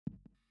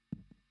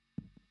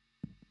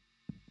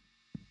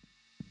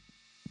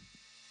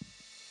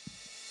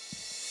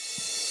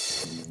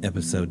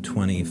episode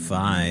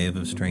 25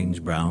 of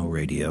Strange Brow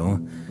Radio.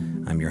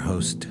 I'm your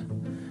host,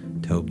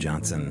 Tobe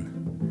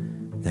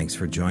Johnson. Thanks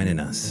for joining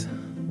us.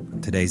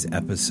 Today's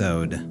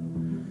episode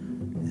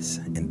is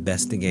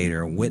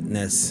investigator,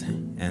 witness,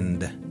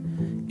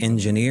 and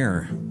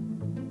engineer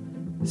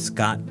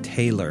Scott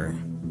Taylor.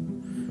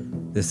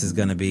 This is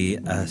going to be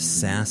a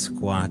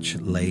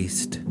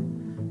Sasquatch-laced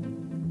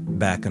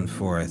back and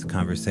forth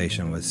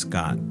conversation with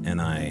Scott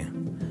and I.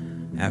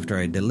 After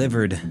I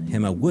delivered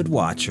him a wood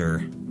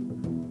watcher,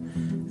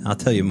 I'll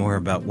tell you more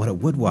about what a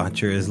wood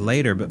watcher is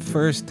later, but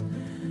first,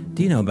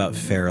 do you know about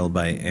Feral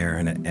by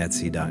Aaron at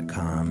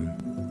Etsy.com?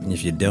 And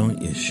if you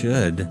don't, you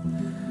should.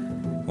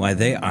 Why,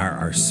 they are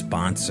our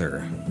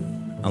sponsor.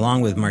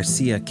 Along with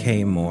Marcia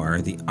K. Moore,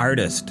 the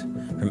artist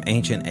from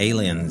Ancient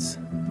Aliens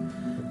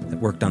that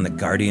worked on the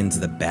Guardians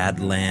of the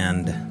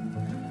Badland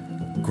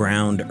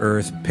Ground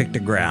Earth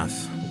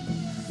pictograph.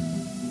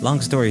 Long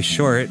story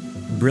short,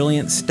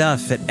 brilliant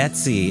stuff at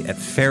Etsy at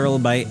Feral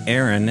by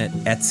Aaron at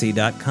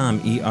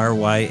Etsy.com,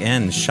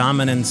 E-R-Y-N.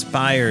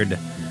 Shaman-inspired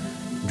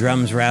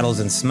drums, rattles,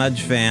 and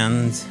smudge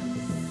fans.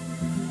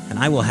 And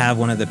I will have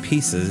one of the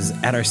pieces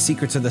at our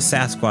Secrets of the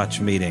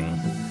Sasquatch meeting.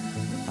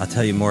 I'll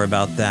tell you more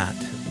about that.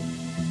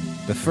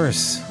 But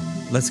first,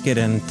 let's get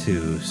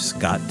into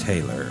Scott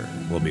Taylor.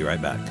 We'll be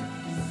right back.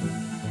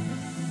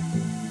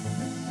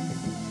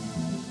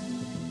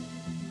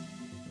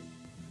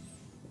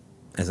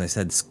 As I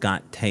said,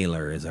 Scott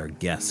Taylor is our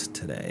guest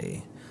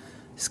today.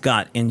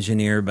 Scott,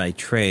 engineer by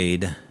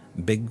trade,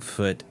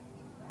 Bigfoot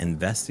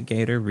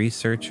investigator,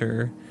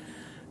 researcher,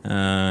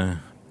 at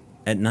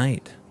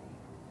night.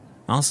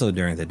 Also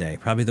during the day,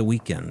 probably the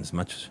weekends,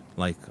 much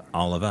like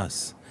all of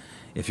us,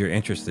 if you're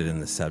interested in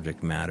the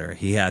subject matter.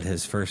 He had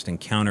his first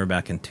encounter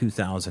back in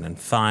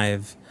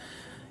 2005.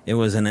 It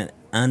was an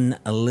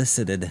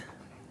unelicited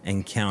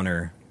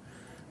encounter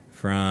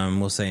from,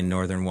 we'll say,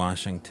 northern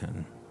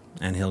Washington.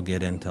 And he'll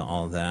get into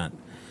all that.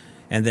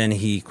 And then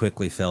he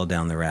quickly fell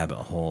down the rabbit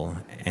hole.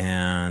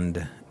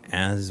 And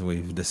as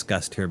we've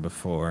discussed here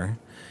before,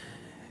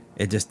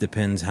 it just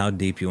depends how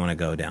deep you want to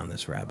go down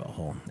this rabbit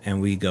hole.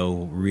 And we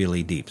go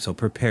really deep. So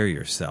prepare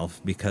yourself,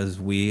 because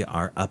we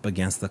are up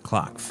against the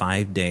clock.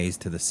 5 days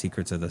to the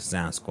Secrets of the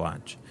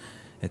Sasquatch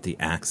at the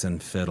Axe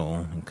and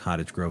Fiddle in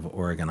Cottage Grove,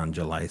 Oregon on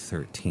July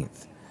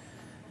 13th.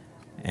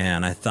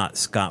 And I thought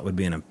Scott would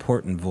be an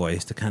important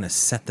voice to kind of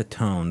set the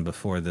tone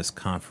before this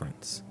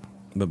conference.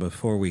 But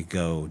before we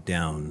go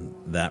down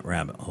that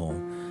rabbit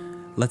hole,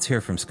 let's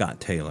hear from Scott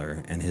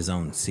Taylor and his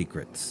own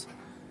secrets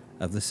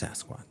of the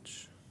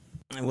Sasquatch.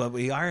 Well,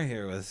 we are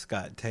here with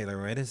Scott Taylor.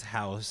 We're at his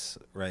house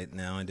right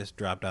now. I just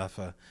dropped off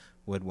a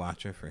wood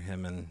watcher for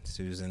him and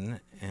Susan,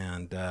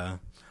 and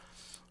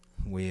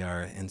we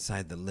are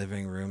inside the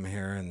living room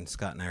here, and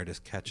Scott and I are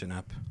just catching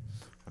up.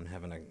 I'm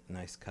having a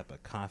nice cup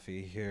of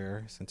coffee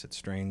here, since it's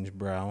Strange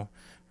Brow.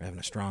 We're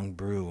having a strong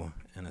brew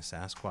in a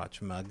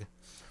Sasquatch mug.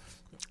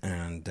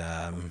 And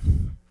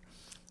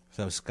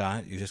so,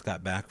 Scott, you just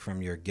got back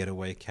from your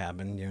getaway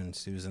cabin, you and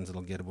Susan's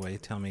little getaway.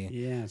 Tell me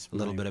a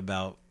little bit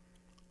about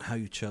how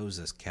you chose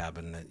this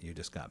cabin that you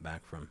just got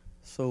back from.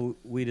 So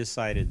we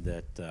decided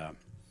that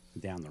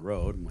down the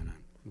road, when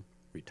I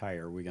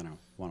retire, we're going to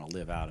want to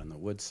live out in the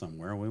woods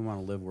somewhere. We want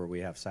to live where we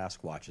have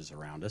Sasquatches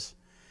around us,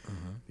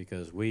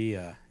 because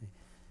we'd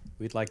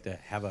like to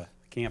have a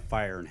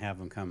campfire and have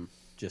them come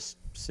just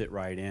sit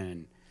right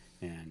in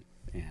and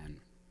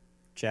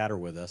chatter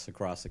with us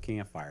across the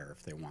campfire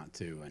if they want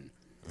to,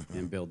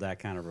 and build that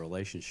kind of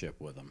relationship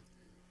with them.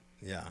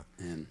 Yeah.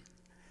 And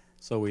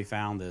so we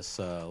found this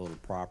little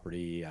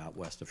property out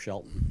west of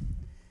Shelton,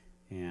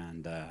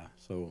 and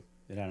so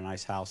it had a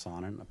nice house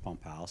on it, a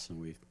pump house, and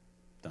we've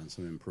done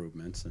some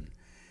improvements, and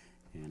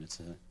it's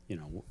a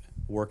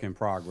work in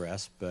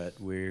progress, but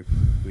we've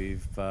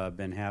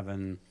been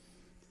having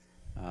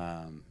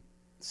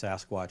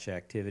Sasquatch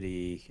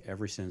activity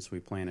ever since we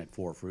planted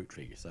 4 fruit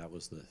trees. That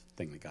was the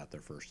thing that got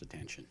their first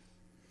attention.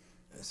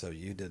 So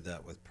you did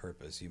that with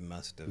purpose. You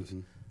must have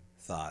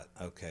thought,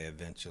 okay,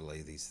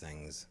 eventually these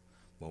things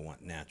will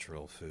want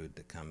natural food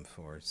to come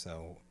for.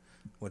 So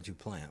what did you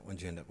plant? What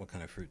did you end up? What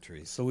kind of fruit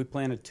trees? So we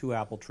planted 2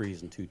 apple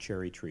trees and 2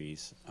 cherry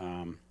trees.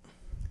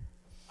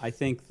 I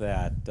think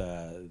that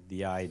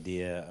the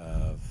idea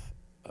of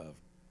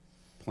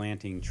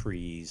planting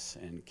trees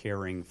and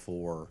caring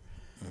for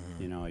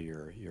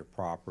your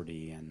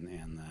property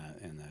and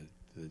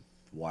the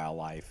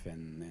wildlife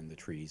and the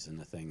trees and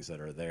the things that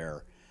are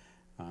there,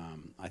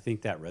 I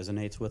think that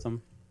resonates with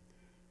them.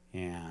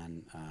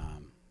 And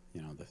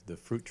the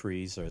fruit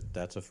trees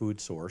that's a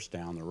food source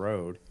down the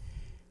road,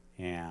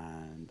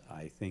 and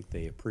I think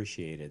they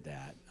appreciated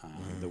that.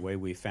 The way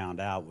we found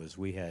out was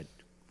we had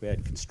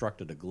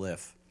constructed a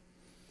glyph,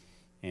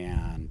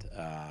 and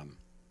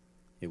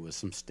it was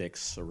some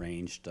sticks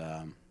arranged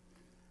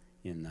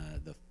in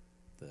the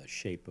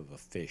shape of a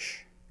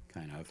fish,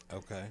 kind of.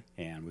 Okay.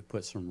 And we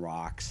put some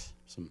rocks,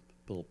 some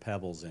little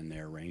pebbles in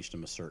there, arranged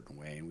them a certain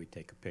way, and we'd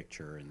take a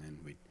picture, and then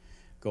we'd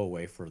go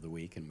away for the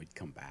week, and we'd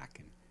come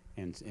back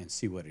and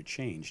see what had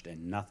changed.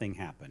 And nothing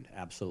happened.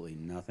 Absolutely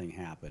nothing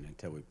happened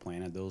until we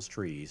planted those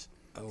trees.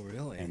 Oh,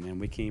 really? And then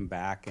we came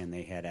back, and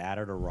they had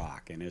added a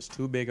rock, and it's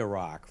too big a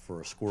rock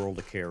for a squirrel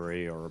to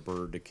carry or a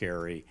bird to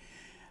carry.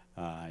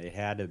 It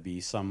had to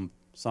be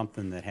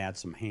something that had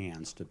some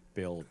hands to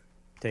be able to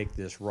take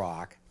this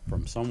rock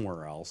from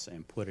somewhere else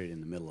and put it in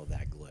the middle of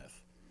that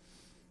glyph.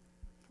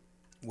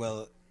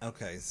 Well,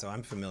 okay, so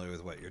I'm familiar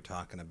with what you're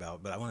talking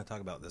about, but I want to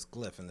talk about this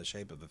glyph in the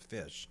shape of a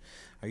fish.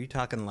 Are you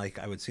talking like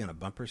I would see on a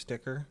bumper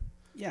sticker?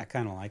 Yeah,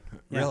 kind of like.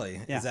 Really?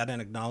 Yeah. Is that an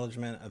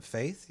acknowledgement of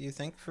faith, you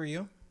think, for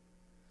you?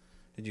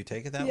 Did you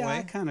take it that Yeah, way?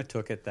 I kind of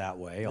took it that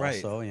way Right.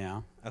 also,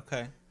 yeah.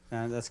 Okay.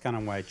 And that's kind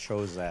of why I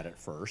chose that at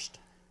first.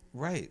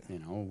 Right. You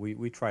know,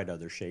 we tried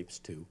other shapes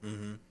too.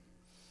 Mm-hmm.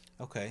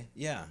 Okay.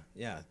 Yeah.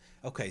 Yeah.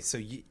 Okay. So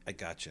I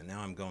got you.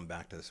 Now I'm going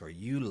back to the story.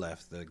 You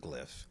left the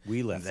glyph.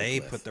 We left They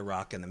the glyph. put the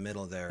rock in the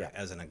middle there Yeah.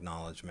 as an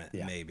acknowledgement,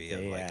 Yeah, maybe, of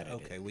they like, added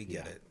okay, it. we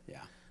get Yeah, it.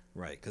 yeah.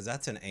 Right. Because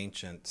that's an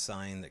ancient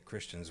sign that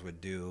Christians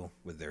would do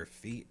with their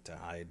feet to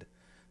hide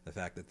the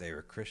fact that they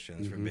were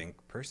Christians from being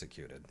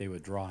persecuted. They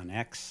would draw an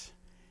X,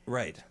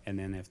 Right. and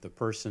then if the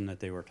person that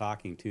they were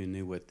talking to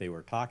knew what they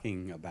were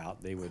talking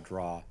about, they would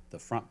draw the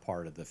front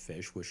part of the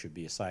fish, which should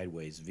be a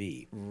sideways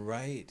V.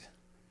 Right.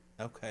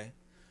 Okay.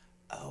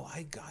 Oh,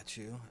 I got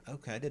you.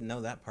 Okay. I didn't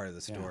know that part of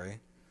the story.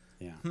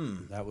 Yeah.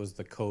 That was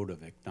the code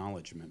of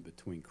acknowledgement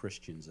between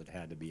Christians that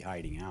had to be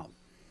hiding out.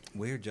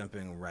 We're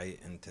jumping right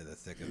into the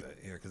thick of it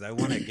here because I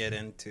want to get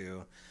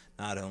into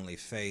not only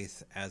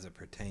faith as it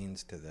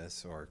pertains to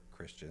this or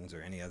Christians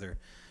or any other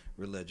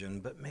religion,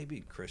 but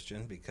maybe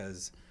Christian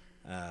because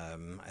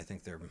I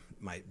think there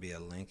might be a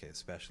link,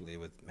 especially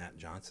with Matt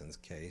Johnson's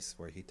case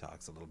where he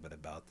talks a little bit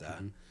about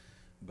that.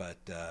 But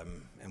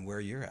and where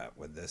you're at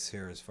with this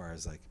here as far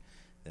as like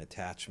the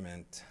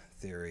attachment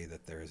theory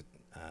that there's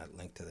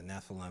linked to the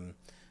Nephilim,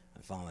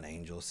 fallen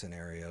angel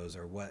scenarios,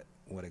 or what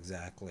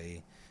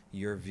exactly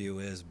your view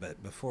is.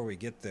 But before we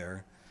get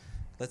there,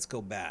 let's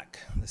go back.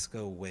 Let's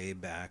go way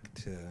back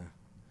to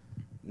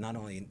not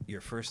only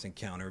your first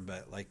encounter,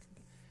 but like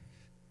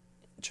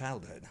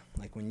childhood.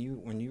 Like when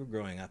you were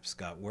growing up,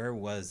 Scott, where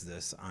was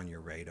this on your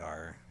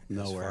radar?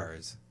 Nowhere. As far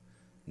as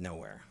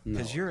nowhere.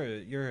 Because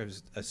you're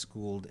a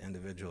schooled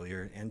individual.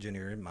 You're an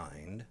engineer in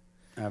mind.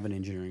 I have an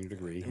engineering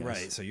degree. Yes.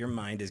 Right. So your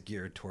mind is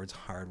geared towards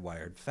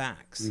hardwired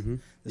facts.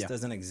 This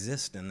doesn't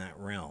exist in that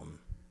realm.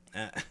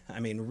 I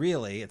mean,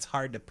 really, it's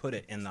hard to put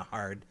it in the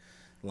hard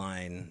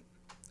line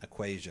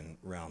equation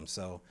realm.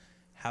 So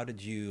how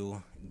did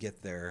you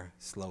get there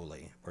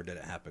slowly, or did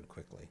it happen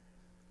quickly?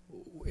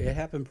 It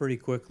happened pretty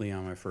quickly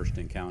on my first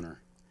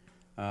encounter.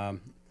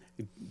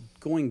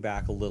 Going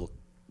back a little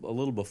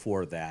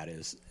before that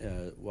is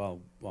while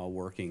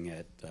working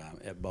at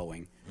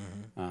Boeing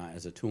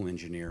as a tool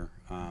engineer,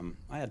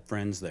 I had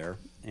friends there,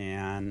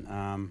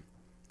 and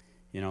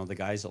you know, the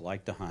guys that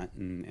like to hunt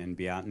and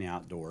be out in the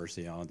outdoors,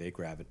 you know, they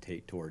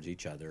gravitate towards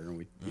each other, and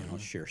we you know,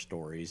 share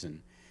stories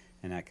and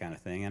that kind of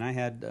thing. And I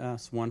had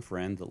one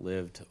friend that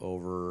lived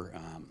over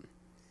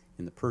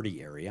in the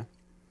Purdy area.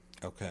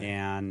 Okay.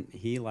 And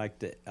he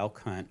liked to elk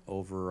hunt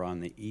over on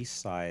the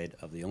east side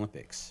of the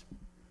Olympics.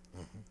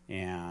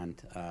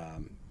 And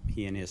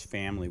he and his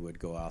family would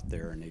go out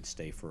there and they'd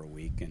stay for a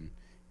week and,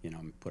 you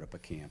know, put up a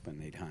camp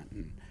and they'd hunt.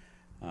 And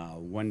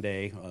one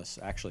day, was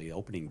actually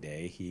opening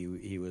day,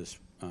 he was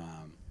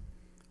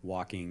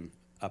walking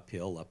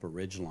uphill up a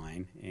ridge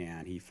line,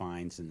 and he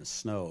finds in the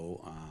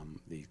snow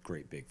these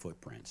great big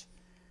footprints,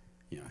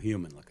 you know,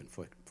 human-looking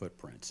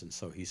footprints. And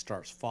so he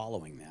starts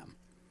following them.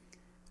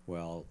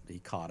 Well, he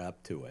caught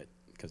up to it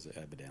because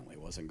evidently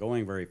it wasn't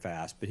going very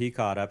fast, but he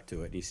caught up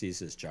to it, and he sees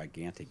this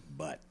gigantic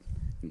butt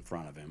in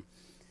front of him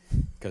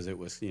because it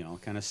was, you know,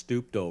 kind of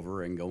stooped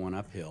over and going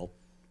uphill,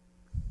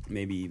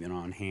 maybe even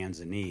on hands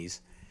and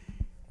knees.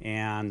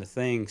 And the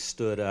thing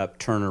stood up,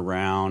 turned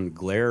around,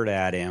 glared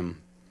at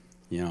him,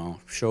 you know,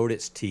 showed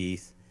its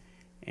teeth,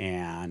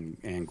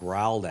 and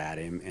growled at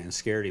him and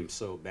scared him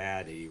so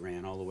bad that he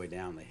ran all the way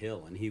down the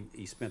hill. And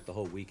he spent the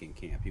whole week in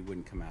camp. He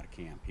wouldn't come out of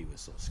camp. He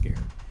was so scared.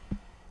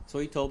 So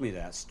he told me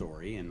that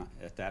story, and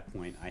at that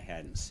point I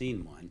hadn't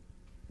seen one,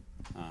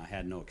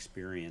 had no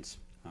experience.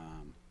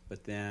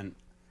 But then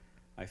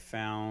I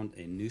found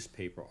a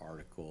newspaper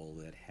article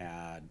that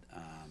had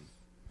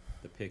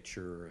the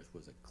picture,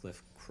 was it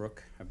Cliff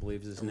Crook, I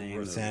believe is his name.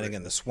 We're standing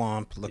in the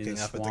swamp, looking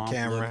up at the swamp,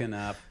 camera. looking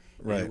up,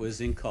 Right. and it was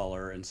in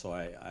color, and so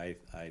I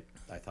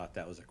thought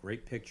that was a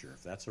great picture.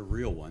 If that's a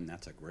real one,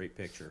 that's a great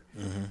picture.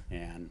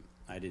 And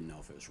I didn't know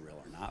if it was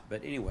real or not.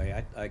 But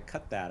anyway, I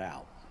cut that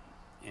out,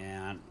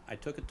 and I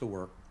took it to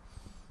work,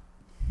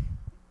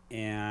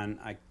 and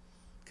I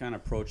kind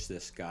of approached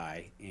this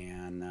guy,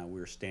 and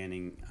we were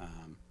standing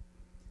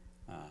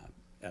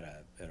at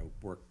a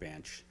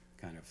workbench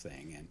kind of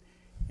thing,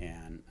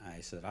 and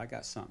I said, I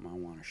got something I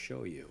want to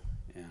show you,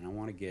 and I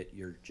want to get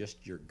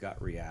your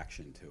gut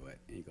reaction to it.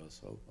 And he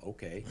goes, oh,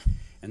 okay.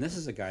 And this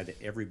is a guy that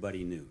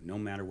everybody knew. No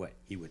matter what,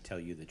 he would tell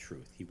you the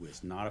truth. He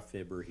was not a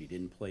fibber. He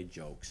didn't play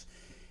jokes.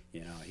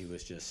 You know, he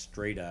was just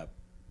straight up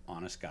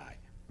honest guy.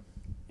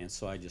 And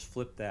so I just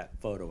flipped that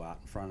photo out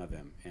in front of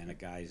him, and a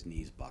guy's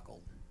knees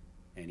buckled,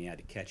 and he had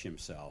to catch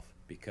himself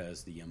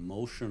because the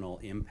emotional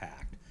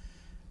impact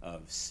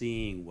of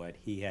seeing what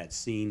he had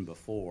seen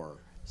before,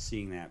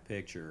 seeing that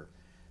picture,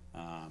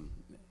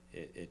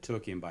 it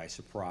took him by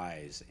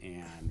surprise,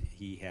 and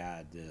he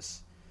had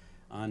this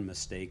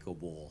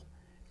unmistakable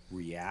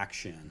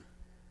reaction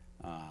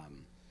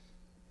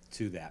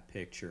to that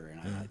picture. And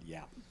I thought,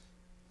 yeah,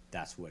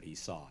 that's what he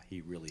saw.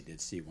 He really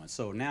did see one.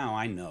 So now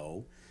I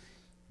know,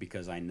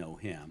 because I know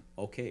him,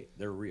 okay,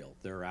 they're real,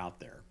 they're out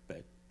there,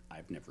 but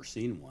I've never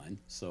seen one,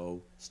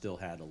 so still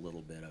had a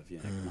little bit of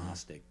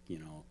agnostic,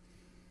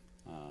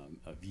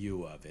 a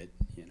view of it,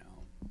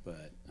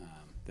 But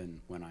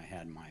then when I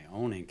had my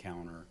own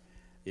encounter,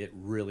 it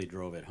really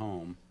drove it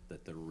home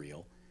that they're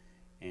real,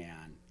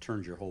 and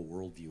turned your whole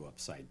worldview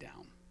upside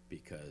down,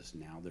 because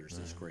now there's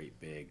this great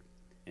big,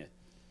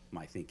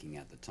 my thinking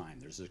at the time,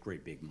 there's this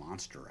great big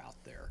monster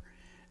out there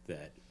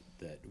that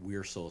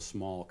we're so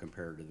small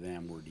compared to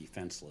them. We're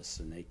defenseless,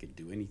 and they could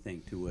do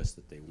anything to us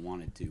that they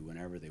wanted to,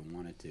 whenever they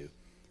wanted to,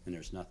 and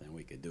there's nothing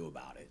we could do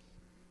about it.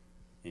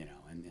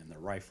 And the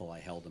rifle I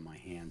held in my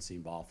hand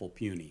seemed awful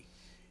puny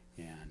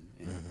and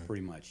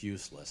pretty much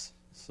useless.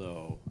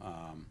 So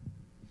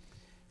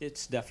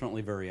it's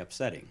definitely very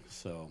upsetting.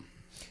 So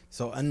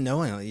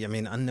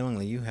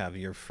unknowingly, you have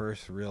your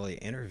first really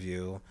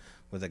interview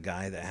with a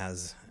guy that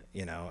has,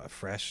 a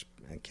fresh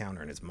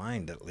encounter in his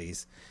mind, at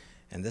least.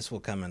 And this will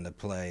come into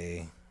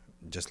play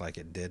just like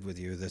it did with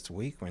you this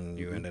week when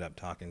you ended up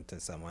talking to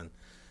someone.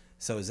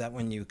 So is that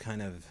when you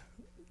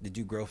did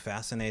you grow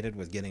fascinated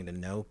with getting to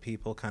know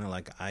people, kind of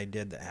like I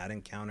did, that had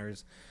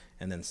encounters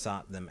and then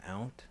sought them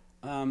out?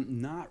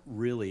 Not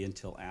really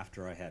until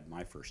after I had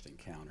my first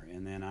encounter.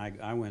 And then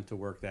I went to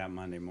work that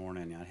Monday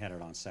morning. I had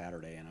it on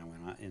Saturday, and I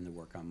went into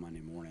work on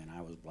Monday morning, and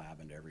I was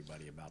blabbing to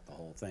everybody about the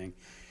whole thing.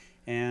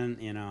 And,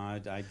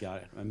 I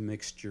got a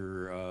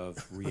mixture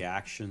of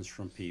reactions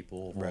from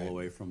people, all the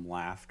way from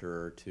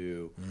laughter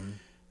to,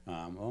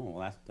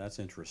 that's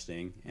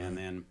interesting. And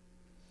then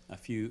a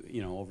few,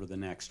 over the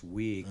next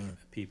week,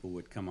 people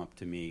would come up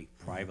to me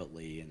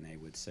privately, and they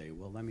would say,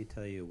 well, let me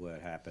tell you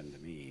what happened to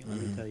me.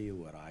 Let me tell you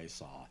what I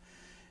saw.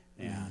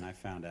 And I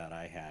found out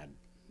I had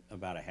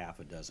about a half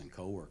a dozen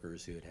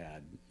coworkers who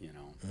had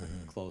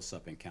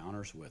close-up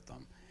encounters with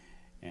them.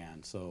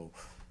 And so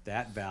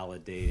that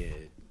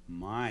validated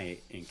my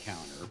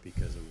encounter,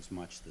 because it was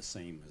much the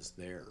same as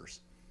theirs.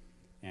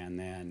 And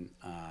then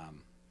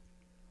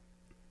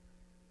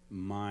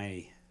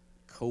my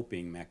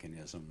coping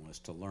mechanism was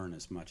to learn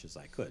as much as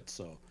I could.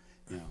 So,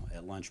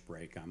 at lunch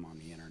break, I'm on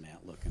the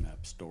internet looking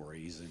up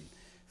stories and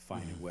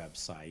finding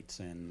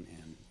websites and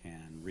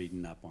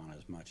reading up on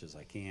as much as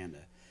I can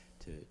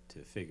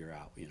to figure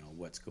out,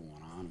 what's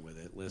going on with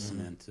it,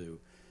 listening to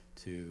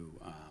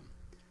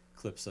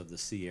clips of the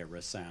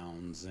Sierra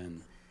sounds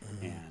and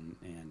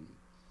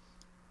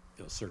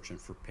searching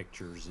for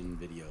pictures and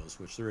videos,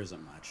 which there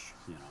isn't much,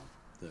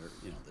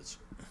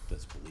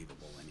 that's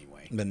believable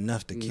anyway. But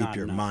enough to keep Not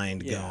your enough.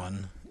 mind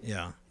going.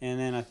 Yeah. And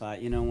then I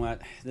thought,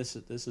 what, this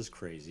is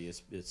crazy.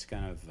 It's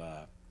kind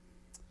of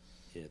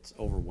it's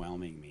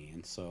overwhelming me,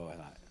 and so I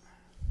thought,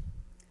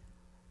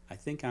 I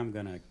think I'm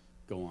gonna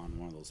go on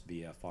one of those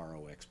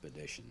BFRO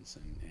expeditions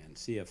and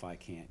see if I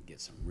can't get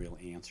some real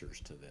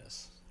answers to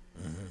this.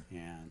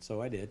 And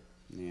so I did,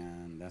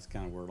 and that's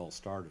kind of where it all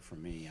started for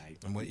me.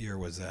 And what year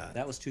was that?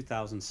 That was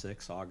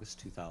 2006, August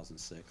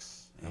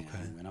 2006, and we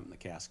went up in the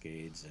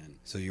Cascades. And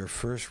so your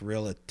first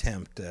real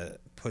attempt at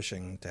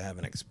pushing to have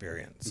an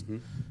experience,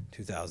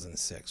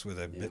 2006,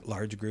 with a bit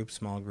large group,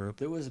 small group?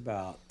 There was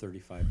about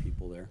 35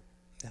 people there.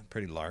 Yeah,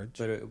 pretty large.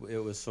 But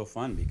it was so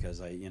fun,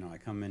 because I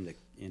come into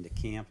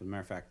camp. As a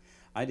matter of fact,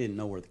 I didn't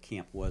know where the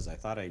camp was. I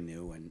thought I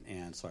knew,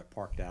 and so I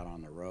parked out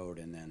on the road,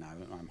 and then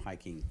I'm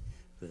hiking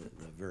the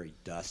very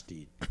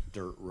dusty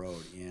dirt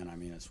road in. I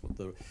mean, it's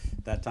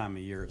that time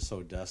of year, it's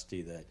so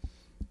dusty that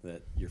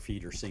your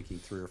feet are sinking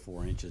 3 or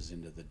 4 inches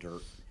into the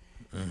dirt.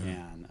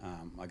 And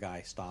a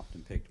guy stopped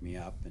and picked me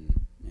up, and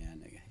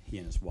he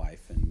and his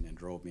wife and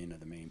drove me into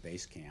the main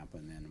base camp.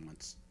 And then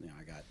once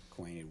I got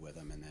acquainted with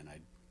him, and then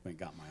I went and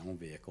got my own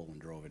vehicle and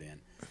drove it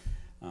in.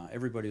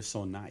 Everybody was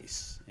so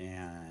nice,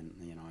 and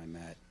I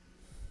met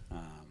a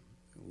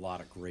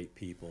lot of great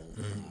people.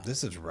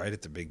 This is right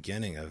at the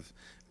beginning of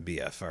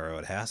BFRO.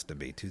 It has to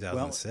be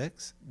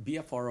 2006. Well,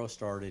 BFRO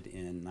started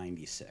in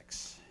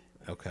 '96.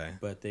 Okay.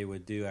 But they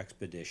would do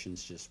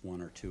expeditions, just 1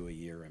 or 2 a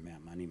year, and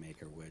Matt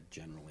Moneymaker would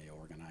generally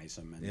organize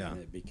them, and then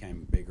it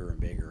became bigger and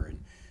bigger,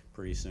 and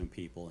pretty soon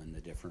people in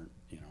the different,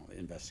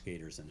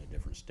 investigators in the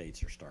different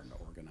states are starting to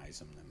organize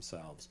them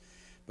themselves.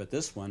 But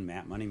this one,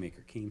 Matt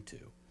Moneymaker came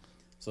to.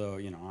 So,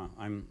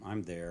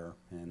 I'm there,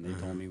 and they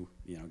told me,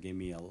 gave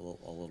me a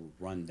little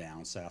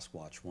rundown,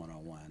 Sasquatch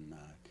 101.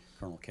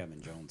 Colonel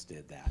Kevin Jones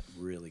did that,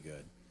 really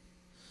good.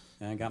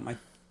 And I got my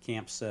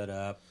camp set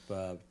up,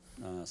 kind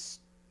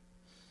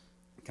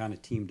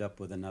of teamed up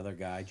with another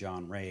guy,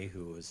 John Ray,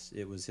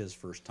 it was his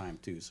first time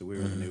too, so we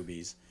were the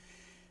newbies,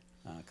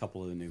 a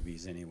couple of the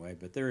newbies anyway,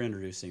 but they're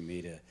introducing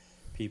me to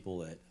people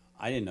that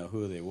I didn't know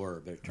who they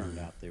were, but it turned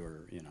out they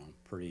were,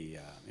 pretty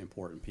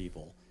important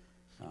people.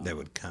 They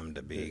would come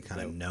to be kind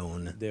of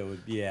known. They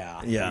would,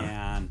 yeah.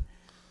 Yeah.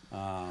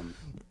 And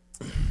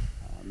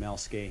Mel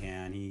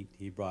Scahan,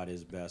 he brought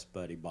his best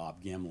buddy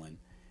Bob Gimlin.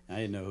 And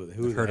I didn't know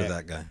who I've the heard heck, of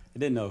that guy. I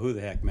didn't know who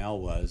the heck Mel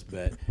was,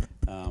 but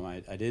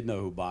I did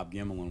know who Bob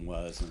Gimlin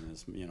was, and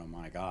it's,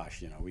 my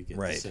gosh, we get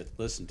Right. to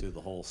listen to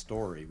the whole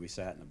story. We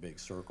sat in a big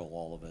circle,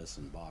 all of us,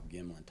 and Bob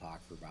Gimlin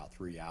talked for about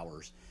 3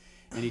 hours,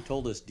 and he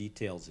told us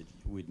details that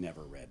we'd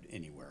never read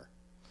anywhere.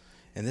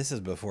 And this is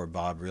before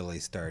Bob really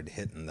started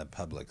hitting the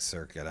public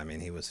circuit. I mean,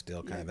 he was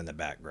still kind of in the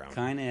background.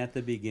 Kind of at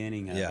the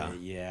beginning of Yeah. it,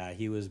 yeah.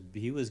 He was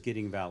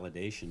getting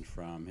validation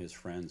from his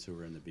friends who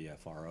were in the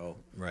BFRO,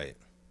 Right.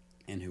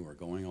 and who were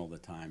going all the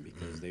time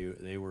because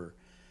they were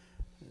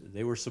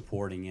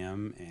supporting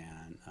him,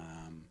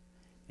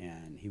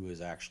 and he was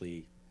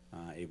actually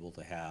able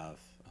to have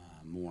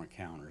more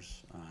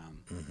encounters.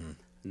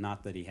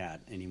 Not that he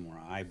had any more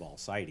eyeball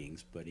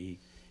sightings, but he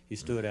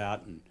stood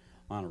out and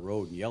on a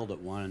road and yelled at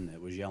one that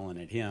was yelling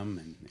at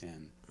him,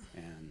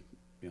 and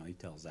he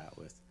tells that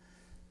with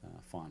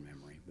fond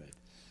memory. But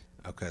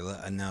Okay,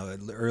 now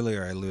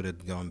earlier I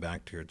alluded going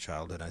back to your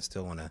childhood. I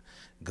still want to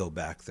go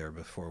back there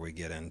before we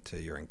get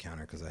into your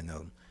encounter because I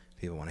know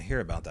people want to hear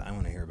about that. I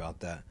want to hear about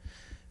that.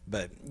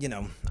 But,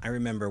 I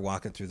remember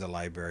walking through the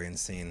library and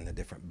seeing the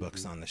different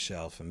books on the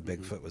shelf, and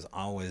Bigfoot was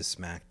always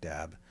smack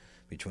dab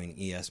between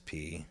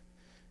ESP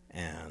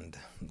and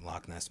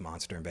Loch Ness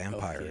Monster and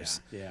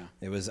vampires. Oh, yeah.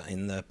 It was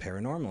in the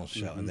paranormal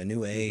shelf, the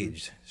New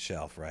Age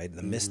shelf, right?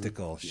 The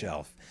mystical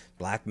shelf.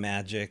 Black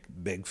magic,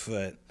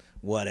 Bigfoot,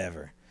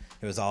 whatever.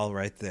 It was all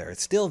right there.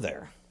 It's still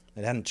there.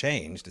 It hadn't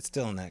changed. It's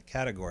still in that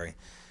category.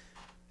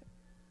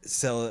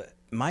 So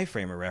my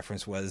frame of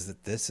reference was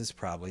that this is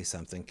probably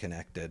something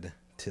connected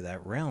to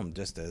that realm,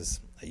 just as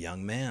a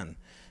young man.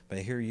 But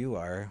here you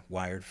are,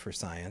 wired for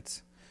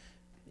science.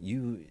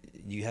 You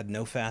had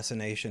no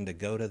fascination to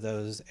go to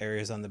those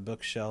areas on the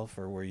bookshelf,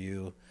 or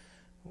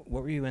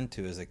what were you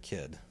into as a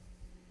kid?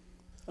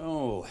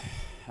 Oh,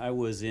 I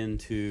was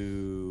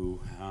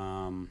into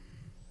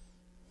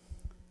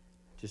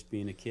just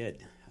being a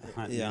kid,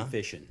 hunting and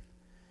fishing.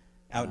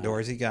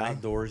 Outdoorsy guy?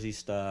 Outdoorsy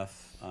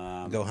stuff.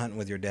 Go hunting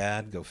with your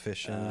dad? Go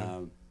fishing?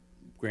 My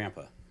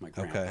grandpa.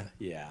 Okay.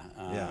 Yeah.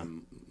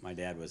 My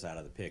dad was out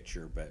of the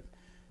picture, but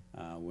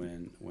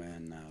when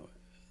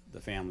the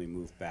family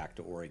moved back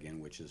to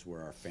Oregon, which is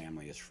where our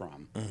family is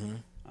from,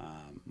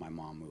 my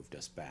mom moved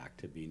us back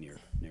to be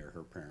near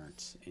her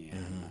parents,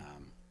 and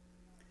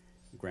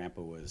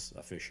Grandpa was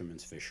a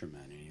fisherman's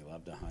fisherman, and he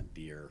loved to hunt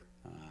deer,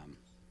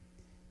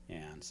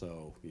 and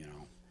so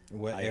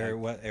What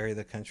area of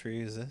the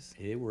country is this?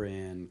 They were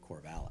in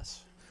Corvallis.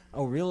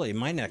 Oh, really?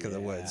 My neck of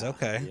the woods.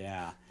 Okay.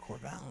 Yeah.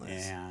 Corvallis.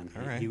 And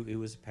all right. he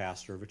was a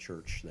pastor of a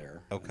church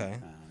there. Okay.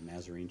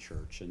 Nazarene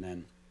church. And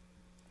then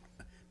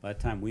by the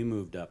time we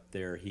moved up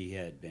there, he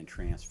had been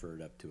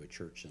transferred up to a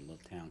church in a little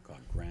town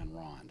called Grand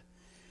Ronde,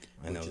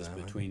 which is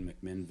between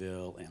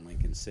McMinnville and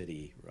Lincoln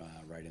City,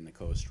 right in the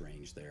Coast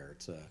Range there.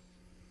 It's a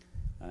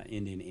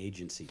Indian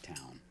agency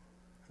town.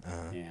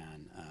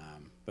 And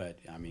but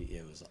I mean,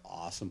 it was an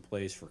awesome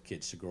place for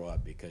kids to grow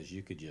up because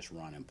you could just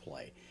run and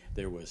play.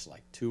 There was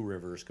like 2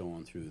 rivers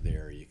going through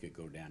there. You could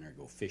go down there,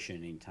 go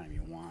fishing anytime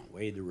you want,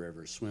 wade the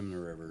rivers, swim the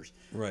rivers.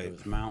 Right. There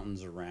was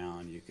mountains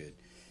around. You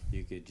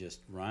could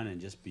just run and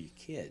just be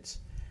kids.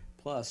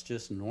 Plus,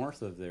 just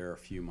north of there, a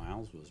few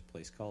miles, was a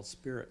place called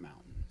Spirit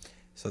Mountain.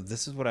 So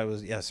this is what I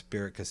was,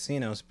 Spirit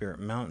Casino, Spirit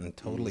Mountain,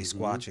 totally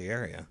squatchy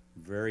area.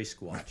 Very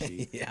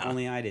squatchy. Yeah.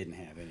 Only I didn't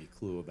have any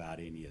clue about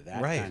any of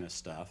that kind of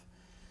stuff.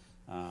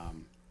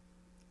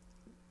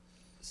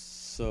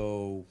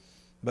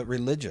 But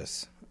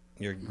religious.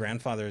 Your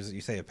grandfather's,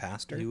 you say, a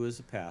pastor? He was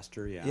a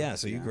pastor, yeah. Yeah,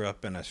 so you grew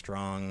up in a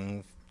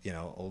strong,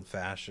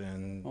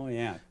 old-fashioned Oh,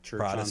 yeah. Church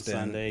Protestant,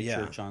 on Sunday, yeah.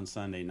 church on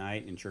Sunday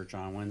night, and church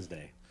on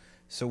Wednesday.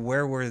 So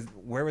where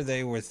were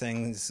they with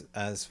things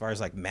as far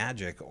as like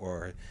magic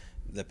or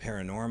the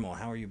paranormal?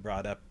 How were you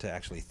brought up to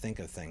actually think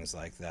of things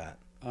like that?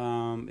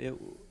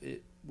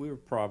 We were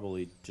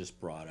probably just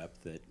brought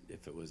up that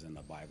if it was in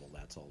the Bible,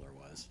 that's all there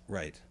was.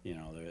 Right.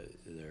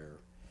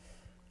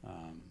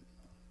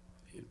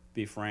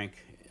 Be frank,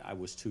 I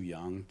was too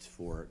young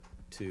for it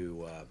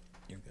to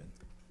You're good.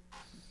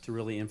 to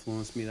really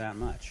influence me that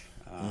much.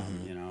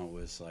 It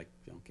was like,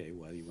 okay,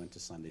 well, you went to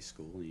Sunday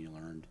school and you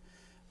learned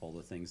all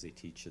the things they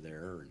teach you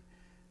there,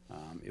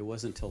 and it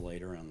wasn't until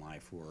later in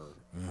life where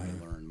I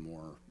learned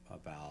more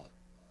about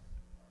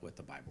what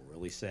the Bible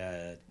really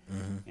said,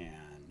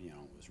 and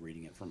was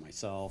reading it for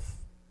myself,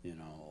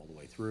 all the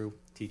way through,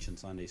 teaching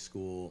Sunday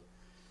school,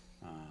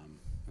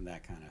 and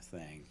that kind of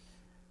thing.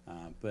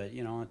 But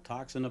it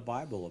talks in the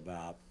Bible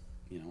about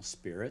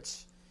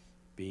spirits,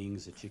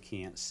 beings that you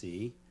can't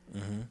see,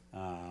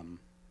 odd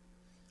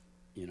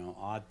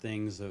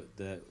things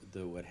that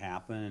would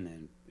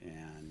happen,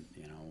 and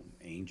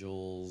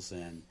angels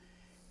and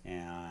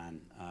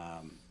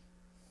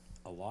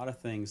a lot of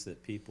things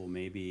that people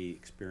maybe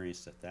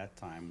experienced at that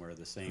time were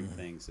the same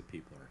things that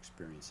people are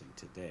experiencing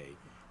today,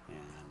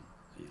 and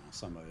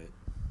some of it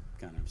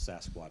kind of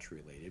Sasquatch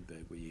related, but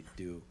we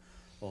do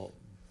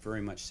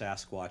very much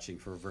Sasquatching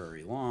for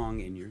very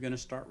long, and you're going to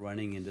start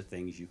running into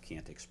things you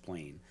can't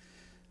explain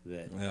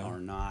that are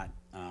not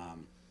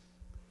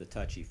the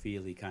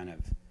touchy-feely kind of,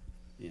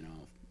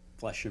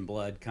 flesh and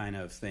blood kind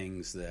of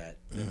things that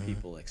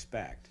people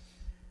expect.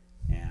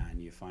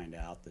 And you find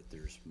out that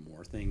there's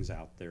more things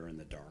out there in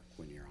the dark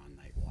when you're on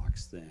night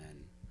walks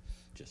than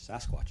just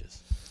Sasquatches.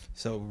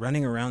 So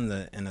running around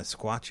in a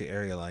squatchy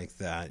area like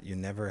that, you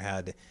never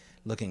had,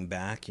 looking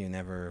back, you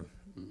never,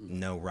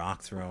 no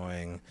rock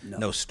throwing,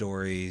 no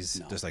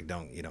stories, just like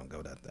you don't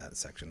go to that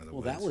section of the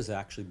woods. Well, that was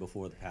actually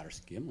before the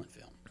Patterson-Gimlin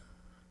film.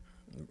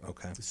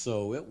 Okay.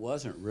 So it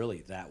wasn't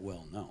really that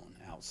well known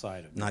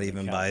outside of not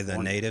even California. by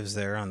the natives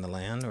there on the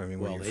land, or I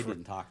mean, well, they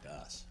didn't talk to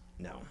us.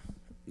 No.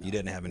 You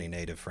didn't have any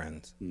native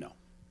friends. No,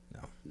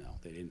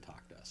 they didn't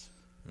talk to us.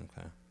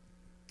 Okay.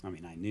 I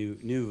mean, I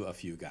knew a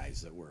few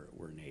guys that were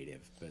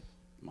native, but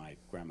my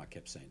grandma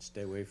kept saying,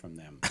 "Stay away from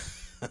them."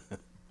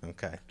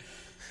 Okay.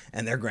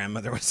 And their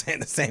grandmother was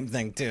saying the same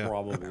thing too.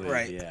 Probably,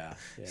 right. Yeah.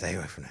 Stay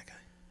away from that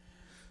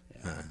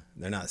guy. Yeah.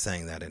 They're not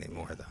saying that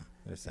anymore, though.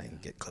 They're saying,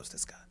 get close to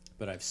Scott.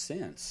 But I've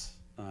since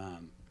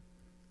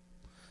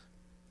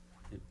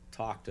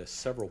talked to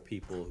several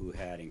people who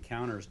had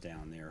encounters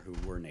down there who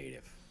were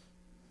native,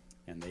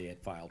 and they had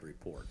filed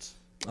reports.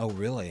 Oh,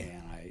 really?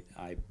 And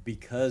I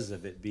because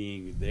of it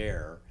being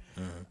there,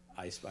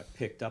 I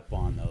picked up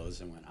on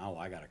those and went, "Oh,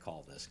 I got to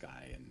call this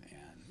guy,"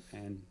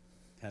 and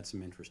had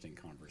some interesting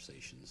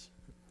conversations.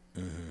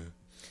 Mm-hmm.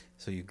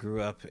 So you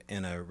grew up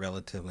in a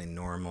relatively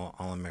normal,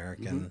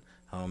 all-American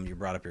home. You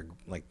brought up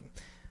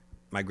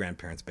my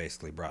grandparents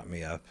basically brought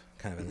me up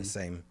kind of in the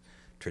same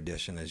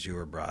tradition as you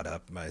were brought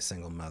up by a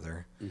single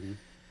mother. Mm-hmm.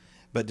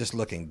 But just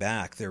looking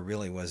back, there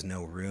really was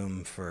no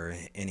room for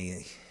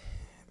any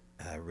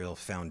real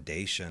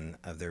foundation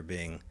of there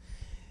being,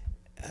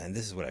 and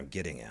this is what I'm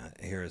getting at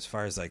here, as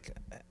far as like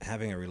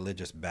having a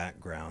religious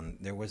background,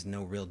 there was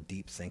no real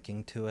deep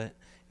thinking to it.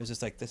 It was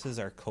just like, this is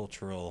our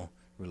cultural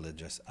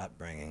religious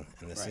upbringing,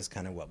 and this is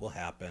kind of what will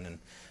happen, and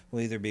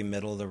we'll either be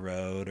middle of the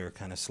road or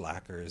kind of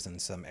slackers in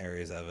some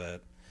areas of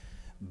it.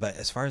 But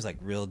as far as like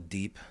real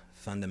deep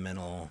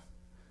fundamental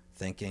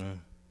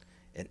thinking,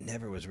 it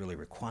never was really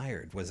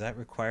required. Was that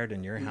required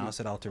in your house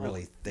at all to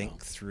really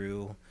think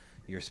through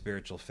your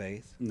spiritual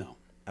faith? No.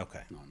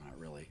 Okay. No, not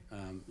really.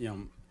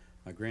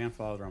 My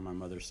grandfather on my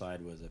mother's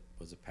side was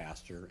a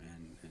pastor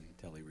and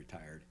until he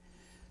retired.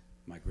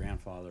 My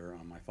grandfather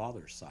on my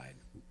father's side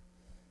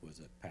was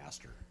a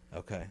pastor.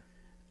 Okay.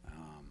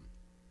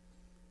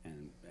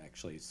 And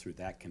actually, it's through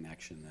that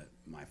connection that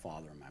my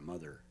father and my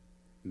mother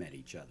met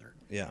each other.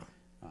 Yeah.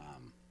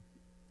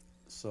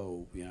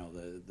 So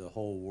the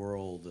whole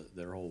world,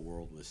 their whole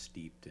world was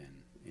steeped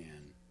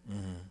in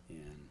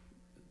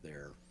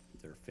their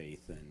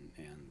faith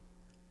and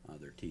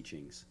their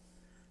teachings.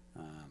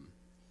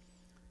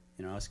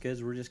 Us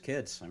kids were just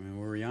kids. I mean,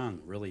 we were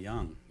young, really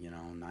young.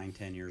 9,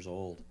 10 years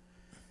old.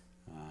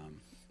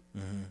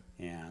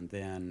 And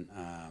then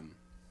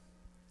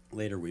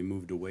later we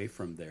moved away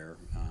from there,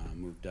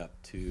 moved up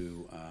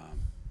to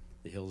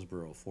the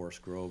Hillsboro,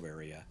 Forest Grove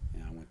area,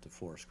 and I went to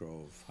Forest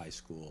Grove High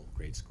School,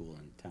 grade school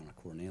in the town of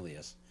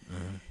Cornelius.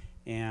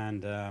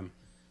 And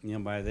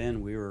by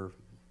then we were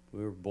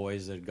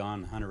boys that had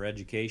gone hunter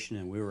education,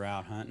 and we were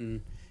out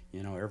hunting,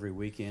 every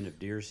weekend of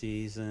deer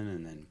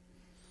season,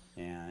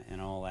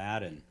 and all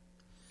that. And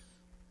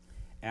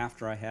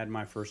after I had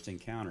my first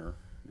encounter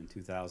in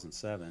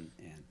 2007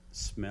 and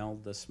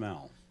smelled the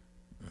smell,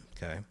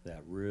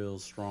 that real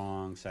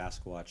strong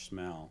Sasquatch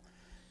smell,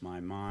 my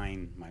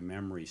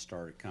memory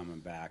started coming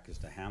back as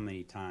to how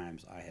many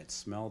times I had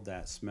smelled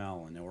that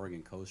smell in the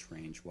Oregon Coast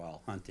Range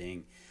while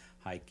hunting,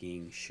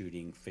 hiking,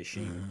 shooting,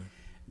 fishing,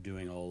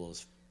 doing all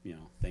those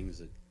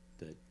things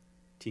that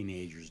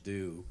teenagers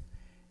do,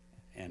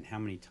 and how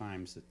many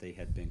times that they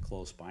had been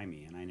close by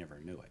me and I never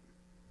knew it.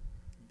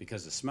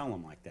 Because to smell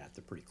them like that,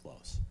 they're pretty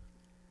close.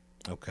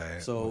 Okay.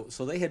 So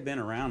they had been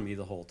around me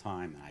the whole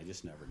time, and I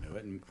just never knew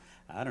it. And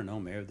I don't know,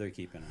 maybe they're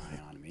keeping an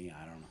eye on me.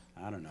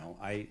 I don't know.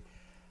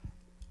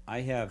 I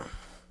have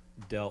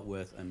dealt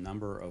with a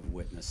number of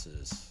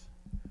witnesses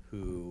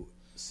who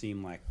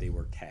seemed like they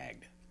were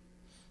tagged,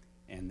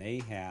 and they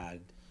had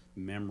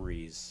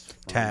memories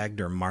tagged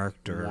or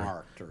marked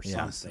or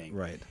something.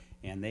 Right.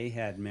 And they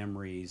had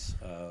memories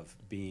of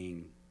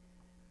being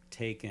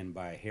taken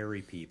by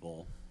hairy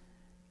people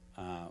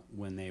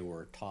when they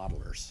were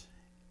toddlers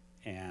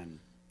and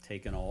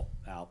taken all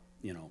out,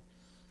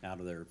 out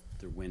of their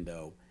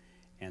window,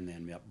 and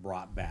then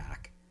brought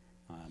back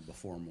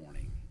before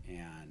morning.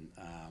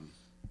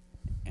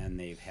 And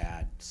they've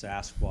had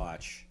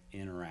Sasquatch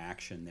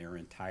interaction their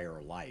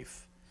entire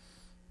life.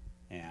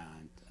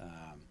 And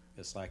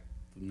it's like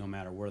no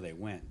matter where they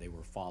went, they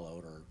were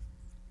followed or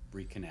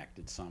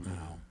reconnected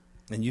somehow.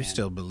 And you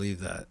still believe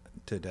that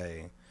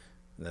today,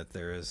 that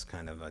there is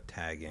kind of a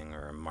tagging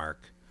or a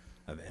mark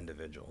of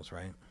individuals,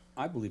 right?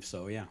 I believe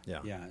so. Yeah.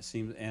 It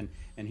seems, and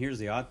here's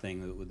the odd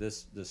thing with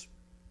this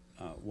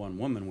one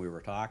woman we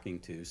were talking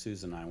to.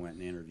 Susan and I went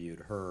and interviewed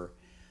her.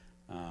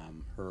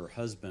 Her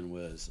husband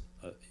was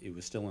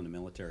still in the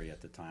military at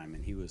the time,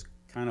 and he was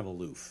kind of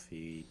aloof.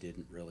 He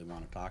didn't really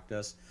want to talk to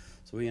us,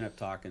 so we ended up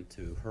talking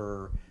to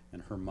her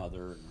and her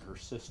mother and her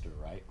sister,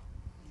 right?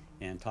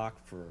 and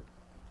talked for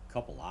a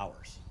couple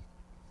hours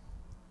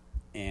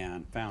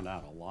and found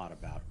out a lot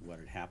about what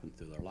had happened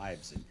through their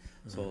lives. And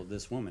so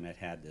this woman had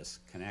had this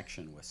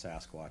connection with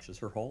Sasquatches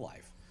her whole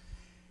life.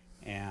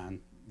 And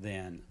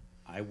then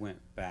I went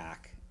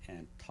back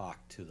and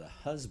talked to the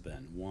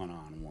husband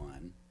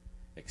one-on-one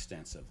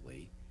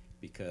extensively,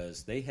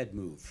 because they had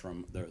moved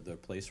from the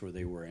place where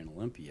they were in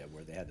Olympia,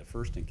 where they had the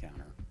first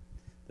encounter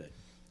that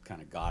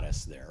kind of got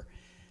us there.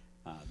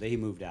 They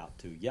moved out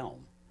to Yelm.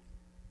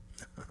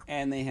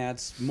 And they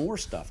had more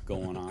stuff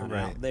going on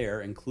Right. out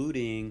there,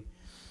 including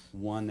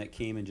one that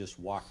came and just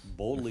walked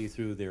boldly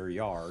through their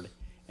yard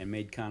and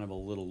made kind of a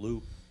little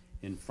loop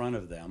in front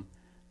of them.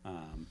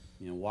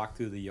 Walked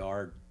through the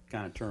yard,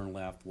 kind of turned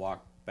left,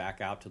 walked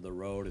back out to the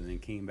road, and then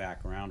came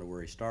back around to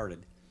where he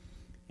started.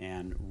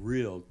 And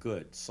real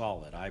good,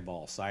 solid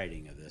eyeball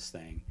sighting of this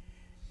thing.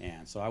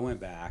 And so I went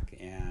back,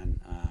 and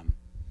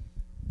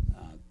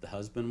the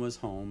husband was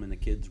home and the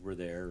kids were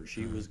there.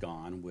 She was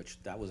gone,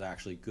 which that was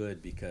actually good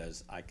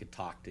because I could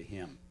talk to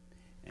him.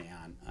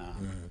 And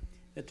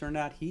it turned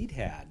out he'd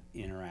had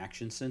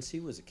interaction since he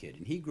was a kid,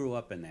 and he grew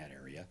up in that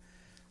area,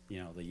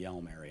 the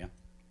Yelm area.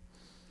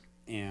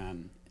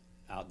 And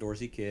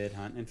outdoorsy kid,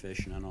 hunting and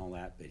fishing and all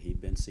that, but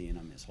he'd been seeing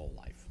them his whole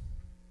life.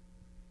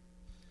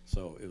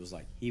 So it was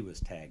like he was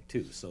tagged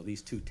too. So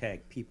these two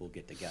tagged people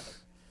get together.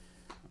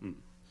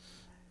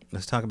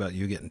 Let's talk about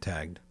you getting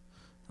tagged.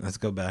 Let's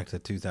go back to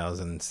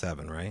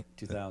 2007, right?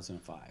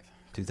 2005.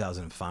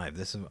 2005.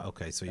 This is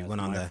okay. So you That's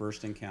went on my the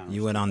first encounter.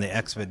 You went on the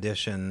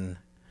expedition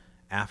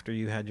after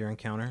you had your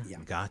encounter. Yeah.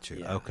 Got you.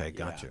 Yeah, Okay,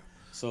 got yeah. you.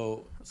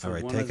 So All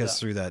right, take us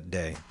through that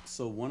day.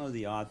 So one of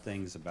the odd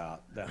things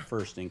about that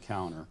first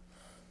encounter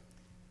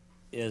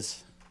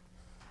is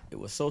it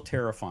was so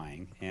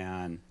terrifying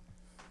and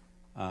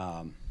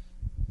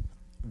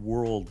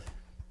world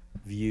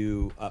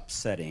view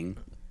upsetting,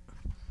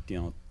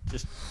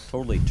 just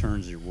totally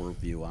turns your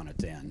worldview on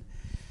its end.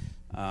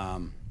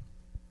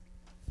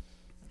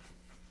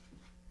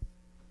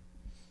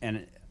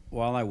 And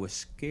while I was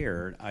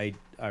scared, I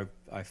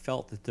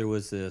felt that there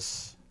was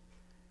this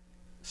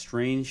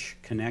strange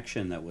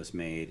connection that was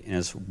made, and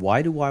it's,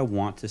 why do I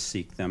want to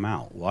seek them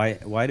out?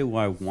 Why do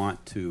I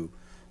want to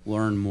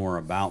learn more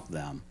about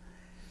them?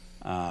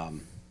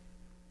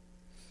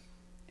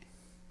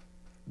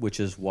 Which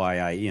is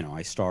why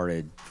I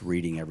started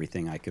reading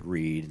everything I could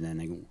read, and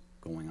then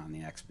going on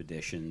the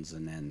expeditions,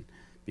 and then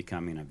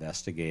becoming an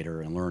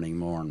investigator and learning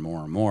more and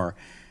more and more.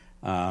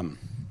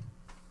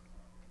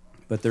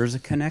 But there's a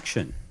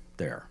connection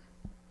there.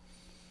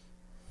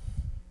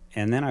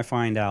 And then I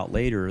find out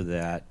later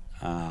that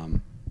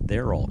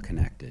they're all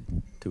connected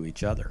to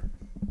each other.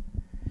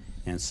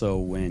 And so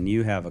when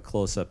you have a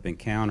close-up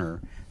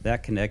encounter,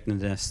 that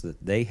connectedness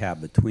that they have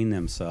between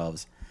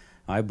themselves,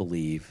 I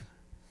believe,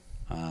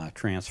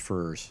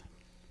 transfers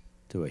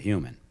to a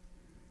human.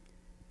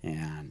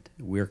 And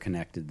we're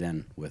connected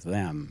then with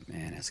them,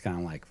 and it's kind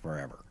of like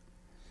forever.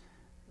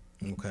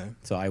 Okay.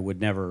 So I would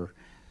never,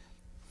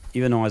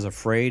 even though I was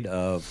afraid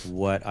of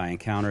what I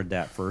encountered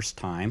that first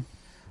time,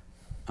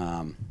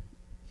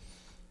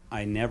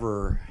 I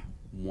never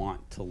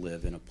want to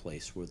live in a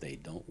place where they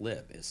don't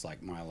live. It's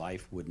like my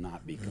life would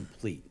not be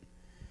complete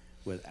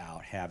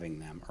without having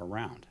them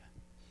around.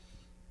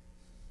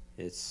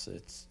 It's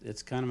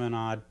kind of an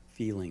odd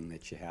feeling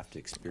that you have to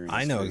experience.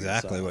 I know for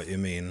exactly yourself. what you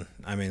mean.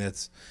 I mean,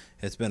 it's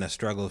been a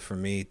struggle for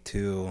me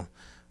too,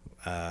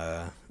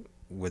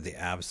 with the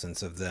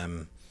absence of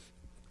them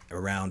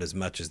around as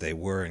much as they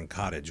were in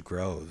Cottage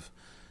Grove.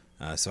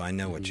 So I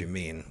know what you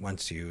mean.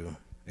 Once you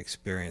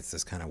experience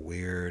this kind of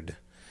weird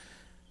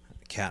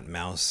cat and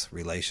mouse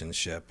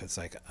relationship, it's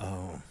like,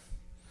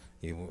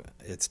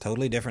 it's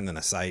totally different than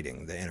a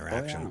sighting, the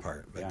interaction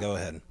part. But go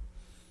ahead.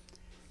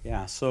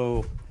 Yeah.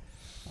 So,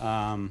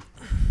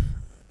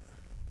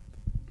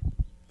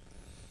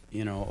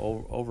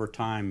 over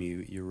time,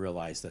 you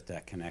realize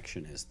that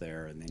connection is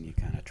there, and then you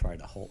kind of try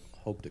to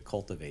hope to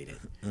cultivate it.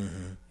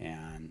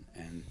 And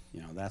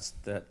that's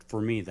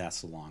for me. That's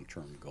the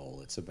long-term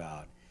goal. It's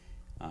about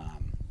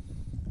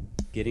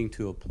getting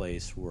to a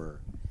place where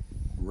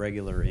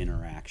regular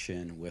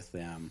interaction with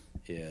them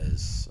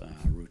is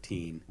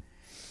routine,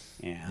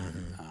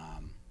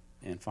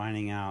 and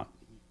finding out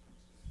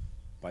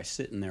by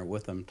sitting there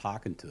with them,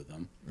 talking to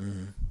them,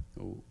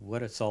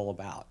 what it's all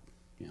about.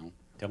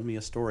 Tell me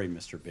a story,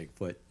 Mr.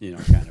 Bigfoot,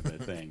 kind of a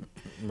thing.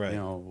 Right.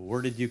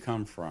 Where did you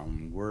come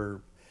from?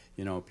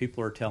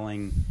 People are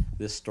telling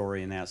this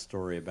story and that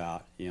story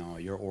about,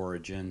 your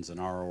origins and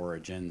our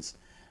origins.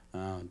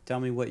 Tell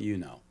me what you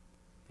know,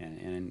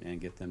 and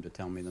get them to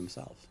tell me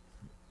themselves.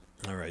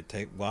 All right.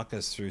 Walk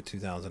us through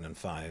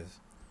 2005.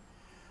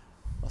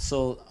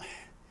 So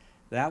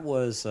that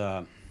was,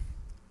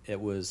 it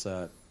was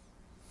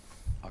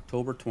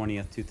October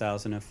 20th,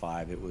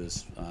 2005. It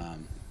was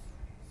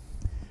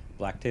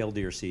black-tailed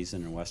deer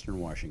season in western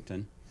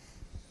Washington,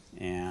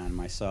 and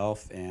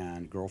myself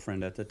and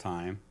girlfriend at the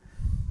time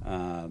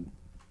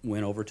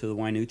went over to the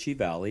Wynoochee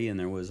Valley, and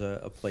there was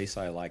a place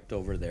I liked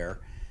over there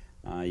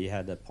You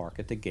had to park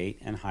at the gate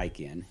and hike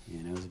in,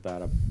 and it was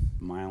about a 1.5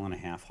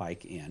 mile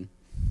hike in.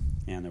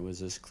 And there was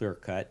this clear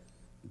cut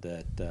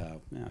that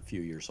a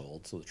few years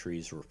old, so the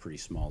trees were pretty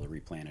small. The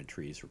replanted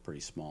trees were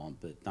pretty small,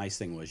 but the nice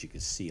thing was you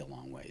could see a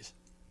long ways.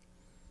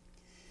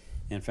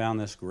 And found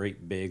this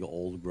great big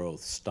old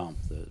growth stump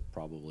that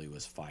probably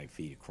was 5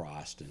 feet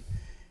across, and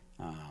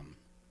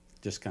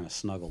just kind of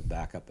snuggled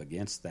back up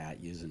against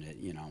that, using it,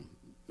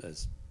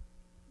 as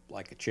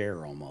like a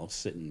chair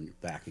almost, sitting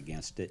back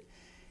against it,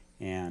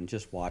 and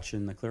just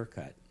watching the clear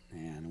cut.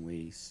 And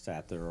we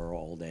sat there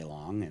all day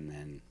long, and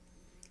then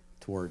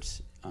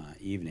towards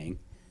evening,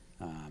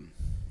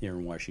 here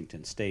in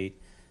Washington State,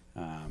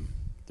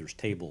 there's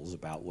tables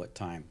about what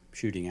time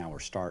shooting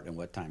hours start and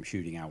what time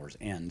shooting hours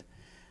end.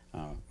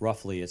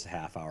 Roughly, it's a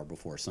half hour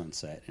before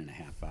sunset and a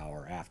half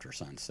hour after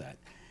sunset.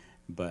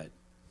 But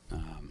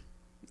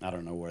I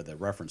don't know where the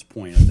reference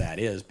point of that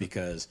is,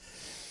 because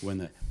when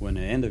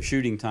the end of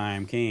shooting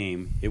time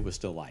came, it was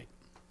still light.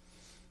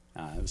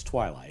 It was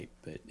twilight,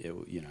 but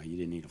you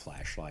didn't need a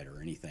flashlight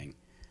or anything.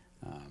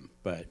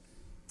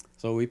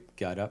 So we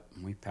got up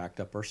and we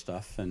packed up our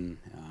stuff and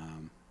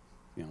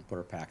put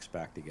our packs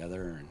back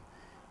together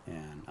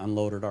and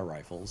unloaded our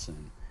rifles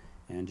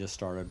and just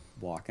started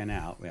walking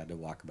out. We had to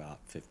walk about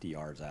 50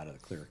 yards out of the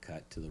clear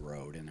cut to the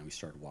road, and then we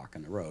started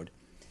walking the road.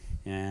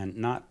 And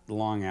not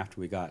long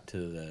after we got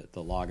to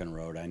the logging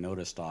road, I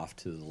noticed off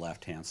to the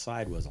left-hand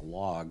side was a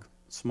log,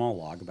 small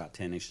log, about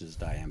 10 inches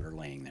diameter,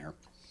 laying there.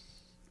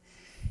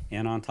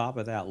 And on top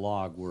of that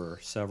log were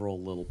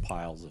several little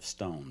piles of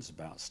stones,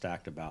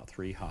 stacked about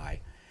 3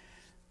 high.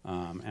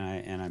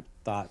 And I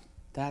thought,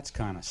 that's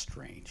kind of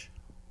strange.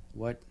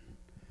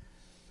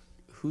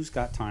 Who's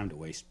got time to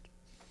waste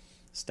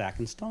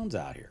stacking stones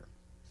out here?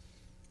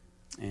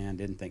 And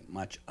didn't think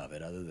much of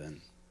it, other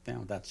than,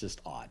 that's just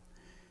odd.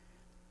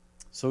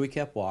 So we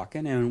kept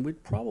walking, and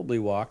we'd probably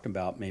walked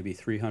about maybe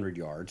 300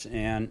 yards,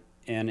 and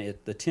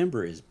the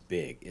timber is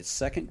big. It's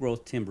second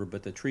growth timber,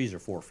 but the trees are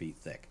 4 feet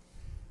thick.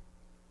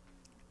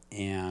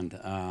 And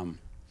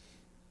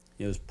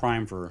it was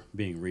prime for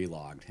being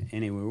relogged.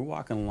 Anyway, we were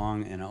walking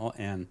along,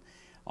 and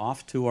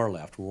off to our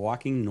left, we're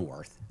walking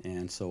north,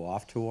 and so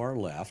off to our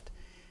left,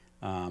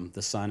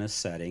 the sun is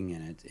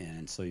setting,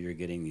 and so you're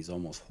getting these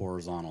almost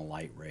horizontal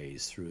light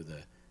rays through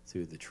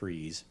the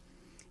trees.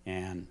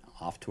 And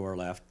off to our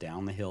left,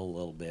 down the hill a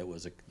little bit,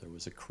 there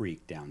was a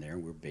creek down there.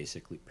 We're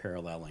basically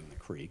paralleling the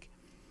creek,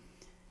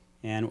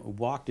 and we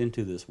walked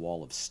into this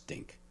wall of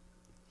stink.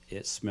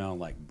 It smelled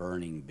like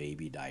burning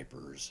baby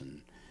diapers,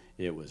 and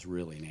it was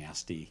really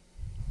nasty.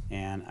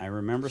 And I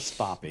remember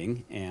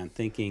stopping and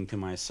thinking to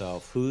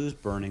myself, who's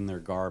burning their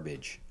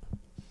garbage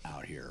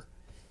out here?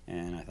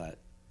 And I thought,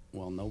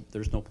 well, no,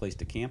 there's no place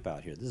to camp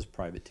out here. This is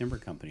private timber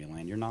company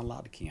land. You're not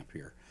allowed to camp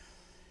here.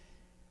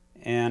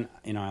 And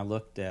I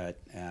looked at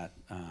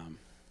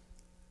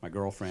my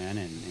girlfriend,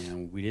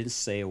 and we didn't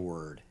say a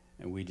word,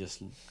 and we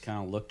just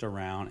kind of looked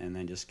around and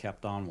then just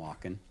kept on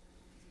walking.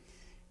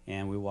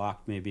 And we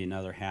walked maybe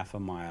another half a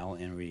mile,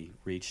 and we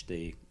reached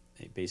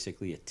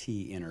basically a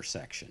T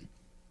intersection.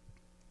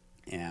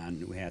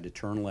 And we had to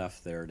turn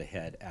left there to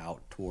head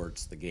out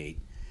towards the gate.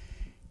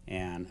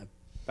 And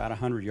about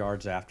 100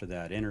 yards after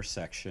that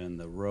intersection,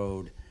 the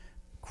road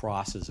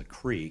crosses a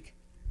creek,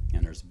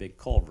 and there's a big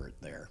culvert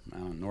there.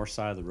 On the north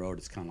side of the road,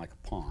 it's kind of like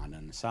a pond,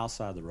 and the south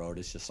side of the road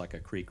is just like a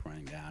creek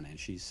running down. And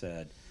she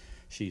said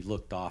she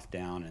looked off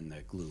down in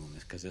the gloom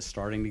because it's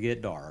starting to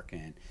get dark,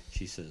 and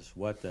she says,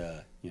 what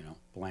the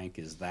blank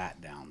is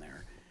that down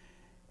there?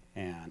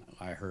 And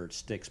I heard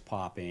sticks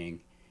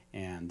popping,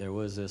 and there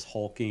was this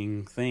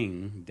hulking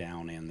thing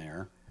down in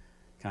there,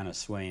 kind of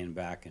swaying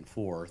back and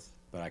forth,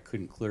 but I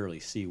couldn't clearly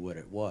see what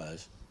it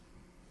was.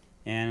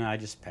 And I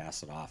just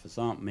passed it off as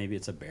maybe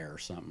it's a bear or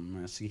something.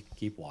 Let's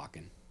keep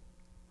walking.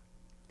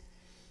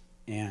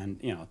 And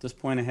at this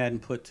point, I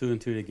hadn't put 2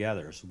 and 2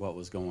 together as to what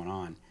was going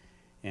on.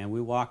 And we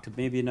walked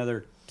maybe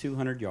another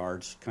 200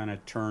 yards, kind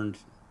of turned,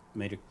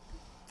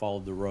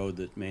 followed the road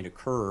that made a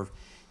curve,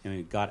 and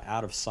we got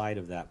out of sight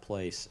of that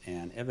place.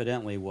 And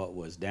evidently, what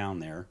was down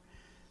there,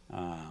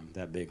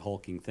 that big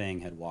hulking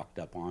thing, had walked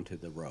up onto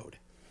the road.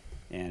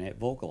 And it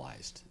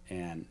vocalized.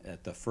 And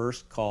at the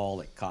first call,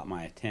 it caught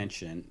my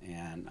attention,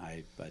 and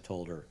I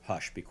told her,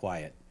 hush, be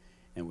quiet.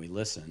 And we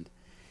listened.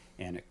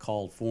 And it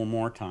called 4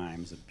 more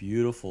times, a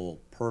beautiful,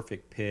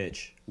 perfect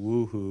pitch,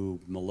 woohoo,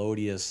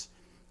 melodious,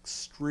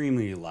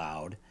 extremely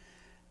loud.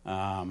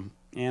 And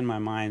my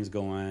mind's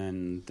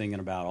going, thinking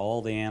about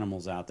all the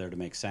animals out there to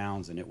make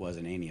sounds, and it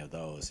wasn't any of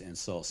those. And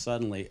so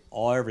suddenly,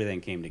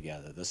 everything came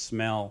together. The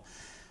smell,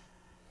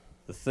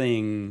 the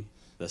thing,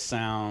 the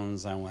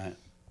sounds. I went,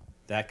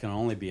 that can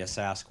only be a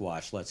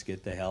Sasquatch. Let's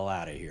get the hell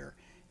out of here.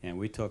 And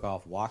we took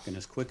off walking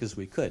as quick as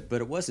we could.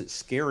 But it wasn't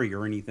scary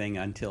or anything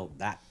until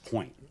that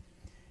point.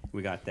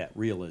 We got that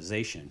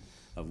realization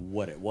of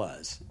what it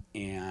was.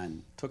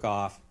 And took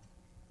off,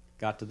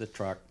 got to the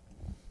truck,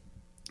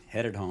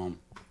 headed home.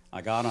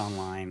 I got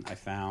online. I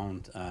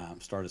found,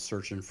 started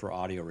searching for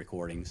audio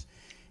recordings.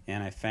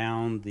 And I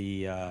found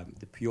the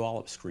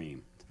Puyallup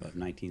Scream of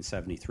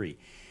 1973.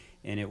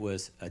 and it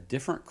was a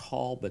different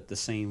call but the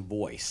same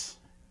voice.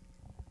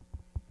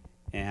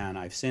 And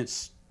I've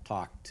since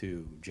talked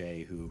to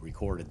Jay, who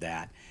recorded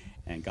that,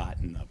 and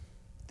gotten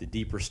the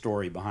deeper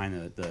story behind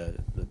the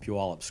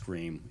Puyallup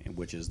scream,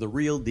 which is the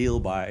real deal,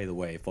 by the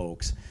way,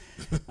 folks.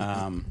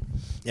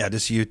 Yeah,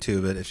 just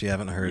YouTube it if you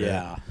haven't heard it.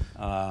 Yeah,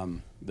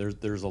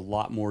 there's a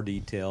lot more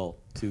detail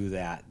to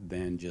that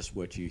than just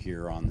what you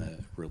hear on the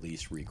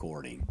release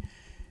recording.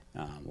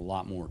 A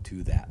lot more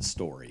to that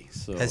story.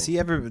 So, has he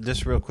ever,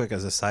 just real quick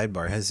as a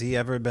sidebar, has he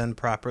ever been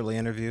properly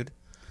interviewed?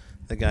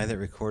 The guy that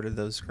recorded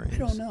those screams? I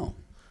don't know.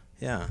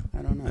 Yeah.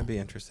 I don't know. I'd be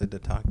interested to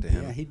talk to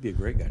him. Yeah, he'd be a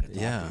great guy to talk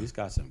to. He's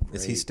got some great...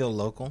 Is he still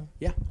local?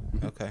 Yeah.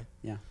 Mm-hmm. Okay.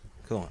 Yeah.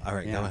 Cool. All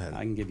right, go ahead.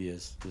 I can give you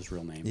his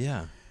real name.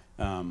 Yeah.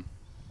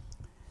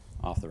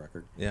 Off the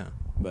record. Yeah.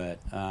 But,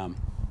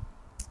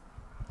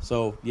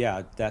 so,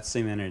 yeah, that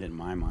cemented in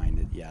my mind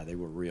that, yeah, they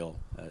were real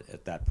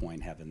at that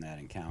point, having that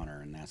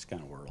encounter, and that's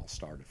kind of where it all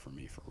started for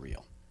me for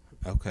real.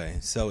 Okay.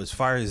 So as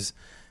far as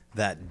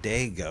that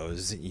day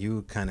goes,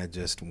 you kind of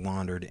just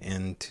wandered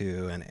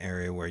into an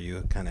area where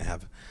you kind of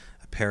have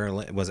a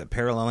parallel. Was it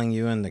paralleling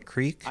you in the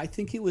creek? I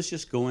think it was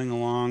just going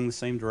along the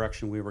same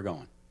direction we were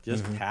going.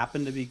 Just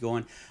happened to be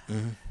going.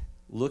 Mm-hmm.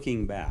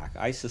 Looking back,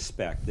 I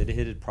suspect that it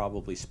had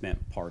probably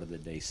spent part of the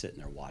day sitting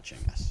there watching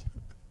us,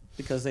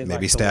 because they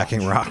maybe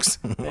stacking rocks.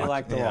 They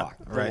like to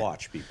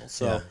watch people.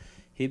 So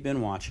he'd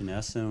been watching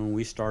us, and when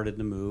we started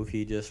to move,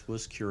 he just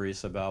was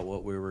curious about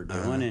what we were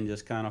doing and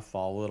just kind of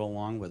followed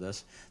along with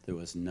us. There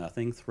was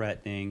nothing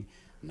threatening,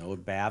 no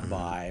bad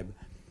vibe,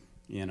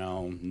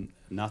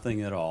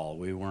 nothing at all.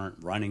 We weren't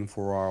running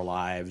for our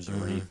lives or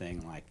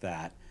anything like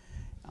that.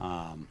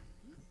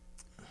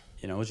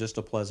 It was just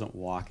a pleasant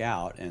walk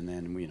out, and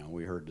then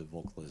we heard the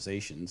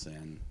vocalizations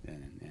and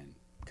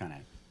kind of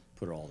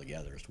put it all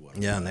together as to what it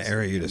was. And the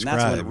area you described.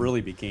 And that's when it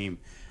really became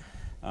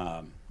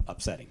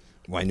upsetting.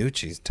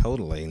 Wynoochie's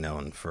totally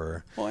known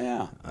for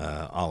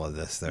all of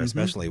this there,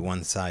 especially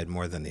one side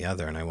more than the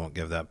other, and I won't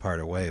give that part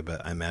away,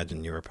 but I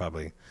imagine you were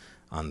probably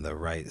on the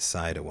right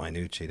side of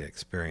Wynoochie to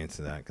experience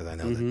that, because I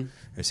know that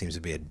there seems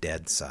to be a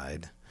dead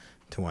side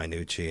to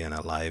Wynoochie and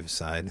a live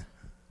side.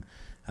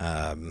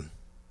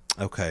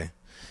 Okay.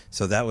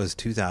 So that was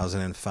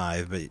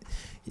 2005, but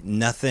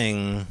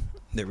nothing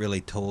that really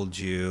told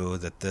you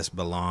that this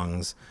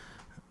belongs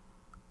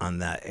on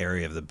that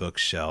area of the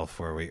bookshelf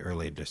where we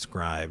earlier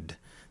described.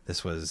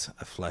 This was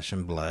a flesh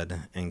and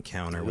blood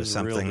encounter with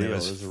something that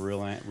was a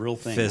real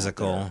thing,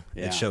 physical.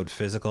 Yeah. It showed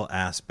physical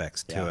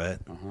aspects to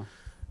it.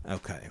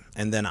 Okay.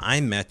 And then I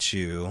met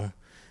you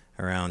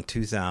around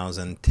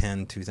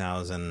 2010,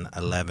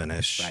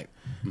 2011-ish. Right.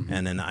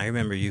 And then I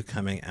remember you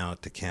coming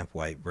out to Camp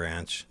White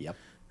Branch. Yep.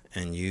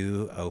 And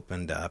you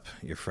opened up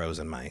your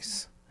frozen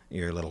mice,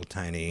 your little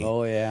tiny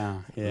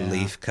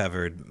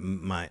leaf-covered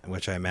mice,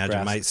 which I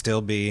imagine might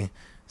still be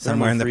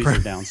somewhere in the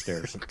freezer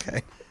downstairs.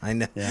 Okay, I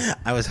know. Yeah.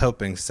 I was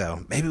hoping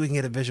so. Maybe we can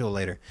get a visual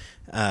later.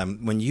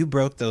 When you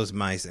broke those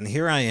mice, and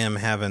here I am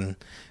having,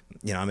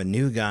 I'm a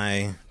new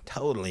guy,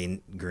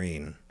 totally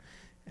green,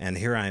 and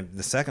here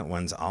the second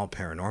one's all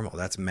paranormal.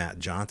 That's Matt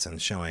Johnson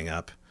showing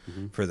up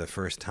for the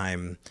first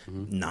time,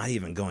 not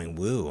even going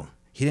woo.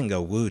 He didn't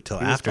go woo till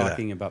after that. He was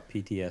talking about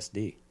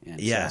PTSD and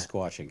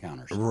Sasquatch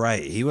encounters.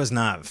 Right. He was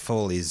not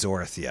fully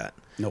Zorth yet.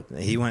 Nope.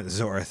 He went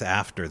Zorth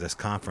after this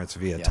conference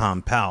via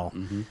Tom Powell.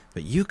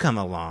 But you come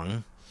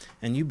along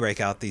and you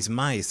break out these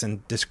mice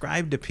and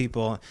describe to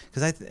people,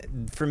 because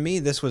for me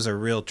this was a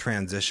real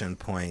transition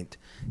point,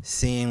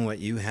 seeing what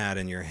you had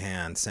in your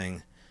hand,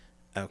 saying,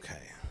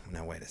 okay,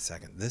 now wait a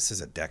second. This is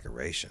a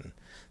decoration.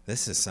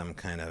 This is some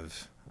kind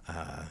of...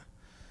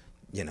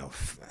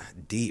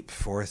 deep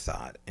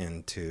forethought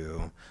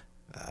into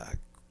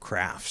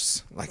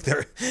crafts. Like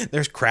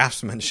there's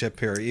craftsmanship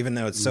here, even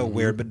though it's so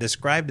weird. But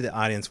describe to the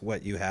audience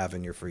what you have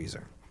in your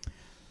freezer.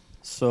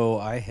 So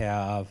I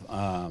have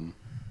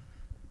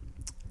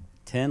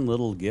 10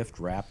 little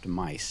gift-wrapped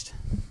mice,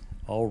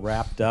 all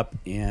wrapped up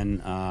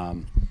in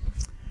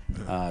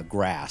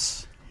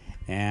grass,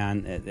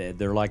 and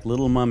they're like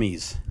little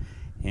mummies,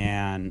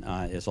 and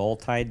it's all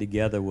tied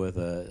together with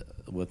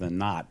a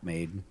knot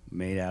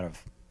made out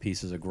of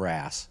pieces of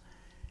grass,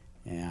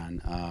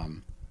 and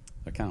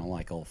they're kind of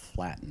like all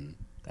flattened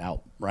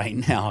out right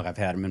now. I've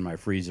had them in my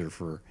freezer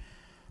for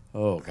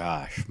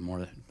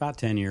about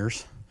 10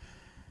 years.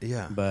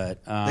 Yeah,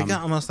 but they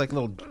got almost like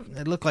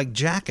it looked like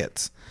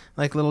jackets,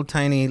 like little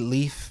tiny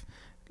leaf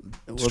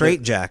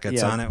straight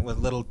jackets on it with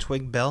little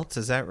twig belts.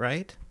 Is that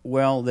right?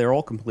 Well, they're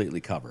all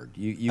completely covered.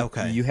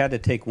 You had to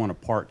take one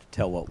apart to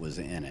tell what was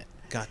in it.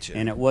 Gotcha.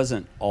 And it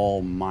wasn't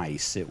all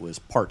mice; it was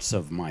parts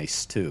of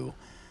mice too.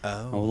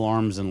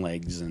 Arms and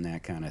legs and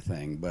that kind of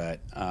thing.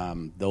 But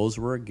those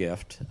were a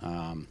gift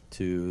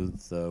to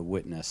the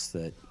witness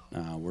that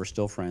we're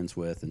still friends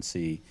with and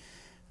see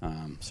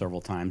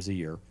several times a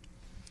year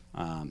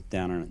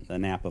down on the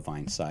Napa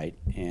Vine site.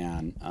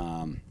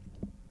 And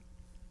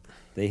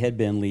they had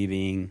been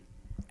leaving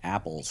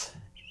apples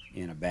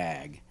in a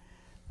bag,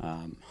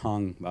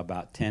 hung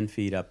about 10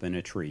 feet up in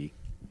a tree.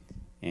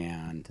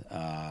 And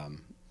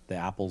the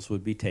apples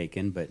would be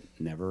taken but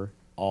never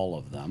all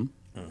of them.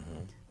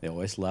 They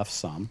always left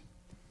some.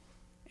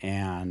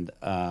 And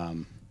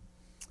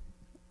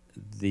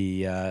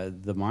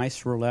the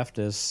mice were left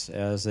as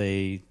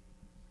an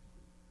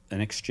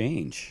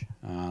exchange,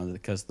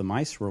 because the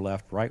mice were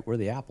left right where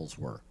the apples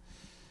were.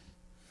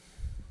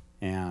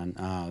 And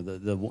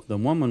the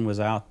woman was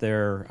out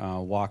there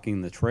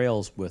walking the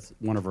trails with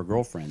one of her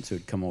girlfriends who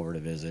had come over to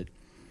visit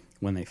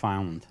when they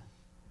found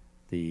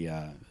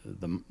the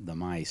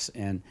mice.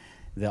 And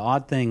the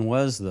odd thing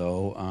was,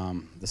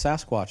 though, the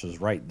Sasquatch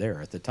was right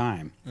there at the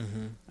time.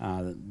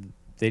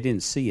 They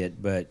didn't see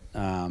it, but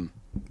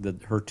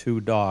her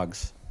two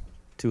dogs,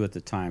 two at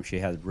the time, she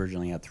had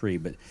originally had three,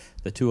 but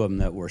the two of them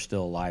that were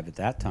still alive at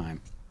that time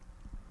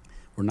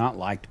were not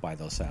liked by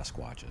those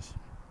Sasquatches.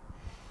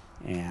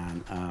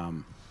 And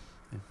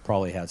it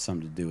probably had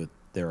something to do with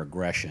their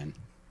aggression.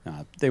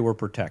 They were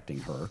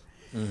protecting her.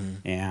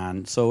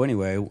 And so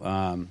anyway,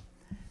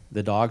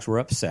 the dogs were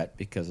upset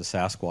because the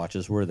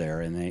Sasquatches were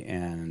there,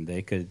 and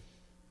they could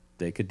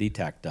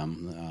detect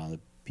them. The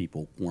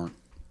people weren't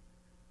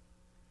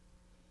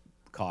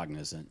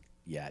cognizant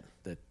yet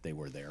that they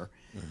were there.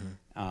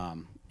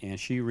 And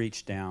she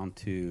reached down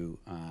to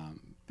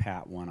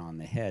pat one on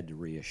the head to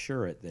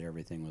reassure it that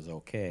everything was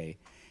okay,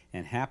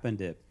 and happened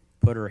to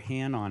put her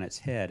hand on its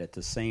head at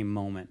the same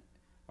moment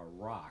a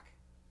rock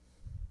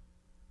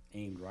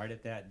aimed right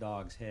at that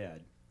dog's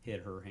head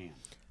hit her hand.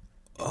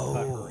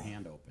 Cut her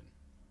hand open.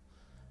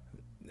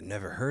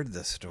 Never heard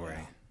this story.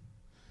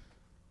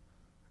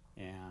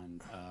 Yeah.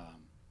 And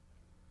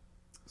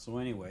so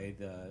anyway,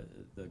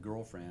 the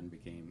girlfriend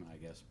became, I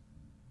guess,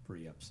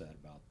 pretty upset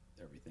about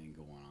everything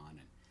going on.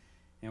 And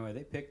anyway,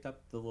 they picked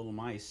up the little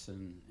mice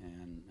and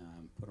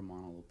put them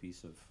on a little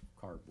piece of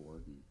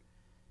cardboard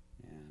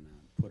and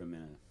put them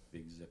in a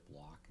big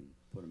Ziploc and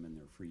put them in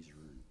their freezer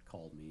and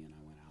called me, and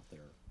I went out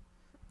there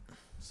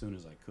as soon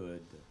as I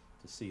could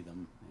to see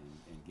them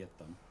and get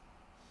them.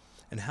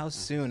 And how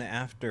soon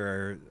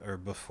after or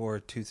before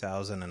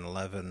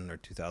 2011 or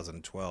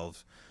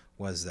 2012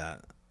 was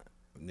that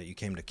you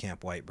came to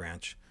Camp White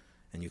Branch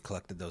and you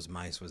collected those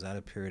mice? Was that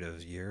a period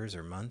of years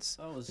or months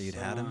that you'd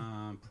had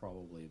them?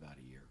 Probably about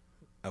a year.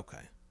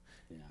 Okay.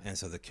 Yeah. And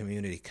so the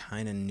community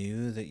kind of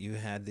knew that you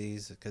had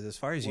these, because as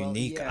far as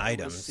unique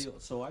items.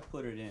 So I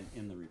put it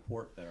in the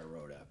report that I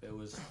wrote up. It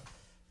was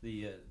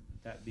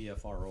that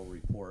BFRO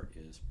report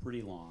is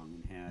pretty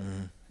long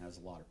and has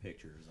a lot of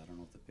pictures. I don't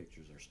know if the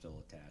pictures are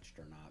still attached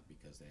or not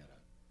because they had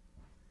a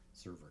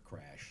server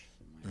crash.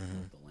 It might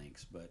have the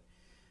links, but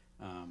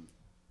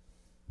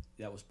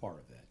that was part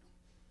of it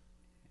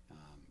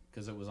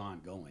because it was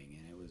ongoing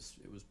and it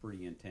was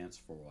pretty intense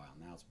for a while.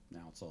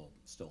 Now it's all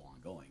still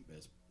ongoing, but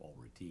it's all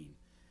routine.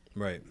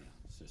 Right. Yeah,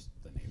 it's just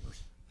the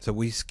neighbors. So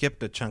we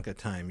skipped a chunk of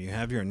time. You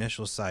have your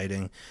initial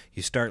sighting.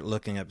 You start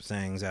looking up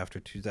things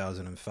after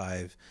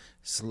 2005,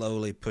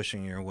 slowly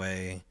pushing your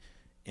way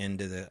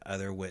into the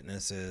other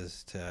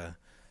witnesses to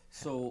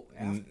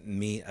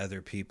meet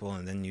other people,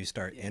 and then you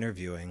start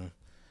interviewing.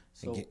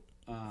 So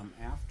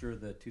after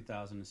the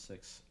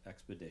 2006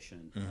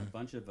 expedition, a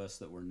bunch of us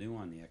that were new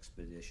on the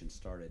expedition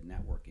started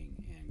networking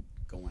and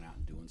going out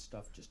and doing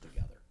stuff just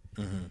together.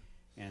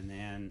 And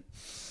then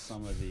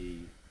some of the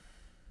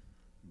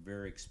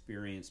very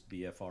experienced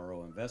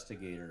BFRO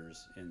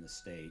investigators in the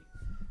state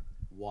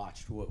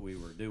watched what we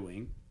were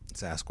doing.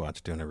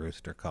 Sasquatch doing a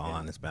rooster call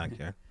on his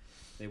backyard.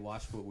 They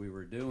watched what we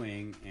were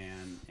doing,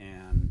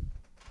 and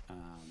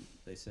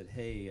they said,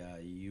 "Hey,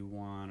 you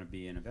want to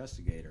be an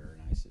investigator?"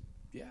 And I said,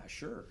 "Yeah,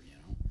 sure."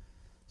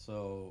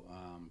 So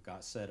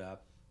got set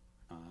up,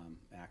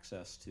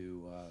 access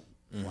to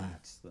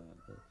flats,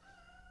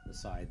 the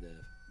side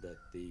that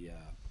the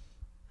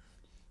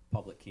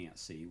public can't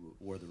see,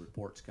 where the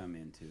reports come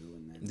into,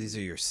 and then these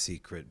are your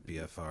secret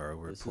BFRO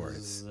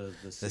reports. This is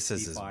the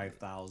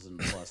 65,000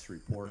 plus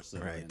reports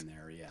that are in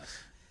there. Yes.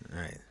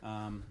 Right.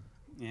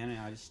 And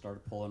I just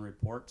started pulling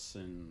reports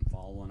and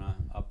following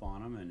up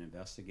on them and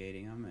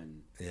investigating them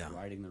and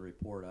writing the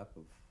report up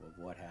of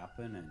what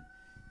happened.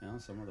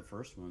 And some of the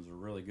first ones were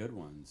really good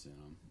ones,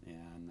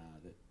 and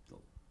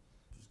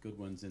there's good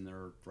ones in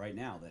there right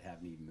now that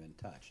haven't even been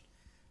touched.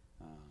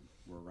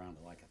 We're around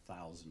to like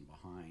 1,000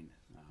 behind.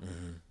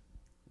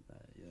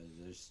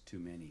 There's too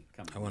many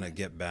coming. I want to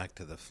get back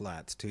to the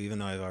flats too, even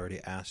though I've already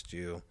asked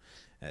you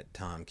at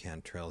Tom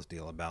Cantrell's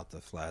deal about the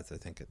flats. I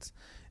think it's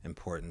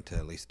important to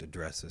at least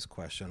address this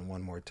question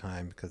one more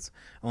time because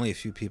only a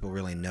few people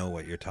really know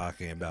what you're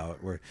talking about.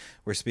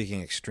 We're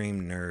speaking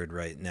extreme nerd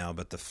right now,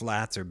 but the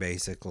flats are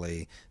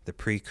basically the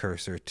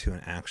precursor to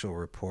an actual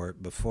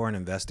report before an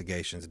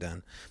investigation's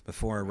done,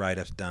 before a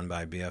write-up's done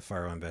by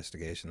BFRO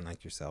investigator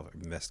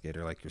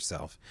like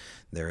yourself.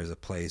 There is a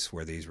place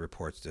where these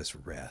reports just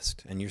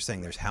rest. And you're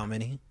saying there's how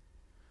many?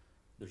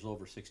 There's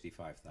over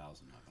 65,000 of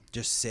them.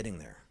 Just sitting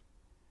there.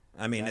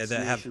 I mean, that's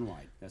that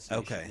nationwide. That's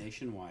okay.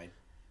 Nationwide.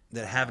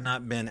 That have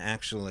not been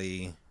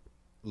actually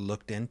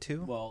looked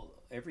into? Well,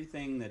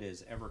 everything that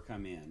has ever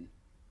come in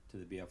to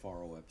the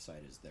BFRO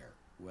website is there,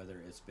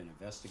 whether it's been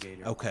investigated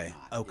or not.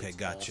 Okay,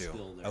 got you.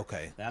 Still there.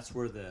 Okay. That's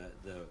where the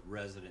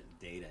resident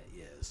data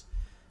is.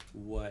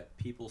 what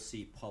people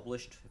see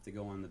published, if they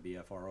go on the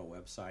BFRO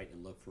website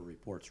and look for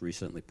reports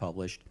recently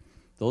published,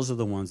 those are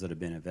the ones that have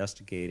been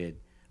investigated,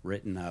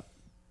 written up,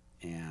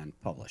 and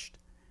published.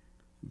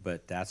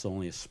 But that's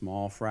only a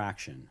small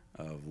fraction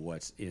of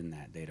what's in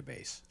that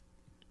database.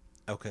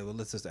 Okay, well,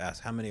 let's just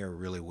ask, how many are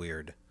really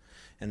weird?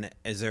 And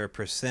is there a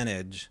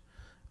percentage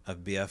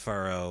of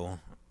BFRO,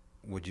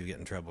 would you get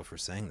in trouble for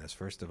saying this,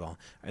 first of all?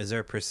 Is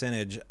there a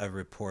percentage of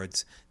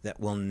reports that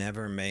will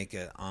never make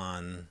it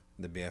on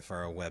the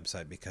BFRO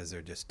website because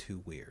they're just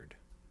too weird?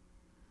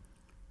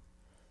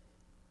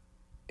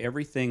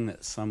 Everything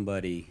that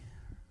somebody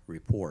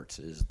reports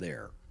is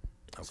there,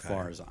 as Okay.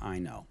 far as I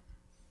know.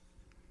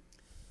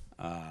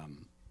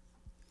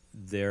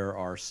 There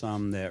are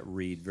some that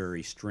read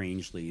very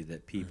strangely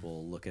that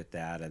people look at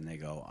that and they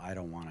go, I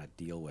don't want to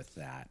deal with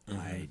that.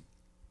 I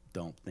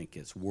don't think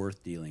it's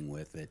worth dealing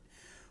with it.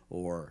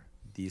 Or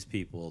these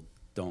people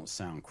don't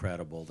sound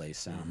credible. They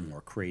sound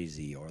more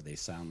crazy, or they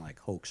sound like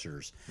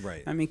hoaxers.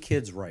 Right. I mean,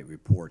 kids write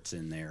reports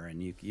in there,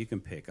 and you can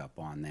pick up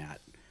on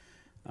that,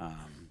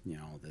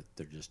 that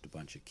they're just a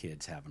bunch of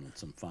kids having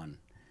some fun.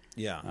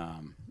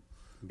 Yeah.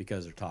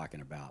 Because they're talking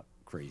about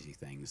crazy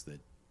things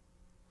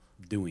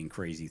doing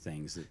crazy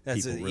things that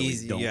That's people really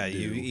easy. don't Yeah, do.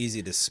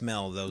 easy to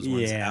smell those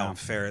ones Yeah. out,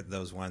 ferret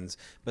those ones.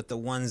 But the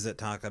ones that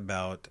talk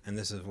about, and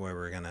this is where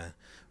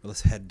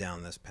let's head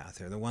down this path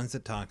here. The ones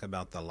that talk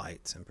about the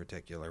lights in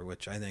particular,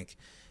 which I think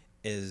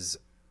is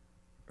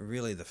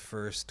really the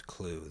first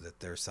clue that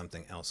there's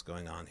something else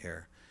going on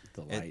here.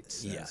 The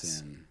lights,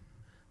 yes, in.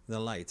 the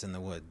lights in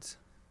the woods,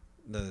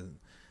 the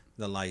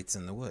lights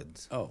in the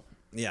woods. Oh,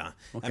 Yeah,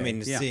 okay. I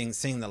mean, Yeah.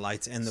 seeing the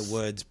lights in the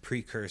woods,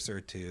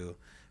 precursor to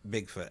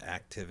Bigfoot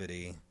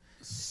activity,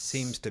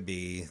 seems to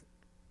be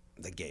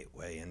the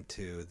gateway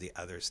into the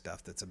other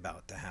stuff that's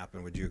about to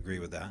happen. Would you agree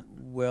with that?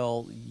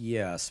 well,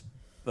 yes,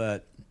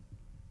 but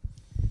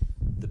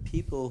the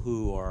people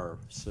who are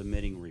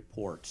submitting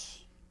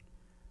reports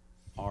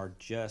are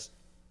just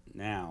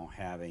now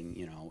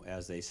having,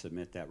 as they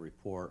submit that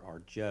report,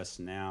 are just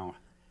now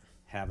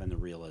having the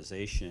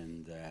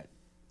realization that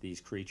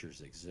these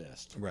creatures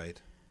exist. Right.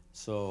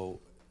 So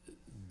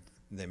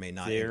They may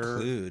not They're-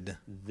 include.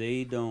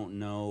 they don't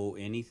know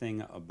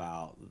anything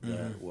about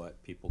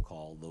what people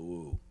call the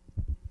woo.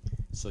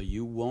 So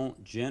you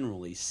won't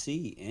generally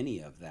see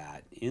any of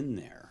that in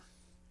there.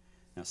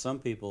 Now, some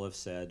people have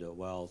said,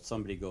 well,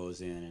 somebody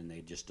goes in and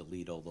they just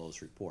delete all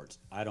those reports.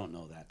 I don't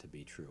know that to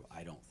be true.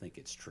 I don't think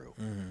it's true.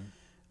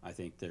 I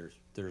think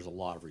there's a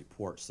lot of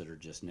reports that are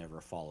just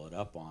never followed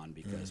up on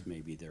because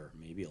maybe they're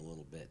maybe a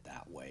little bit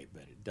that way,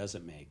 but it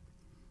doesn't make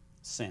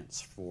sense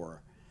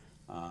for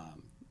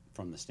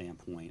from the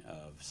standpoint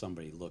of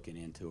somebody looking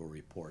into a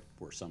report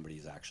where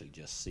somebody's actually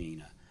just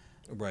seen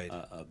Right.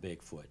 a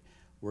Bigfoot.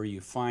 Where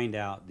you find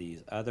out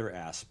these other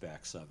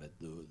aspects of it,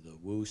 the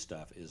woo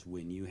stuff, is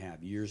when you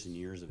have years and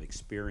years of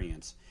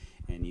experience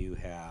and you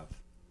have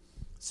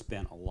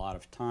spent a lot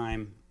of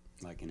time,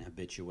 like in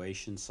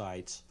habituation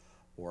sites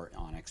or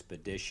on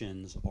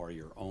expeditions or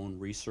your own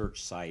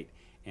research site,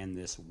 and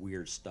this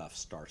weird stuff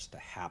starts to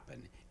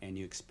happen and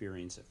you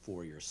experience it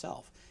for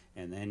yourself.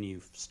 And then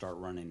you start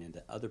running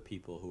into other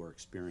people who are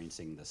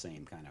experiencing the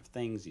same kind of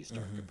things. You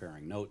start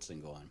comparing notes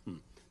and going,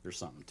 there's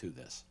something to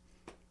this.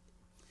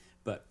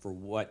 But for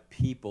what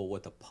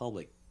the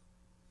public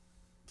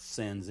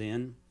sends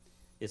in,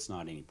 it's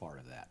not any part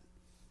of that.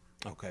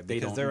 Okay. They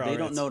Because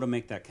don't know to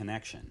make that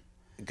connection.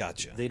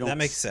 Gotcha. They don't That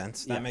makes s-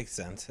 sense. yeah. That makes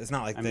sense. It's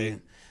not like I they.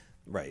 mean-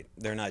 Right.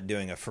 They're not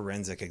doing a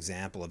forensic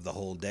example of the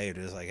whole day.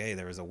 They're just like, hey,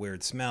 there was a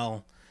weird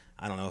smell.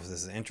 I don't know if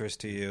this is of interest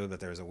to you, but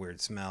there was a weird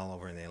smell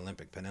over in the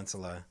Olympic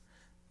Peninsula.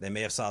 They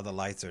may have saw the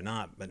lights or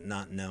not, but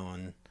not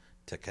known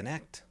to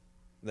connect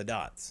the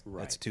dots.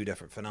 Right. It's two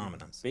different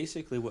phenomena.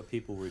 Basically, what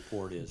people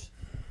report is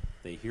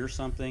they hear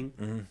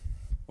something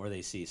or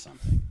they see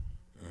something.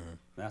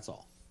 That's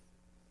all.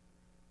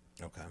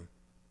 Okay.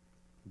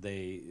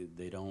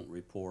 They don't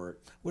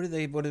report. What do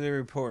they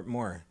report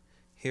more?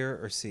 Hear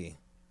or see?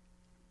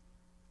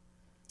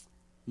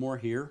 More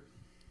here.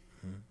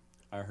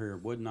 I hear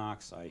wood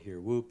knocks. I hear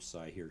whoops.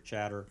 I hear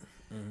chatter.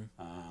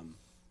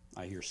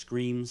 I hear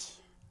screams.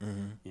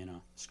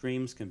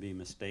 Screams can be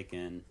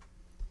mistaken.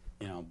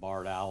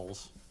 Barred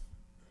owls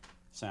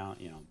sound.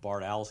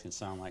 Barred owls can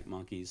sound like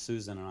monkeys.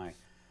 Susan and I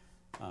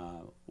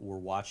were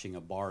watching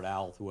a barred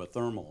owl through a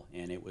thermal,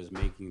 and it was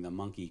making the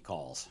monkey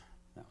calls.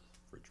 That was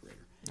a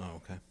refrigerator. Oh,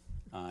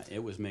 okay. It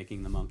was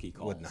making the monkey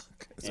calls. Wood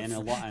knock. And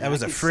That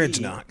was a fridge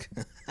knock.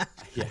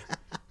 Yeah,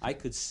 I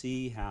could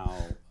see how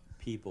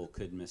people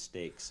could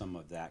mistake some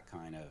of that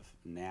kind of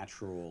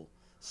natural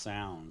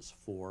sounds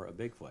for a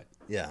Bigfoot.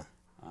 Yeah.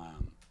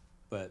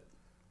 But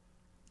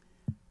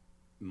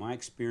my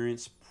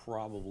experience,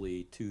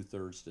 probably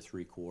 2/3 to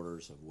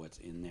 3/4 of what's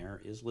in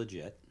there is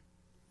legit.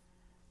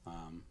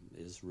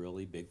 Is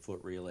really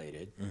Bigfoot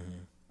related.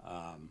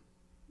 And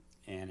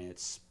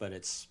it's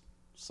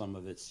some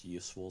of it's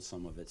useful,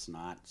 some of it's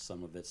not.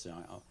 Some of it's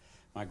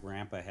my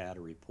grandpa had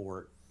a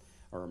report,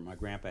 or my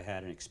grandpa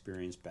had an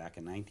experience back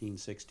in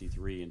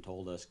 1963 and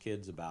told us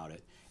kids about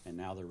it, and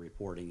now they're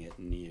reporting it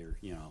near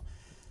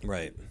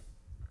Right.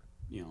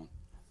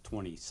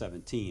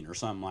 2017 or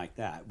something like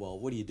that. Well,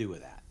 what do you do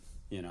with that?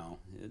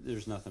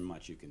 There's nothing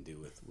much you can do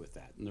with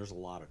that. And there's a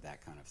lot of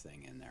that kind of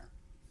thing in there.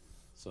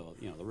 So,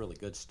 the really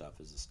good stuff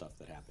is the stuff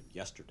that happened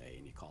yesterday,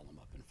 and you call them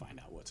up and find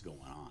out what's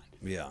going on.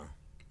 Yeah.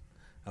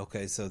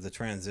 Okay, so the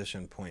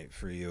transition point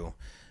for you,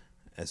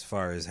 as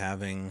far as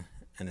having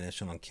an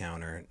initial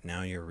encounter,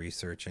 now you're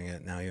researching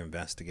it, now you're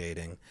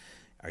investigating.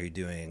 Are you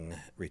doing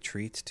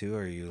retreats too?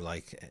 Are you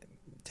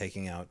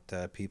taking out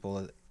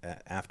people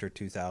after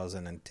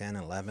 2010,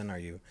 11? Are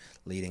you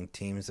leading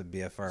teams of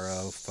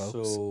BFRO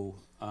folks? So,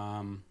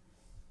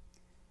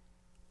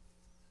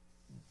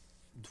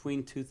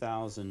 between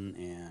 2000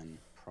 and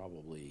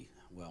probably,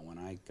 when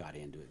I got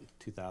into it in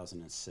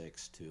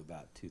 2006 to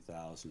about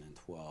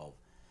 2012,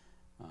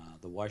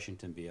 the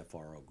Washington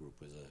BFRO group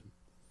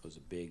was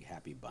a big,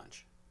 happy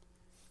bunch.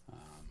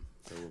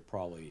 There were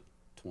probably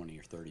 20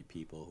 or 30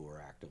 people who were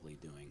actively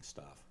doing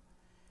stuff.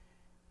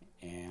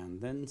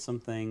 And then some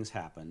things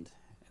happened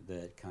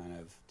that kind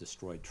of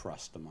destroyed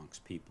trust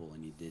amongst people,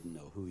 and you didn't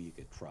know who you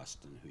could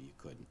trust and who you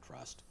couldn't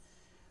trust.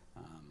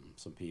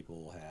 Some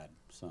people had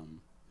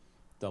some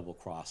double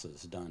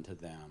crosses done to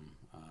them.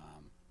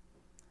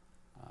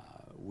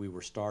 We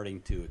were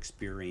starting to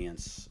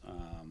experience,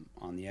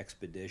 on the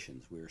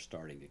expeditions, we were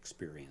starting to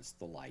experience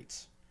the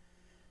lights.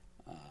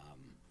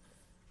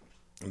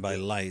 By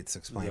lights,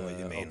 explain what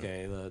you mean.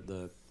 Okay,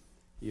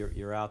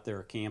 you're out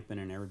there camping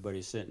and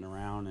everybody's sitting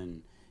around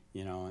and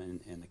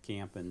in the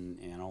camp,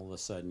 and all of a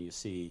sudden you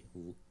see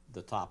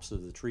the tops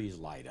of the trees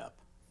light up,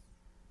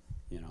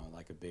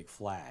 like a big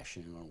flash,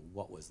 and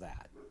what was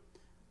that?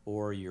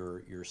 Or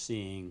you're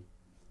seeing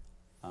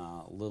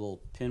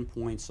little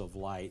pinpoints of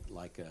light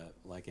like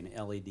an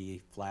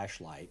LED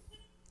flashlight,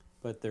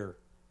 but they're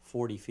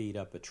 40 feet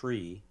up a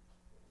tree,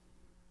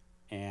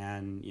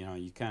 and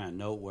you kind of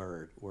know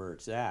where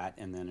it's at,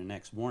 and then the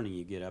next morning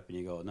you get up and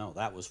you go, no,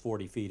 that was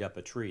 40 feet up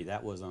a tree,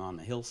 that wasn't on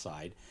the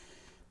hillside.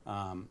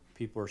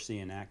 People are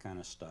seeing that kind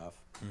of stuff.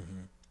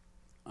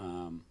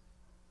 Mm-hmm.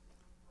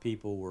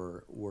 People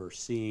were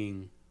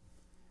seeing,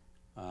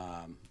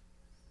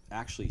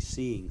 actually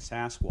seeing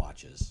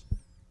Sasquatches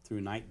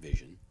through night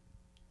vision,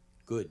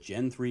 good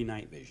Gen 3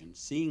 night vision,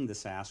 seeing the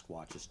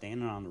Sasquatches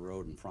standing on the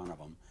road in front of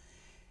them,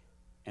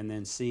 and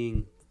then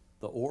seeing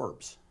the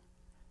orbs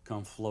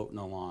come floating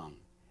along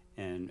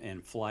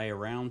and fly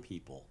around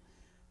people.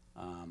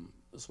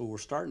 So we're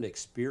starting to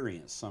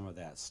experience some of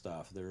that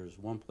stuff. There's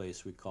one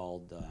place we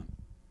called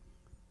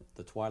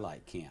the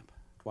Twilight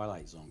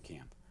Zone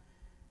camp,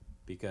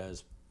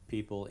 because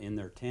people in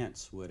their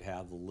tents would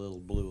have the little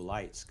blue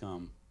lights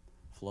come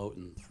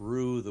floating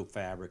through the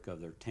fabric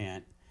of their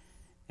tent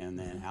and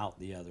then out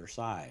the other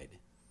side.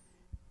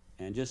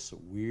 And just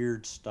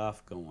weird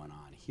stuff going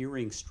on,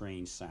 hearing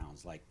strange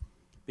sounds, like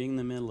being in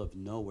the middle of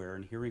nowhere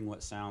and hearing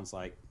what sounds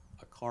like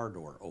a car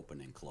door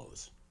open and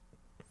close.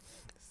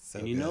 So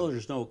and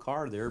there's no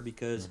car there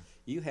because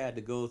you had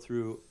to go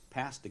through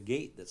past a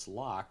gate that's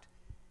locked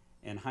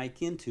and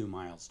hike in 2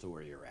 miles to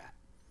where you're at.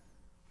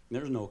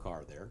 There's no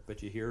car there,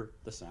 but you hear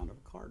the sound of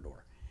a car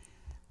door.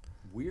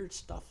 Weird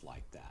stuff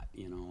like that,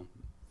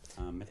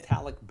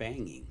 metallic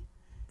banging.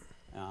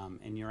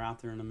 And you're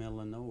out there in the middle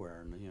of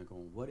nowhere and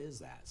going, what is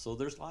that? So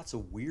there's lots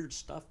of weird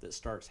stuff that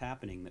starts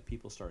happening that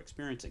people start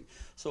experiencing.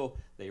 So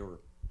they were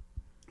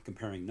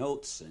comparing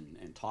notes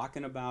and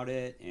talking about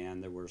it,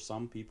 and there were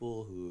some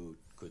people who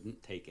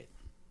couldn't take it,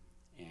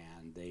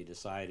 and they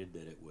decided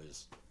that it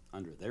was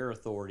under their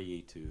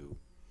authority to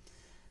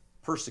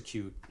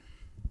persecute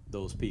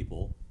those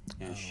people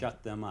and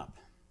shut them up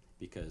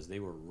because they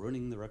were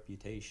ruining the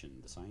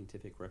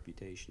scientific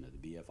reputation of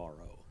the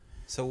BFRO.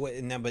 So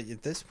but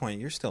at this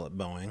point, you're still at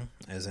Boeing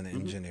as an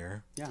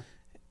engineer. Yeah.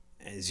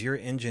 Is your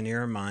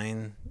engineer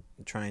mind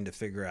trying to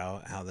figure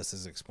out how this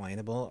is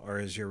explainable, or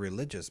is your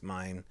religious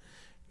mind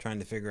trying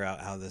to figure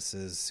out how this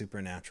is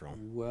supernatural?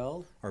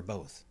 Well, or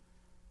both?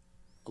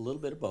 A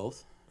little bit of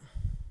both.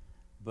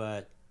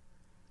 But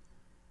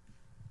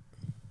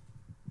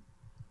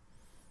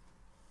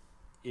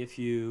if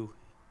you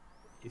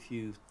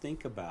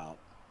think about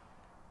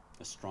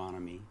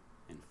astronomy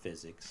and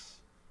physics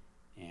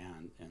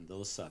and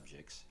those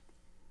subjects,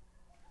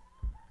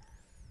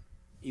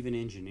 even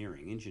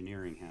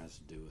engineering has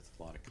to do with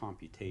a lot of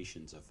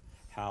computations of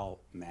how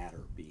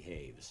matter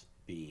behaves,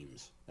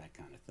 beams, that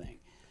kind of thing,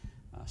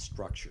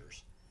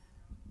 structures.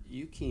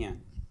 You can't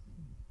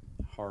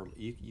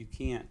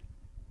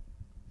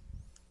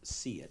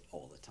see it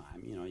all the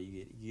time.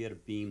 You get a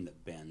beam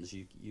that bends.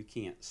 You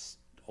can't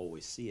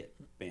always see it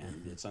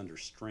bend. It's under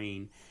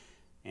strain,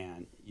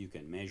 and you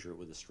can measure it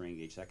with a strain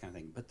gauge, that kind of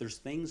thing. But there's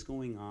things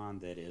going on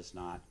that is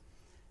not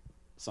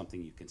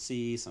something you can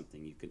see,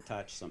 something you can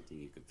touch, something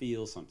you can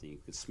feel, something you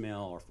can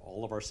smell, or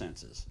all of our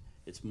senses.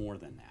 It's more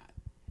than that.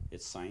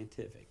 It's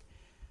scientific.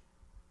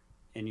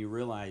 And you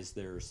realize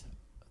there's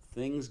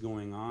things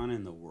going on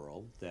in the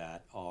world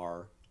that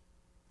are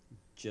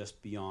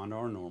just beyond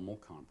our normal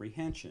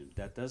comprehension.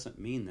 That doesn't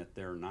mean that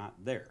they're not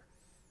there.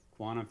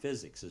 Quantum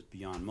physics is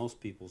beyond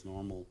most people's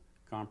normal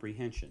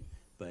comprehension,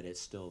 but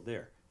it's still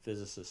there.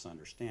 physicists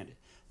understand it.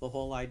 The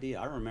whole idea,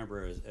 I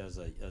remember as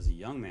a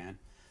young man,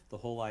 the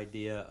whole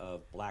idea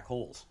of black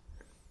holes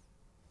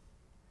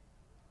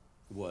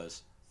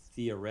was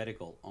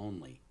theoretical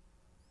only.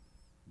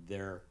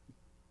 Their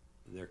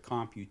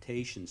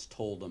computations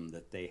told them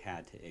that they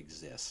had to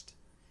exist,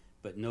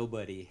 but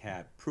nobody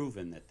had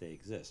proven that they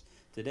exist.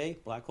 Today,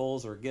 black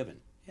holes are given.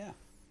 Yeah,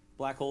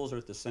 black holes are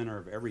at the center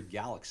of every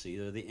galaxy.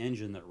 They're the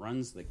engine that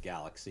runs the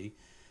galaxy.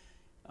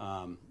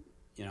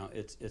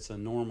 It's a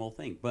normal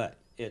thing, but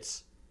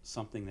it's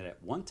something that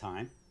at one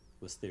time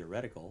was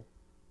theoretical,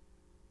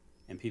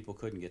 and people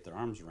couldn't get their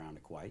arms around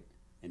it quite,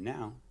 and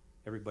now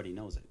everybody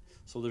knows it.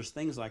 So there's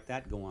things like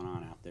that going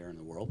on out there in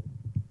the world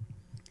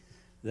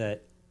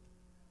that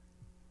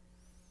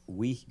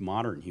we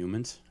modern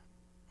humans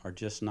are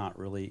just not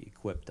really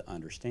equipped to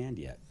understand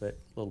yet, but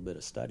a little bit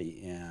of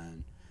study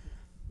and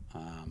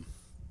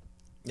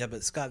yeah,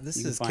 but Scott,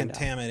 this is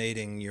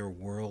contaminating your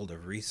world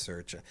of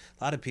research. A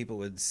lot of people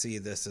would see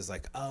this as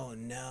like, oh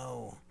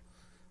no,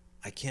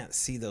 I can't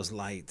see those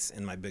lights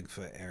in my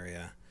Bigfoot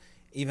area.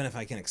 Even if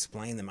I can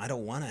explain them, I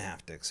don't want to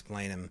have to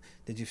explain them.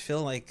 Did you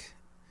feel like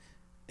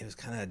it was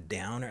kind of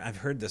down? I've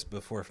heard this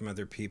before from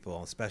other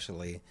people,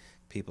 especially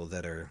people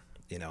that are,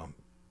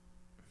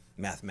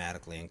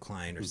 mathematically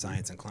inclined or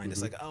science inclined.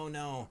 It's like, oh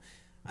no,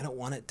 I don't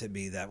want it to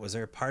be that. Was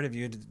there a part of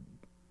you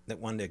that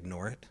wanted to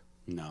ignore it?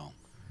 No.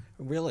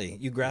 Really?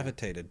 You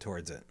gravitated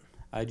towards it?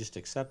 I just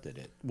accepted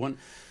it. One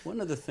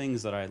of the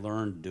things that I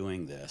learned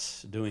doing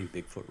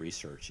Bigfoot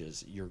research,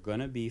 is you're going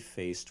to be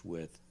faced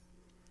with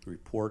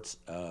reports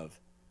of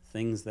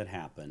things that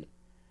happen,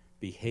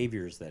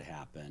 behaviors that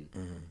happen,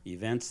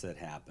 events that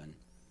happen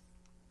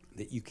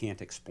that you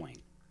can't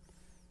explain.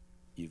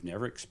 You've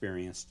never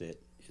experienced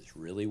it. It's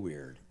really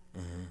weird.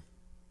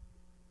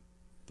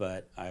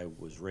 But I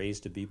was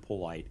raised to be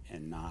polite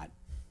and not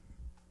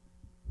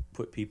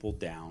put people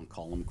down,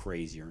 call them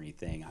crazy or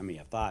anything. I mean,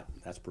 I thought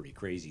that's pretty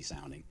crazy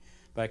sounding,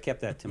 but I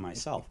kept that to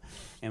myself.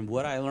 And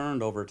what I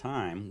learned over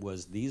time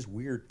was these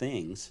weird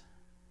things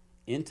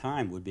in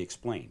time would be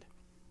explained.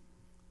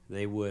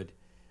 You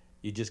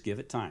just give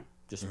it time.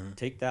 Just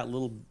take that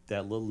little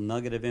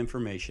nugget of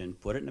information,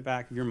 put it in the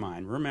back of your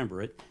mind,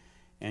 remember it,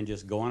 and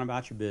just go on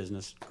about your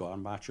business, go on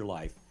about your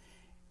life.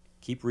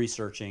 Keep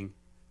researching,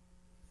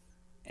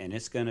 and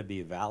it's going to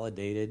be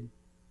validated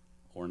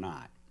or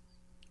not,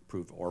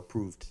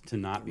 proved to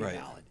not be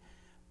valid.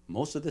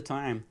 Most of the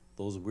time,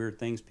 those weird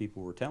things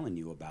people were telling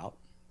you about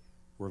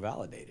were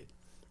validated.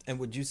 And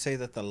would you say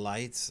that the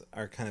lights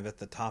are kind of at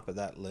the top of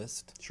that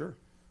list? Sure.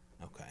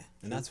 Okay.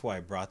 And that's why I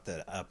brought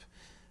that up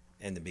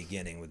in the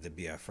beginning with the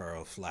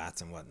BFRO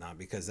flats and whatnot,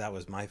 because that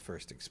was my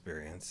first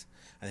experience.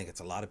 I think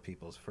it's a lot of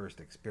people's first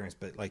experience.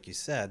 But like you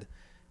said,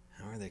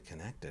 how are they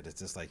connected?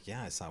 It's just like,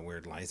 yeah, I saw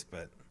weird lights,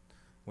 but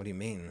what do you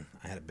mean?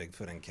 I had a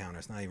Bigfoot encounter.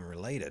 It's not even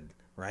related,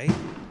 right?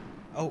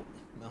 Oh,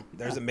 well,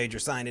 there's a major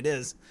sign it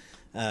is.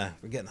 We're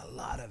getting a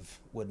lot of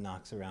wood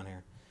knocks around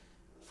here.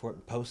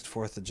 Post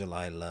 4th of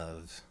July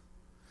love.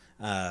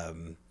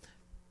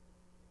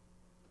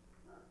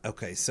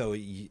 Okay, so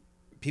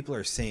people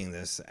are seeing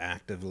this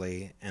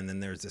actively, and then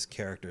there's this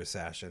character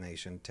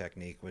assassination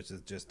technique, which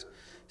is just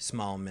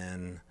small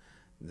men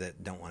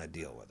that don't want to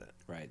deal with it.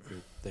 Right.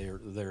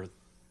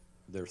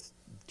 They're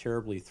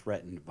terribly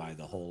threatened by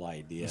the whole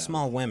idea.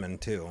 Small women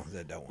too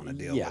that don't want to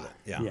deal with it.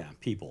 Yeah,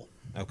 people.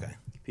 Okay.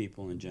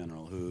 People in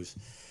general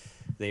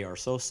they are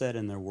so set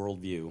in their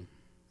worldview.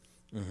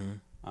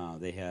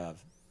 They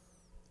have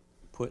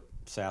put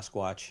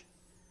Sasquatch,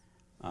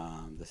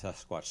 the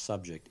Sasquatch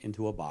subject,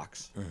 into a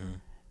box.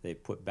 They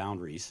put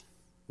boundaries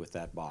with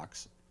that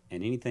box,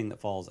 and anything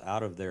that falls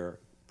out of their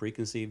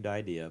preconceived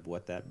idea of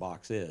what that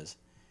box is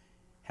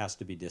has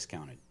to be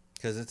discounted.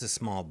 Because it's a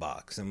small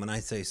box, and when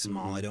I say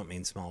small, I don't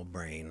mean small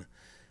brain.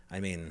 I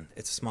mean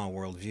it's a small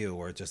worldview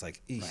where it's just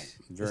like, eesh. Right.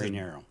 Very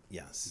narrow.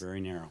 Yes.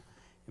 Very narrow.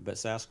 But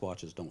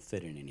Sasquatches don't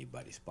fit in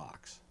anybody's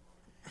box.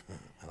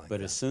 But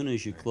that. As soon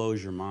as you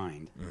close your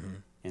mind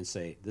and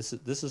say, this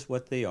is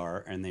what they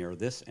are, and they are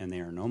this, and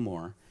they are no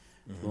more,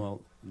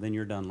 well, then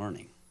you're done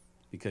learning,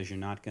 because you're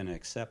not going to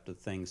accept the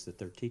things that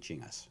they're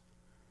teaching us.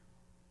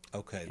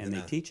 Okay. And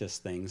they teach us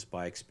things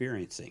by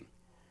experiencing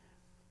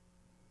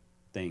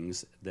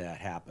things that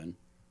happen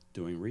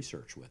doing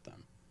research with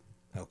them.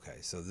 Okay,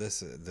 so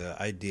the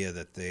idea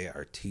that they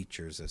are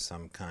teachers of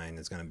some kind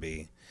is going to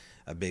be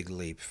a big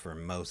leap for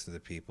most of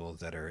the people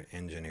that are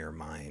engineer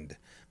mind,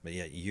 but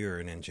yet you're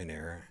an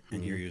engineer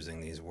and you're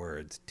using these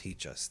words,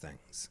 teach us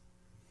things.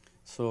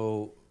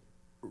 So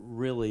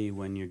really,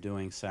 when you're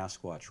doing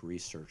Sasquatch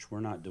research, we're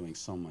not doing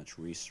so much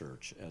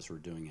research as we're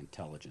doing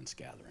intelligence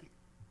gathering.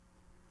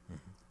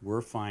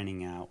 We're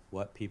finding out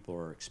what people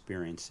are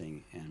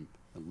experiencing and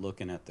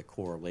looking at the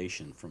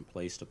correlation from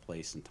place to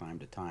place and time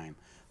to time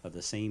of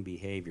the same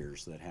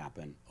behaviors that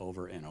happen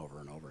over and over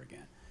and over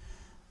again.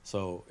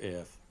 So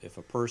if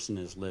a person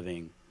is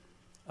living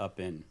up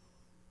in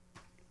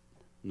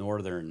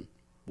northern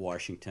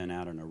Washington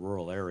out in a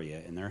rural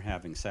area and they're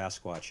having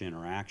Sasquatch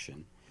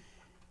interaction,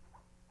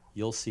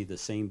 you'll see the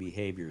same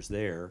behaviors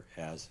there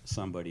as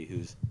somebody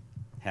who's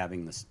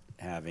having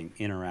having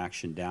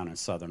interaction down in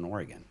southern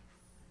Oregon.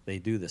 They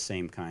do the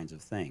same kinds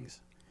of things.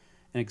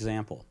 An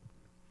example,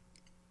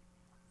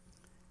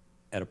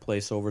 at a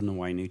place over in the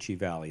Wainuchi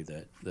Valley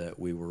that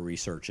we were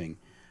researching,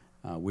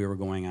 we were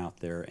going out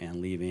there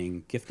and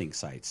leaving gifting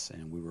sites,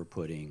 and we were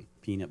putting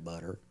peanut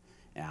butter,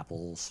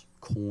 apples,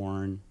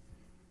 corn,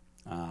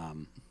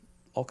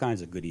 all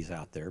kinds of goodies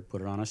out there,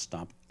 put it on a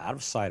stump out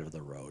of sight of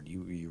the road.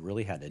 You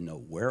really had to know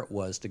where it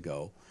was to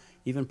go,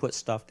 even put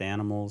stuffed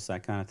animals,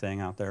 that kind of thing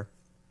out there.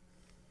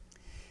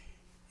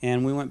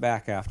 And we went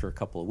back after a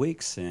couple of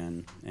weeks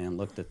and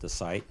looked at the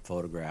site,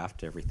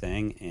 photographed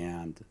everything,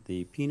 and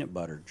the peanut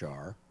butter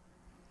jar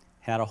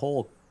had a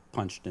hole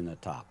punched in the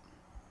top.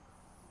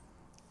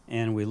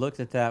 And we looked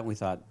at that and we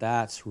thought,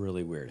 that's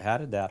really weird. How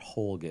did that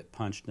hole get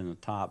punched in the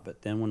top?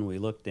 But then when we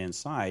looked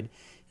inside,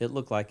 it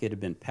looked like it had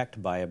been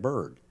pecked by a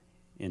bird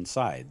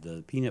inside.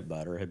 The peanut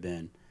butter had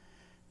been,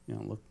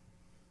 look,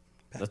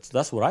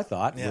 that's what I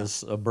thought,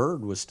 was a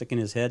bird was sticking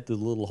his head through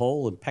the little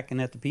hole and pecking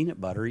at the peanut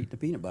butter, eating the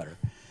peanut butter.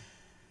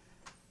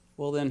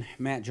 Well, then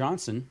Matt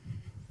Johnson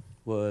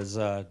was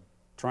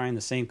trying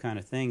the same kind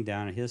of thing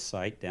down at his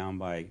site down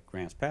by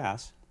Grants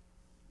Pass,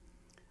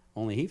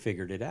 only he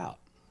figured it out.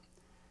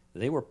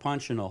 They were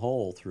punching a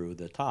hole through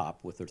the top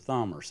with their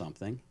thumb or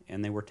something,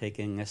 and they were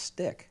taking a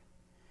stick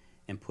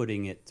and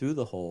putting it through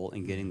the hole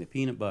and getting the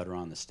peanut butter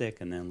on the stick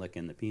and then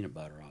licking the peanut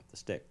butter off the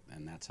stick,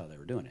 and that's how they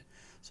were doing it.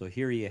 So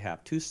here you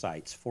have two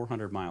sites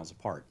 400 miles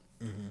apart,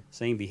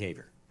 same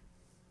behavior.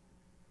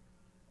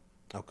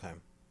 Okay.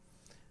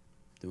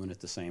 Doing it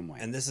the same way.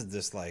 And this is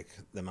just like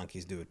the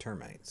monkeys do with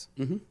termites.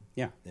 Mm-hmm.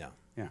 Yeah. Yeah.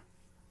 Yeah.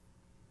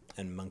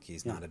 And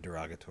monkey's not a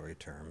derogatory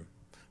term.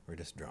 We're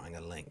just drawing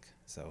a link.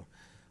 So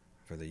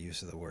for the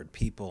use of the word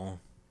people,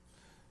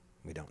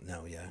 we don't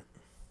know yet.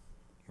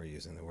 We're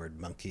using the word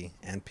monkey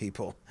and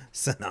people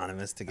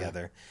synonymous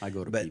together. I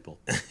go to people.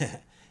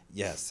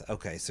 Yes.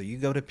 Okay. So you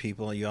go to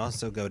people. You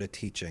also go to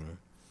teaching.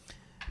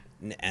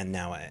 And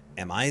now,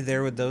 am I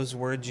there with those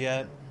words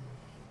yet?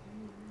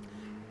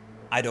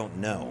 I don't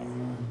know.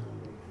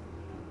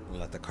 We'll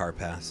let the car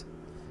pass.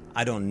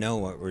 I don't know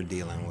what we're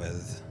dealing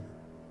with.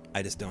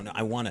 I just don't know.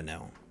 I want to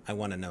know. I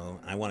want to know.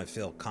 I want to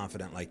feel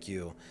confident like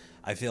you.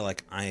 I feel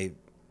like I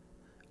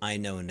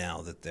know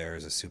now that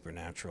there's a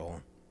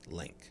supernatural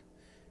link.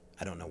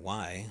 I don't know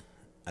why.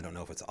 I don't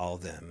know if it's all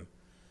them.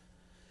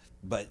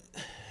 But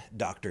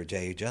Dr.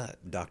 J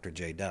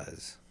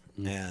does.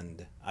 Mm-hmm.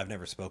 And I've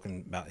never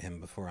spoken about him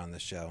before on the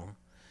show.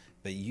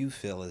 But you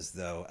feel as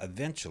though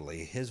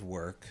eventually his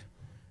work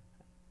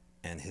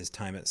and his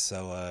time at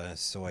SOA,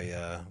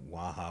 Soya,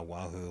 Waha,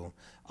 Wahoo,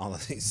 all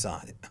of these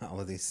sites,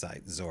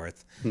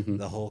 Zorth,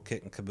 the whole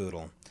kit and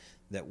caboodle,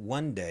 that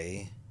one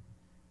day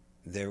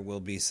there will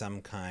be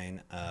some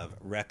kind of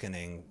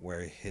reckoning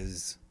where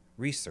his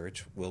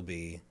research will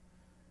be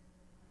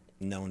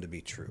known to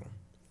be true.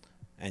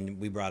 And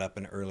we brought up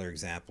an earlier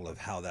example of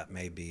how that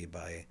may be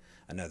by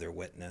another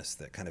witness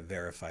that kind of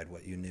verified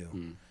what you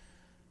knew.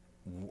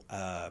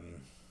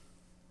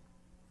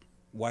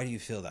 Why do you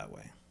feel that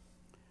way?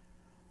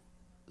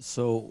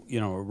 So,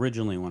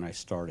 originally when I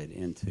started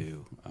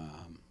into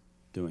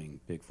doing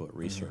Bigfoot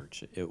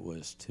research, it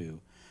was to,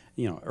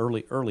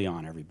 early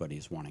on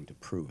everybody's wanting to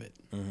prove it.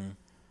 Mm-hmm.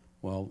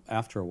 Well,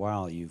 after a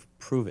while you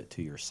prove it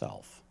to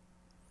yourself,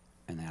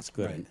 and that's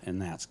good, right.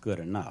 And that's good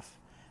enough.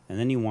 And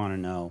then you want to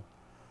know,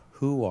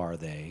 who are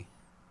they?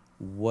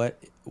 What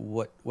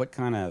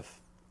kind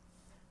of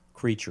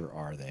creature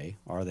are they?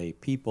 Are they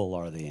people?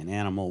 Are they an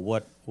animal?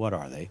 What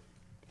are they?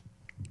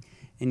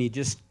 And you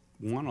just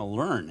want to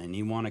learn, and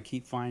you want to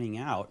keep finding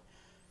out,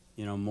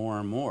 more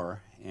and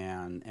more,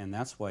 and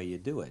that's why you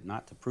do it,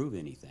 not to prove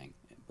anything.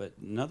 But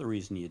another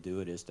reason you do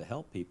it is to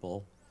help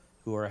people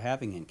who are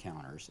having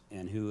encounters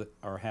and who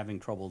are having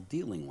trouble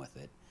dealing with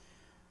it.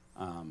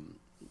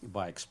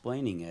 By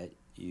explaining it,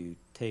 you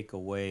take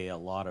away a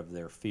lot of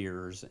their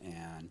fears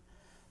and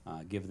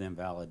give them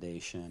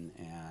validation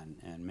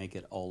and make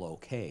it all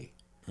okay.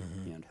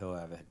 Mm-hmm. Who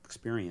have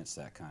experienced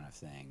that kind of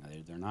thing.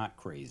 They're not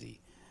crazy.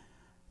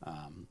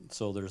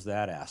 So there's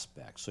that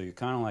aspect. So you're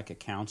kind of like a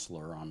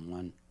counselor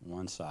on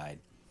one side,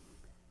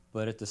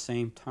 but at the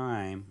same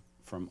time,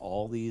 from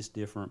all these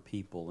different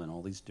people and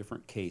all these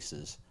different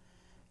cases,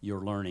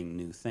 you're learning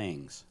new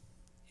things,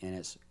 and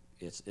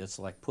it's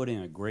like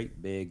putting a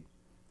great big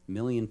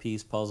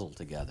million-piece puzzle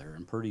together,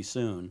 and pretty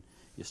soon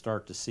you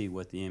start to see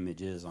what the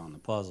image is on the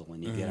puzzle,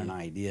 and you get an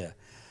idea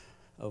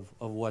of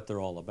what they're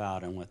all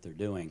about and what they're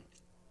doing,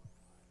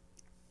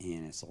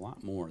 and it's a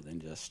lot more than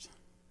just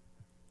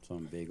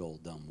some big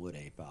old dumb wood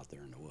ape out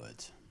there in the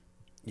woods.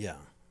 Yeah.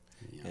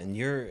 And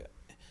you're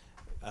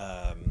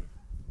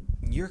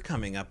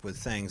coming up with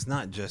things,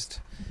 not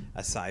just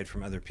aside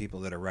from other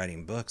people that are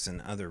writing books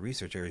and other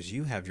researchers.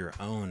 You have your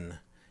own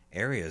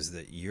areas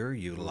that you're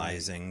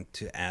utilizing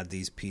to add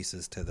these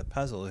pieces to the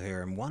puzzle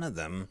here, and one of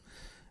them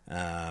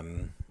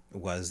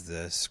was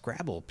the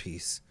Scrabble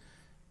piece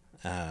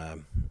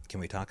Can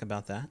we talk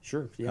about that?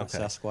 Sure. Yeah. Okay.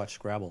 Sasquatch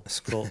Scrabble.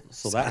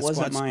 So that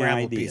wasn't Sasquatch my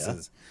Scrabble idea.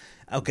 pieces.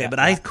 Okay, but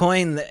I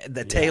coined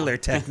the Taylor Yeah.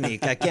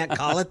 technique. I can't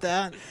call it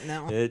that?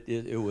 No?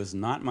 It was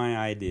not my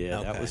idea.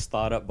 Okay. That was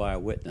thought up by a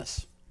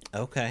witness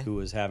Okay. who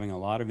was having a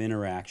lot of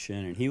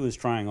interaction, and he was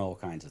trying all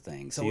kinds of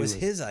things. So it was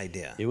his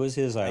idea. It was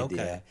his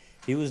idea. Okay.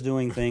 He was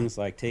doing things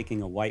like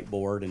taking a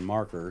whiteboard and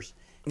markers,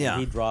 and Yeah.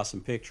 he'd draw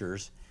some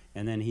pictures,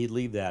 and then he'd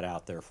leave that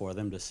out there for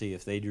them to see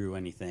if they drew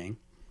anything.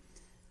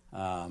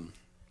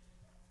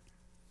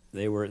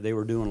 They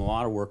were doing a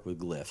lot of work with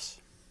glyphs,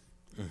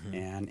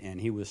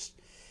 and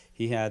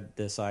he had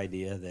this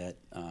idea that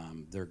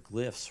their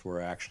glyphs were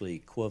actually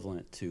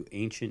equivalent to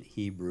ancient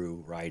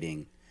Hebrew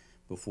writing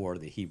before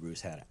the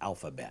Hebrews had an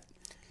alphabet.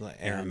 Like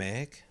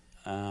Aramaic?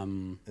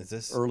 Is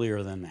this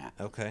Earlier than that?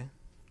 okay?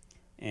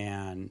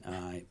 And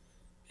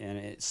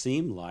it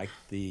seemed like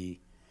the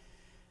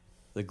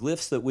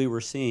glyphs that we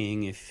were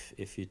seeing,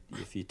 if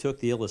you took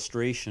the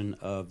illustration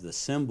of the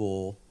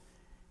symbol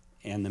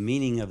and the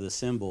meaning of the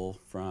symbol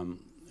from,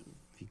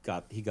 he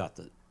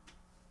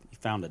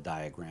found a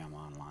diagram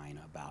online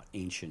about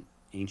ancient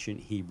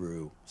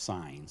Hebrew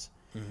signs,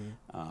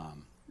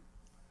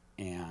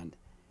 and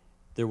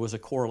there was a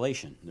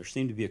correlation. There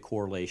seemed to be a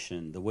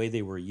correlation. The way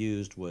they were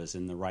used was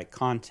in the right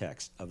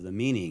context of the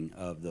meaning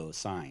of those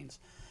signs.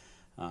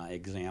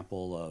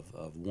 Example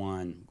of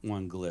one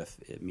glyph,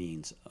 it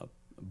means a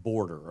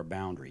border or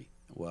boundary.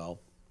 Well,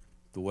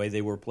 the way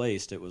they were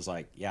placed, it was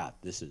like, yeah,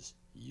 this is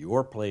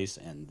your place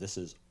and this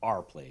is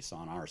our place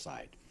on our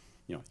side.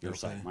 You know, your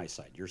side, my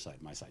side, your side,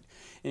 my side.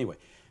 Anyway,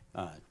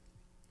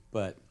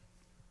 but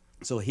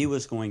so he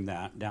was going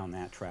down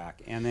that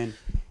track, and then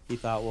he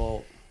thought,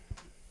 well,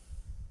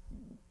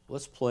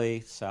 let's play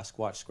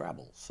Sasquatch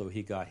Scrabble. So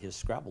he got his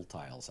Scrabble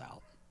tiles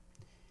out,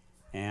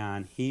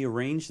 and he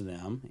arranged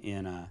them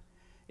in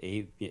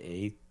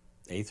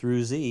A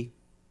through Z,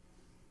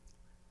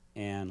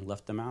 and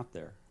left them out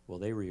there. Well,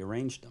 they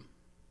rearranged them,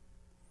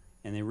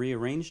 and they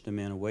rearranged them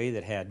in a way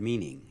that had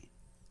meaning,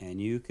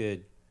 and you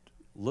could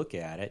look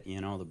at it. You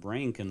know, the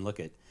brain can look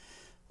at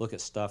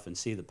stuff and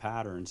see the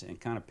patterns and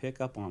kind of pick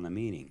up on the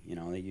meaning. You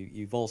know,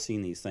 you've all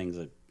seen these things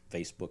at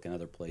Facebook and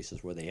other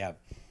places where they have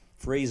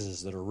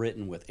phrases that are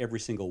written with every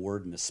single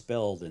word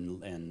misspelled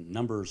and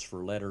numbers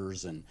for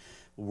letters and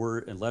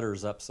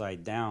letters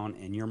upside down,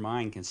 and your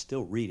mind can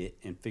still read it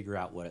and figure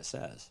out what it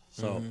says.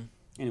 So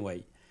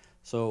anyway,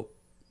 so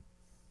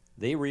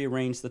they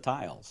rearranged the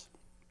tiles,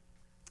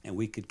 and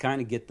we could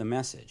kind of get the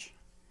message.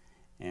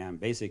 And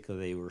basically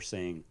they were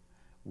saying,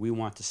 we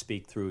want to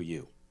speak through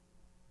you.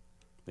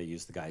 They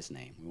used the guy's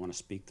name. We want to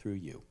speak through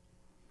you.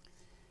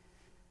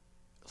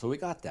 So we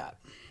got that.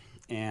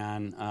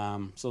 And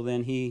so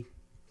then he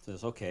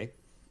says, okay,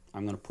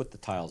 I'm going to put the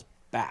tiles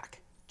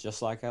back,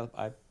 just like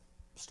I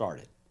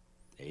started,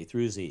 A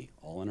through Z,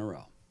 all in a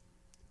row.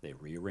 They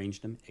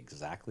rearranged them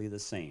exactly the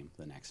same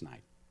the next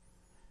night.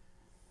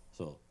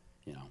 So,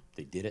 you know,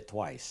 they did it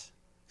twice,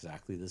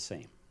 exactly the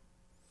same.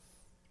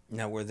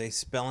 Now, were they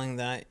spelling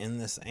that in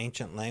this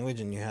ancient language,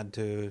 and you had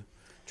to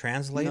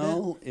translate it?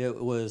 No, it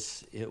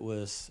was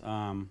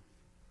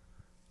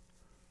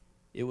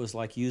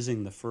like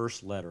using the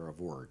first letter of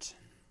words.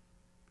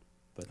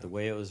 But the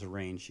way it was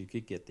arranged, you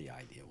could get the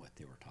idea what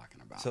they were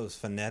talking about. So it was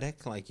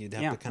phonetic, like you'd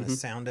have to kind of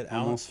sound it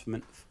out? Almost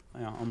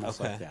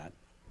like that.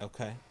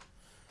 Okay.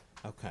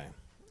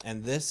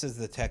 And this is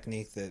the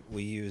technique that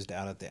we used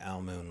out at the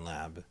Almoon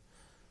Lab.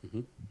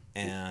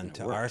 And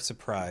to our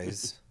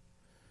surprise,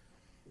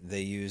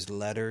 they used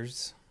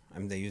letters. I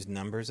mean, they used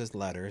numbers as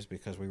letters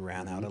because we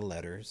ran out of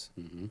letters.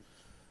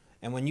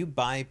 And when you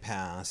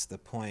bypass the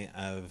point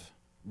of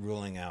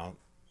ruling out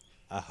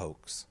a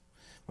hoax,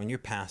 when you're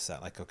past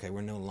that, like, okay,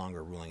 we're no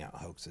longer ruling out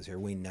hoaxes here.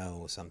 We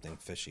know something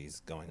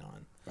fishy's going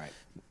on. Right.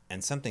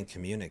 And something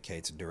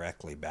communicates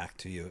directly back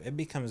to you. It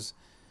becomes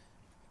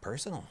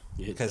personal.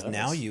 It because does.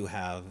 now you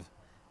have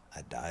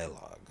a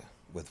dialogue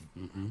with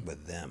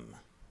them.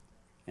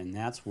 And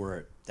that's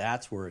where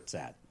it's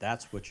at.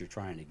 That's what you're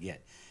trying to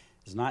get.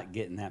 It's not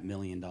getting that $1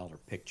 million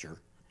picture.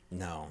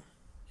 No.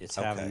 It's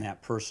having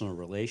that personal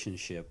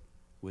relationship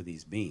with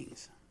these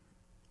beings,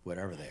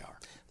 whatever they are.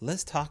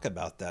 Let's talk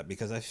about that,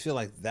 because I feel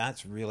like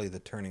that's really the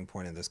turning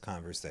point of this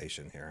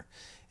conversation here.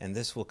 And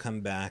this will come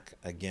back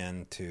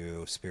again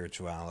to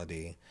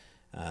spirituality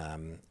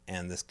and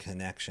this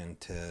connection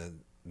to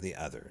the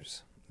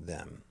others,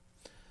 them.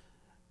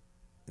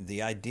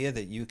 The idea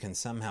that you can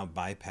somehow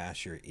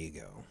bypass your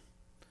ego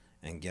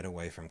and get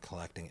away from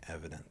collecting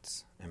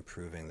evidence and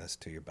proving this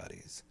to your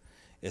buddies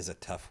is a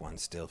tough one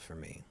still for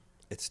me.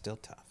 It's still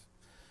tough.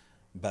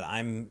 But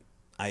I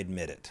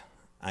admit it.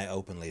 I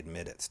openly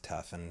admit it's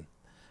tough, and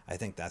I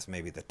think that's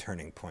maybe the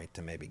turning point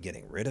to maybe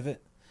getting rid of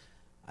it.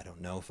 I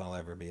don't know if I'll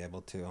ever be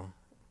able to.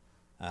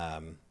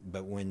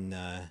 But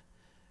when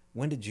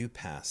did you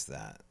pass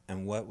that?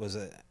 And what was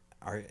it?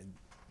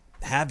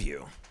 Have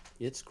you?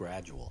 It's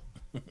gradual.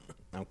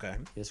 Okay.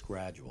 It's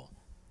gradual.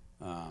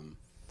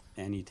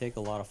 And you take a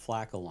lot of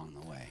flack along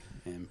the way.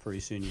 And pretty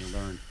soon you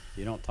learn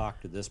you don't talk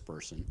to this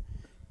person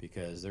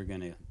because they're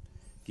going to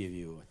give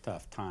you a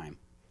tough time.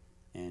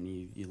 and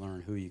you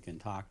learn who you can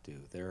talk to.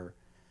 There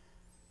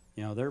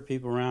are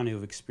people around who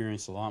have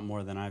experienced a lot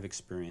more than I've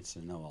experienced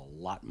and know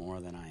a lot more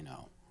than I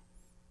know.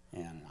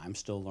 And I'm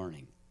still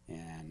learning,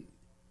 and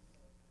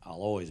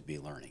I'll always be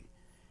learning.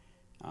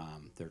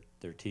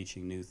 They're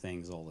teaching new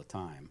things all the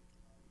time,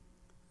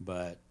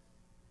 but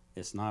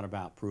it's not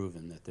about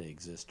proving that they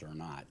exist or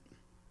not.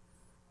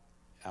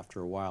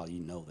 After a while,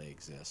 you know they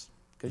exist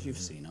because you've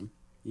seen them.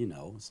 You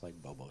know, it's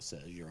like Bobo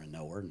says, you're a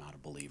knower, not a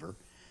believer.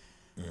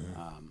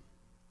 And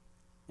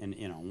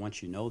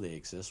once you know they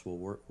exist,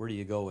 well, where do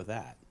you go with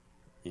that?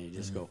 And you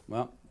just go,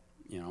 well,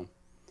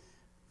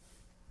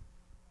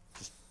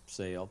 just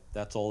say, oh,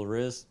 that's all there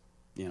is.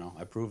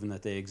 I've proven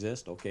that they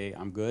exist. Okay,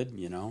 I'm good.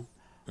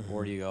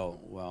 Or do you go,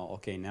 well,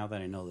 okay, now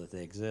that I know that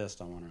they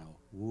exist, I want to know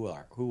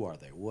who are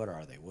they? What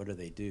are they? What do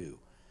they do?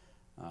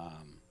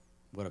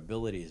 What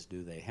abilities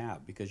do they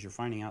have? Because you're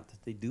finding out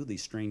that they do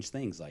these strange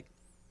things like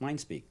mind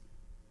speak.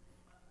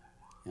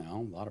 A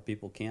lot of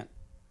people can't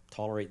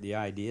tolerate the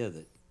idea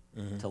that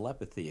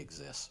telepathy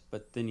exists.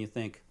 But then you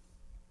think,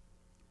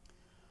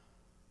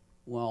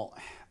 well,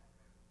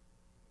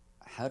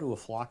 how do a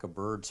flock of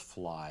birds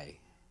fly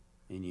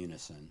in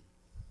unison?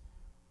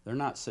 They're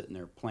not sitting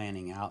there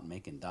planning out and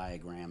making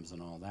diagrams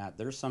and all that.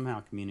 They're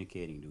somehow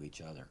communicating to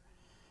each other.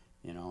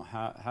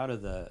 How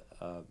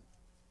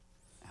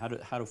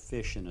do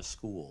fish in a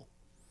school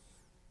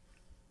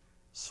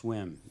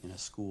swim in a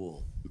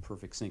school in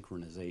perfect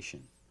synchronization?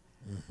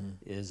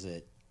 Is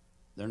it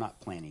they're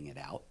not planning it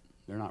out?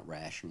 They're not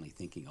rationally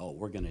thinking, oh,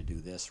 we're going to do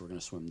this, we're going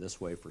to swim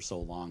this way for so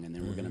long, and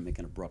then we're going to make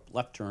an abrupt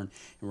left turn,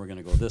 and we're going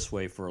to go this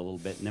way for a little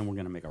bit, and then we're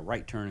going to make a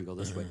right turn and go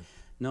this way.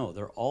 No,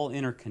 they're all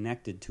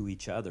interconnected to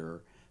each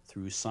other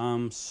through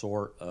some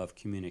sort of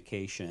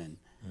communication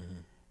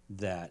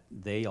that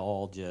they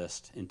all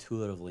just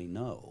intuitively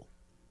know.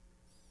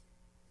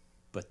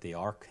 But they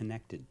are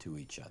connected to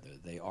each other.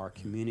 They are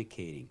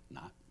communicating,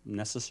 not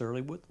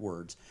necessarily with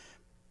words,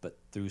 but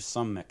through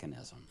some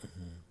mechanism.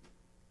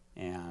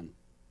 And,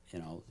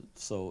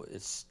 so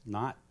it's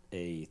not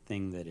a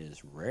thing that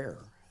is rare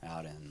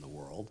out in the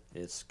world.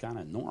 It's kind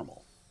of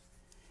normal.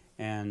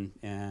 And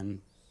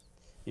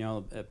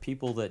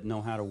people that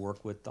know how to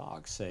work with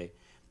dogs say,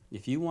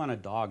 if you want a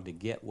dog to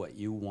get what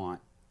you want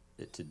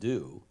it to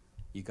do,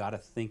 you got to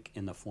think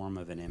in the form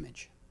of an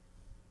image.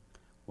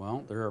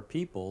 Well, there are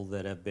people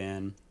that have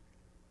been,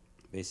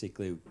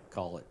 basically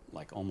call it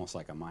almost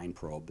like a mind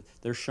probe.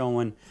 They're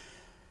showing,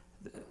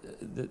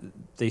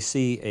 they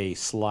see a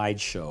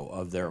slideshow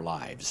of their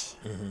lives,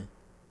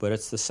 but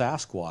it's the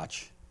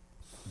Sasquatch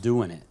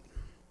doing it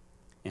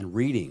and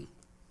reading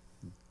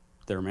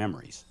their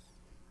memories.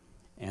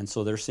 And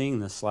so they're seeing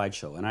this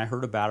slideshow. And I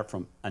heard about it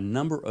from a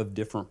number of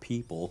different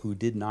people who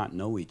did not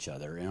know each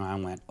other. And I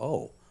went,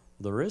 oh,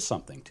 there is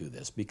something to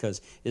this,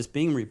 because it's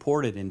being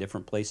reported in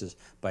different places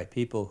by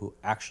people who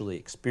actually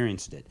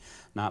experienced it,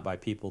 not by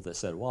people that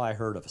said, well, I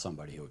heard of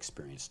somebody who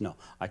experienced. No,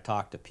 I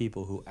talked to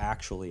people who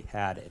actually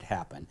had it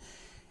happen.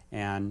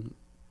 And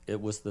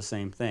it was the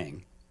same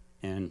thing.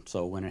 And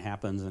so when it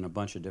happens in a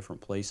bunch of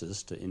different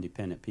places to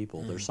independent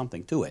people, there's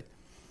something to it.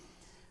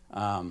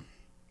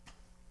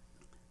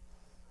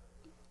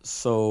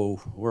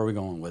 So where are we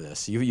going with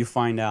this? You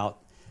find out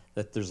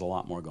that there's a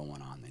lot more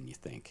going on than you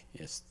think.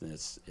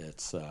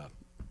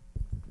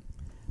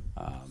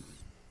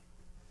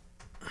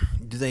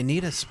 Do they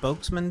need a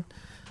spokesman?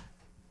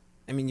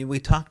 I mean, we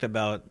talked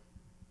about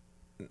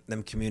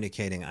them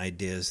communicating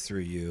ideas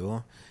through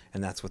you,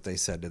 and that's what they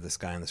said to this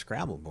guy on the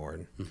Scrabble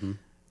board.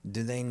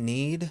 Do they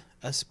need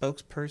a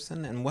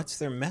spokesperson, and what's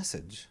their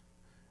message?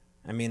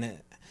 I mean,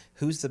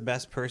 who's the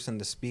best person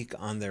to speak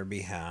on their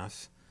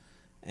behalf,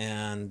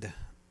 and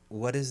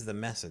what is the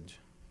message?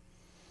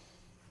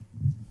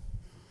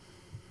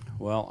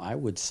 Well, I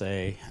would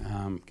say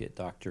get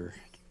Dr.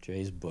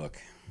 J's book.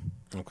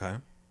 Okay.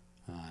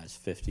 His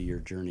 50-year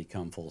journey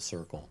come full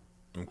circle.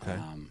 Okay.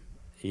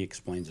 He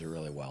explains it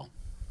really well.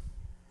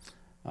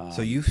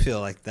 So you feel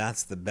like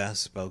that's the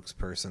best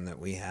spokesperson that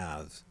we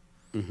have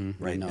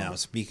right now,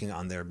 speaking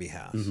on their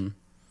behalf?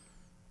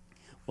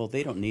 Well,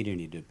 they don't need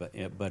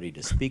anybody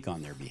to speak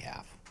on their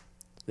behalf.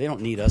 They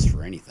don't need us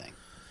for anything.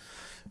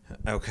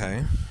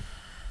 Okay.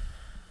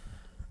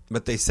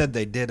 But they said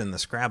they did in the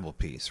Scrabble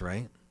piece,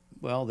 right?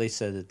 Well, they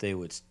said that they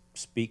would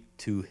speak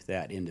to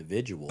that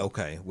individual.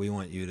 Okay, we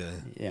want you to...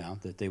 Yeah,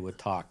 that they would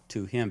talk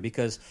to him,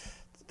 because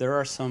there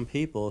are some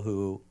people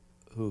who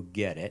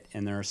get it,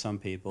 and there are some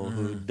people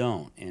who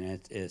don't, and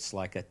it's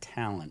like a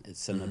talent.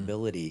 It's an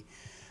ability.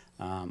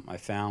 I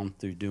found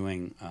through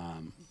doing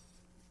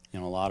a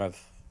lot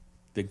of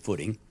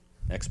Bigfooting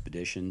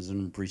expeditions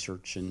and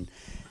research and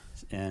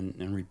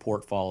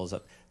report follows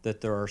up,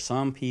 that there are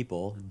some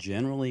people,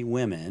 generally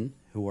women,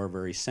 who are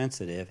very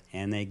sensitive,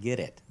 and they get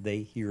it. They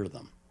hear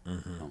them.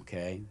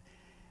 Okay?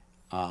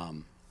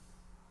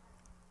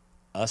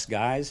 Us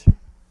guys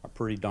are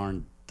pretty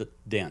darn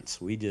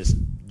dense. We just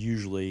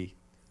usually,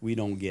 we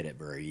don't get it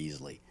very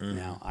easily.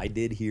 Now, I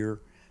did hear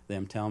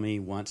them tell me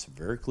once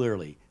very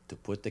clearly to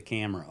put the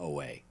camera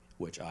away,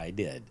 which I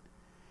did.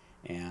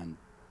 And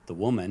the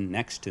woman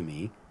next to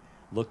me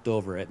looked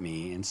over at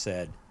me and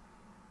said,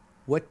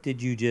 "What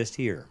did you just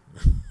hear?"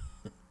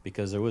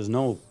 Because there was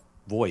no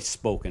voice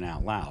spoken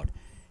out loud.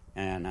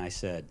 And I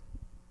said,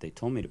 "They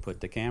told me to put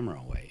the camera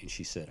away." And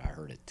she said, "I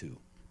heard it too."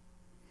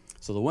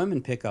 So the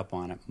women pick up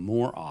on it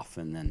more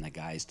often than the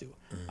guys do.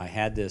 I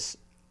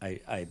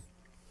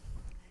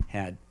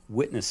had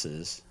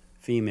witnesses,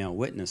 female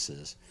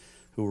witnesses,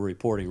 who were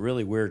reporting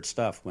really weird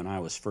stuff when I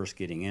was first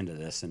getting into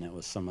this, and it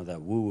was some of the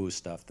woo-woo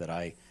stuff that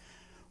I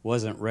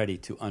wasn't ready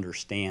to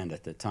understand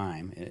at the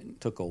time.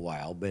 It took a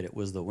while, but it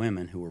was the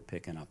women who were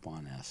picking up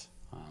on this.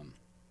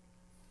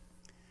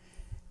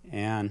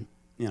 And,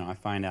 I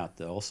find out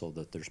that also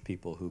that there's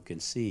people who can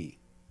see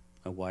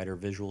a wider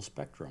visual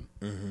spectrum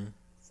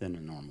than a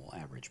normal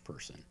average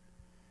person.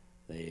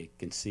 They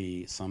can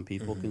see, some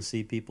people can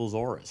see people's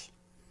auras.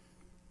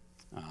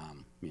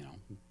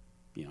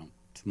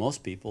 To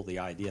most people, the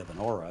idea of an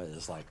aura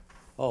is like,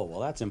 oh, well,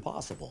 that's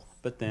impossible.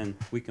 But then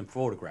we can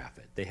photograph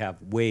it. They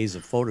have ways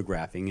of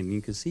photographing, and you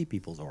can see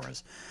people's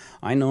auras.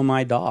 I know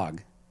my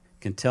dog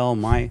can tell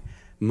my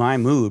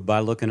mood by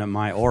looking at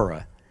my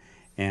aura.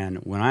 And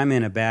when I'm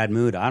in a bad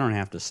mood, I don't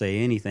have to say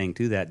anything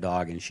to that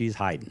dog, and she's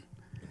hiding,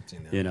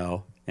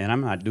 and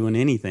I'm not doing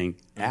anything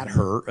at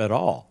her at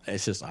all.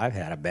 It's just I've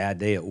had a bad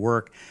day at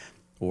work,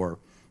 or,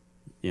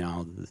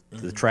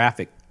 the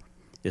traffic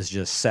is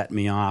just setting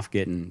me off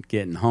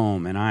getting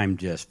home, and I'm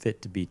just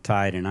fit to be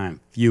tied, and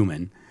I'm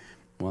fuming.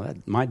 Well,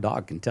 my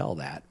dog can tell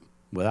that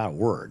without a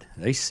word.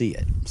 They see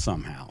it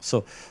somehow.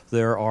 So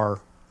there's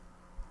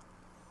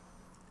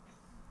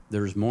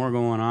more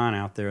going on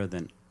out there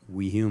than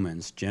we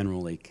humans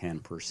generally can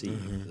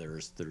perceive.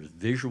 There's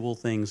visual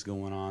things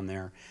going on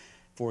there.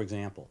 For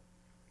example,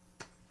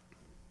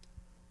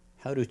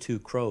 how do two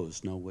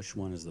crows know which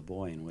one is the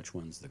boy and which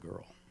one's the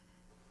girl?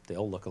 They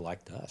all look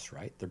alike to us,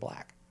 right? They're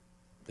black.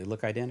 They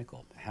look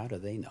identical. How do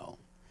they know?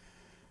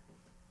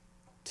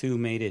 Two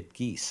mated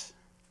geese,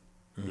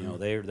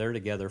 they're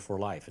together for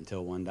life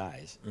until one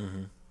dies.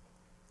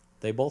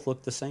 They both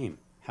look the same.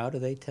 How do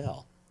they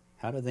tell?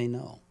 How do they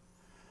know?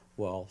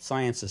 Well,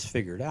 science has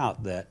figured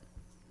out that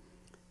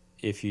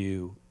if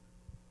you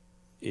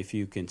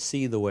can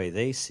see the way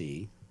they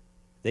see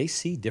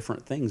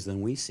different things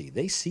than we see.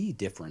 They see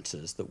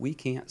differences that we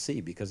can't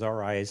see because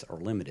our eyes are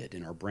limited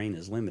and our brain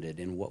is limited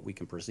in what we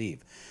can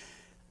perceive.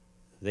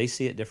 They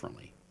see it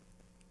differently.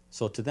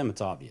 So to them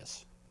it's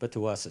obvious, but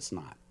to us it's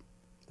not.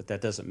 But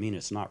that doesn't mean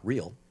it's not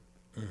real.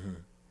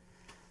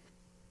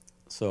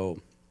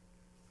 So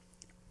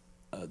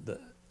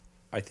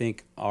I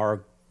think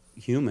our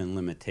human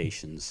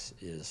limitations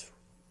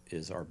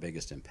is our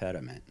biggest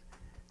impediment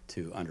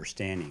to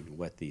understanding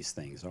what these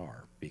things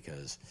are,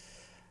 because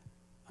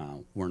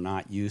we're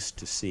not used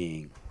to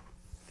seeing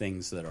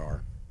things that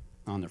are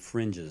on the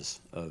fringes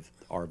of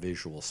our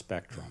visual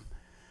spectrum.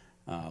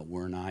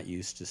 We're not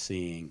used to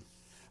seeing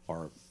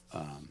or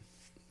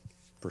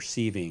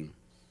perceiving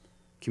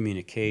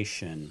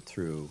communication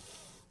through,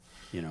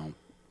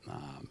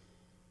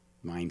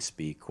 mind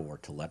speak or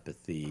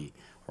telepathy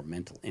or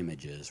mental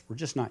images. We're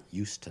just not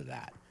used to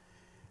that.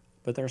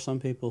 But there are some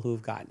people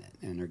who've gotten it,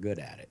 and they're good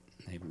at it.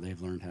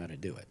 They've learned how to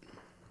do it.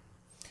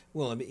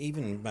 Well,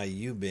 even by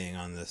you being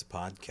on this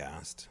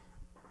podcast,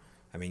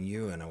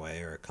 you in a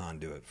way are a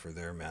conduit for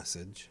their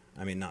message.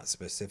 Not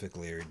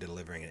specifically are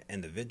delivering an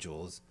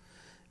individual's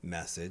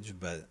message,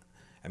 but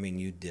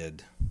you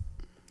did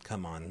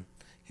come on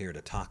here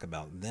to talk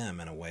about them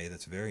in a way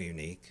that's very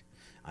unique.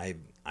 I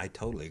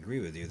totally agree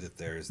with you that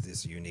there's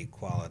this unique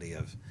quality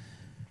of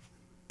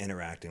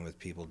interacting with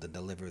people to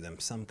deliver them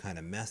some kind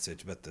of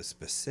message, but the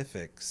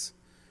specifics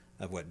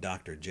of what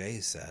Dr. J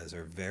says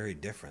are very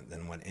different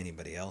than what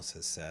anybody else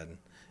has said.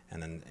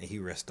 And then he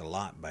risked a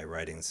lot by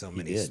writing so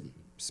many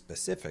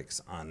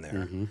specifics on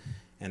there.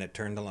 And it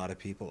turned a lot of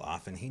people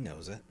off, and he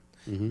knows it.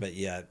 But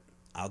yet,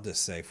 I'll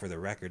just say for the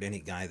record, any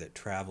guy that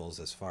travels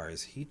as far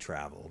as he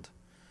traveled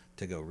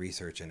to go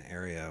research an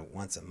area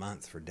once a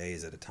month for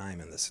days at a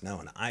time in the snow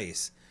and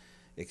ice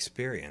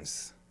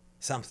experience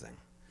something.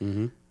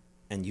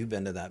 And you've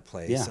been to that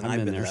place, and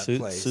I've been to that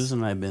place. Susan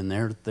and I have been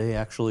there. They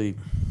actually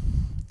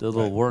did a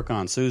little work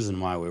on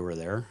Susan while we were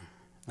there.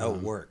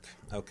 Work.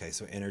 Okay,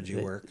 so energy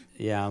work.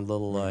 Yeah, a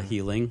little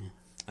healing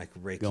like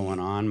Reiki going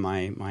on.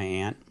 My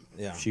aunt,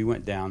 yeah, she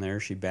went down there.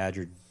 She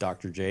badgered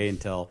Dr. J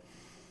until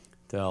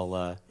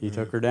he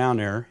took her down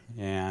there,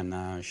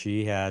 and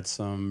she had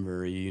some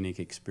very unique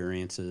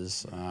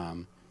experiences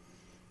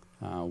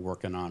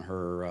working on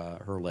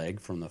her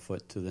leg from the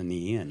foot to the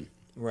knee, and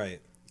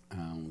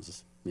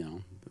was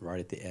right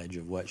at the edge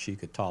of what she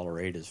could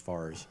tolerate as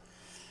far as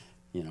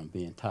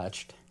being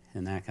touched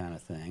and that kind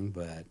of thing.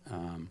 But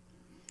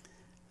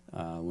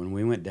when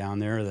we went down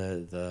there,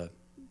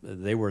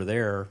 they were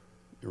there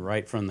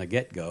right from the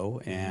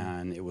get-go,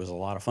 and it was a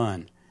lot of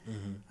fun.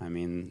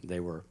 They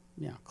were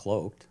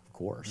cloaked, of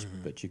course,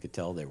 but you could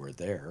tell they were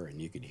there,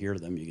 and you could hear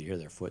them. You could hear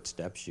their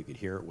footsteps. You could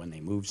hear it when they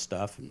moved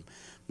stuff and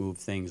moved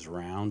things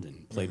around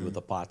and played with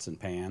the pots and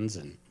pans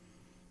and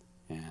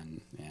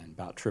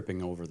about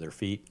tripping over their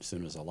feet as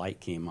soon as a light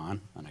came on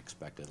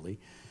unexpectedly.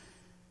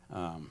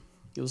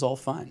 It was all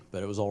fun,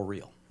 but it was all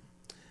real.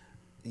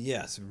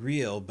 Yes,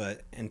 real,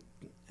 but and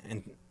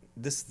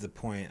this is the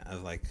point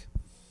of like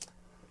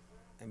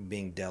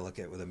being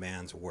delicate with a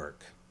man's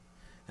work,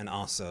 and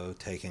also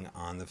taking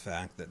on the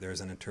fact that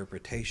there's an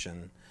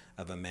interpretation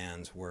of a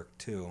man's work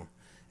too.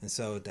 And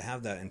so to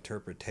have that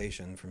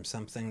interpretation from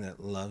something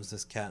that loves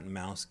this cat and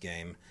mouse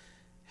game,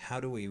 how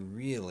do we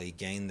really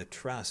gain the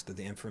trust of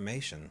the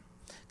information?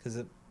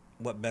 Because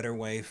what better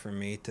way for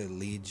me to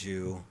lead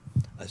you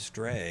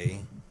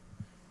astray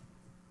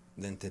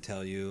than to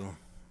tell you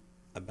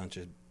a bunch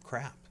of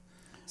crap?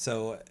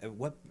 So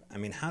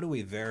how do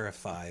we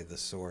verify the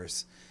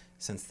source,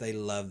 since they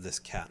love this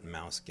cat and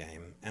mouse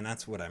game? And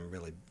that's what I'm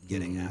really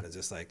getting at, is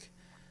just like,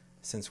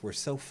 since we're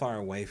so far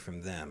away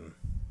from them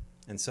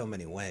in so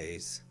many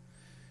ways,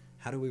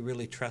 how do we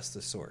really trust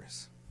the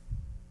source?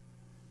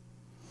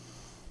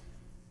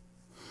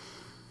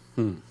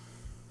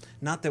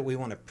 Not that we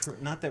want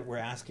to, not that we're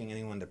asking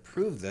anyone to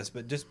prove this,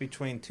 but just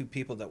between two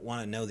people that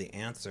want to know the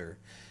answer,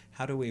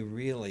 how do we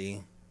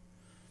really?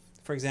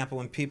 For example,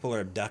 when people are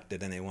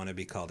abducted and they want to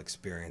be called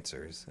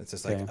experiencers, it's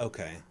just like,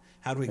 okay,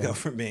 how do we go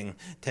from being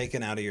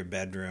taken out of your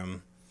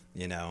bedroom,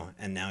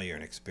 and now you're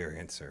an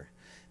experiencer?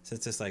 So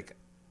it's just like,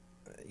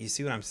 you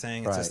see what I'm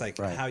saying? It's just like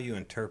how you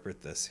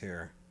interpret this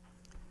here.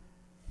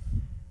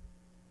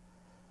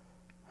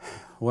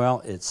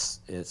 Well, it's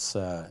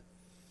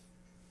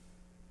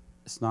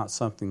not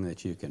something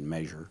that you can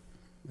measure.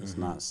 It's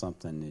not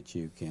something that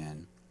you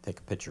can take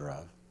a picture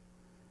of.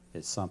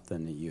 It's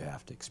something that you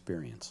have to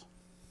experience.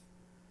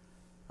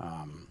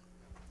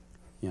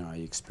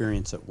 You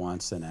experience it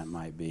once, and that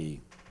might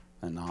be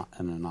an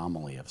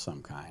anomaly of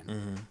some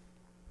kind.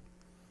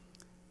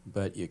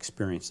 But you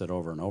experience it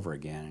over and over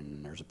again,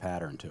 and there's a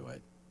pattern to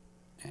it,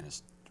 and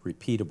it's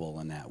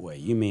repeatable in that way.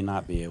 You may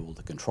not be able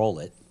to control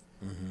it,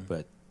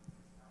 but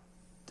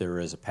there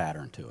is a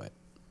pattern to it.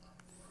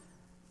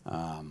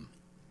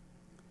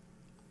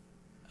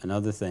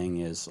 Another thing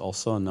is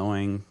also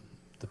knowing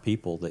the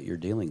people that you're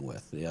dealing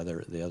with, the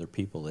other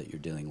people that you're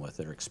dealing with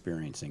that are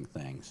experiencing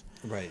things.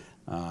 Right.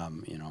 I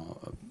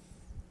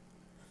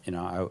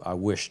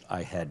wished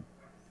I had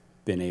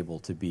been able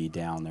to be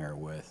down there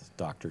with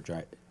Dr.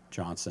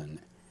 Johnson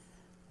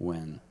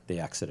when the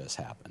Exodus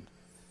happened.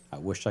 I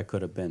wished I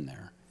could have been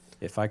there.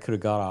 If I could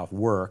have got off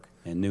work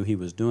and knew he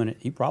was doing it,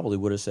 he probably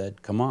would have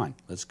said, "Come on,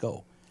 let's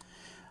go."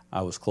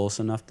 I was close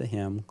enough to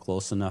him,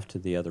 close enough to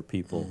the other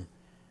people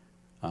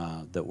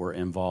that were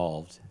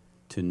involved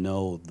to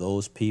know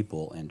those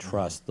people and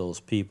trust those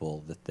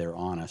people, that they're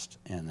honest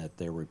and that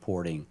they're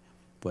reporting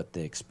what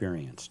they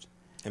experienced.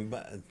 And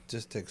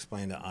just to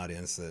explain to the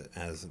audience that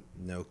has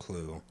no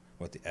clue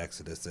what the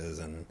Exodus is,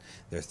 and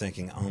they're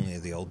thinking only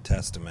of the Old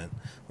Testament,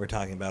 we're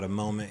talking about a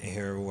moment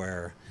here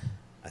where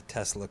a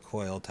Tesla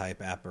coil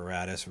type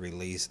apparatus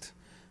released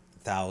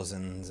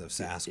thousands of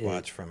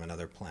Sasquatch from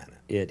another planet.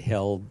 It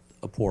held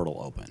a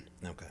portal open.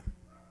 Okay.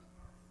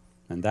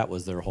 And that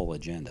was their whole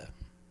agenda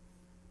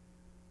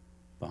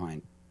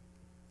behind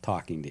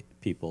talking to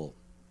people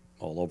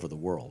all over the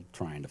world,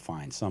 trying to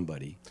find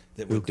somebody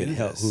who could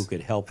help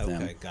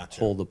them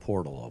hold the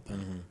portal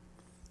open.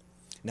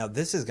 Now,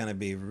 this is going to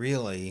be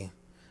really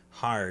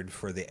hard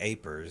for the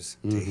apers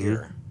to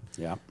hear.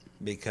 Yeah.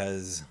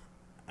 Because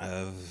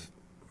of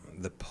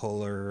the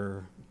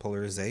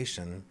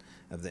polarization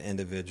of the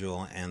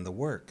individual and the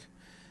work.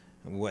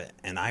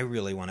 And I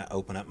really want to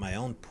open up my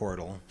own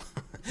portal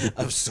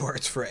of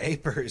sorts for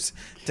apers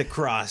to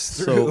cross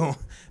through.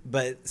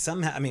 But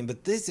somehow,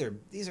 but these are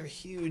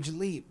huge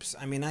leaps.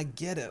 I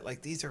get it.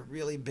 Like, these are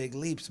really big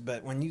leaps.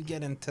 But when you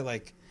get into,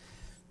 like,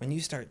 when you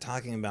start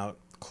talking about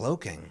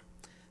cloaking,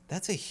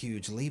 that's a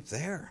huge leap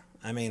there.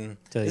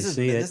 This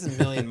is a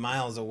million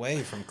miles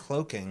away from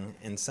cloaking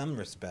in some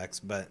respects,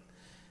 but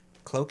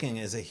cloaking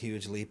is a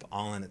huge leap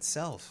all in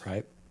itself.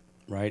 Right.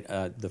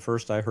 The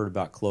first I heard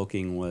about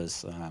cloaking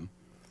was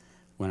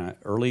when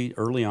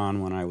early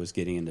on when I was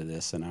getting into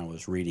this, and I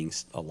was reading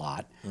a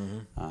lot.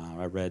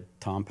 I read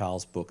Tom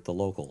Powell's book, The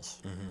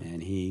Locals,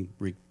 and he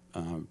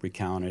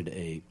recounted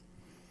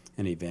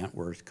an event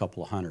where a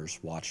couple of hunters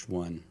watched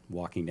one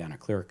walking down a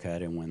clear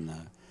cut, and when the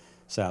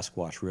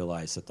Sasquatch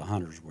realized that the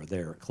hunters were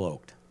there, it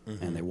cloaked,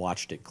 and they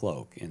watched it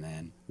cloak, and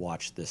then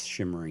watched this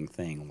shimmering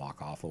thing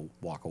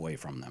walk away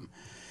from them.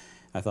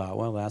 I thought,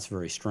 well, that's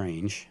very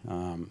strange.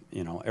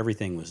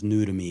 Everything was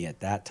new to me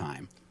at that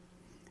time.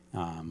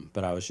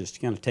 But I was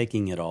just kind of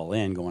taking it all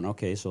in, going,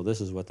 okay, so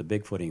this is what the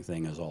Bigfooting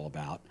thing is all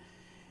about.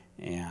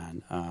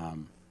 And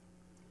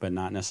but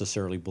not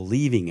necessarily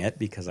believing it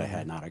because I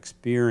had not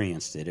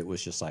experienced it. It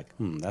was just like,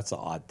 that's an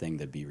odd thing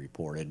to be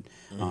reported.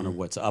 I don't know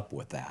what's up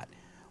with that.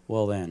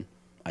 Well, then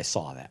I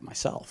saw that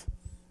myself.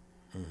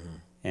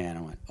 And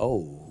I went,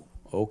 oh,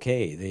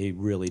 okay, they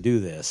really do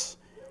this.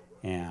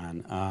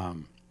 And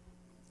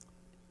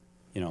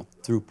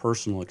through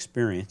personal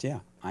experience,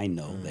 I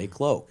know they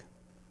cloak.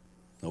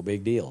 No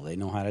big deal. They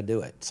know how to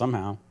do it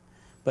somehow.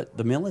 But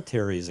the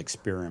military is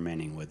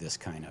experimenting with this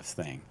kind of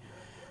thing.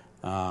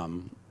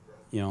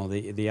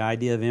 the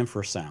idea of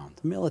infrasound.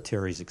 The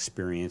military's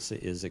experience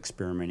is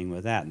experimenting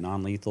with that.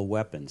 Non-lethal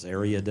weapons,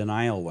 area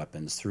denial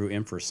weapons through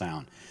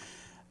infrasound.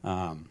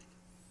 But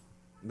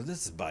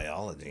this is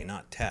biology,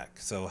 not tech.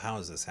 So how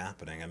is this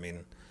happening? I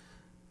mean,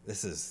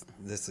 this is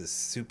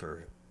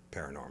super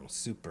paranormal,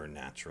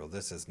 supernatural.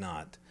 This is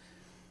not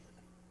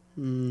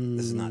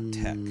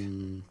tech.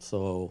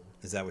 So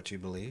is that what you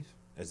believe?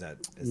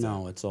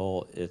 No,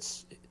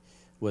 it's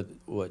what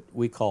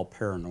we call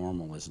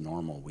paranormal is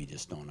normal. We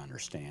just don't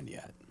understand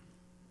yet.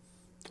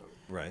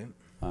 Right.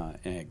 An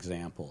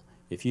example: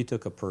 if you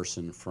took a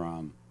person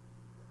from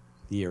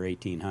the year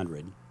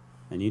 1800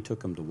 and you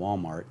took them to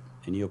Walmart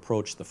and you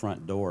approached the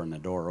front door and the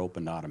door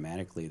opened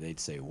automatically, they'd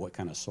say, "What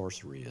kind of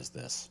sorcery is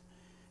this?"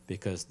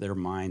 Because their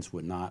minds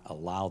would not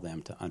allow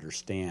them to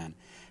understand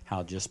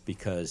how just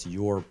because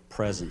your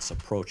presence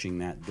approaching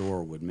that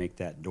door would make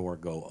that door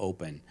go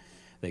open.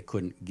 They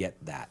couldn't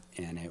get that,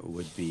 and it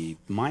would be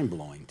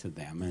mind-blowing to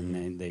them,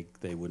 and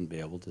they wouldn't be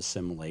able to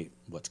assimilate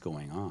what's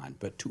going on.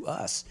 But to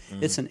us,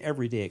 it's an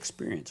everyday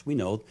experience. We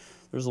know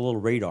there's a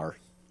little radar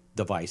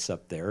device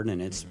up there,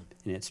 and it's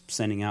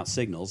sending out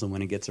signals, and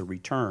when it gets a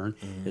return,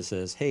 it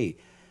says, "Hey,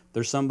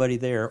 there's somebody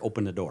there,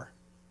 open the door."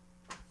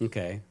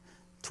 Okay.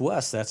 To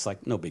us, that's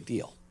like no big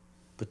deal.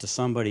 But to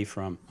somebody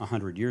from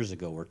 100 years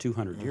ago or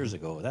 200 years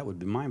ago, that would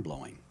be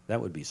mind-blowing.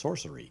 That would be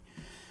sorcery.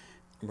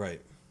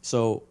 Right.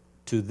 So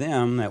to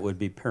them, that would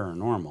be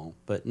paranormal.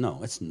 But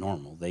no, it's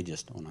normal. They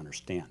just don't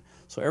understand.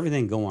 So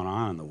everything going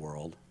on in the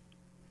world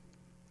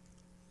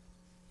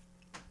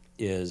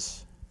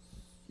is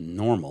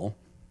normal.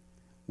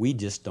 We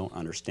just don't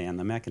understand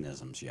the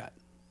mechanisms yet.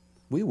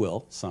 We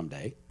will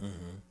someday.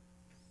 Mm-hmm.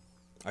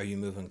 Are you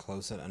moving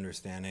closer to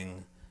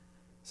understanding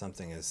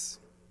something as,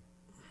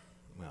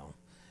 well,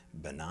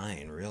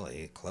 benign,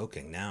 really,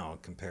 cloaking now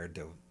compared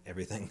to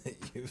everything that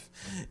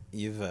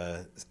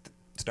you've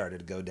started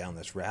to go down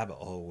this rabbit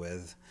hole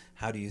with?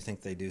 How do you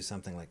think they do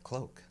something like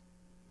cloak?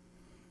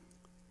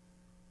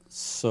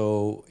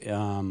 So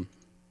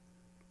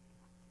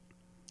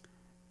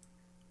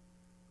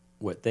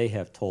what they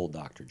have told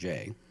Dr.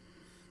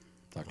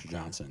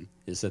 Johnson,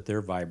 is that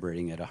they're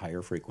vibrating at a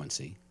higher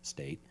frequency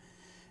state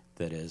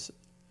that is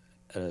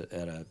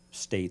at a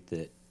state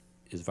that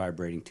is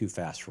vibrating too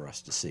fast for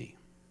us to see.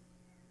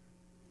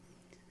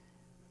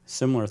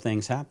 Similar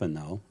things happen,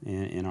 though,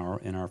 in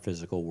our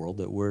physical world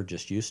that we're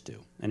just used to.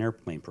 An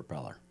airplane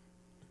propeller.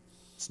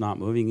 It's not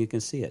moving, you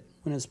can see it.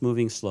 When it's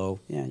moving slow,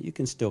 yeah, you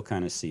can still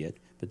kind of see it,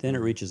 but then it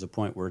reaches a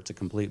point where it's a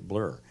complete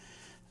blur. And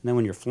then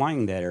when you're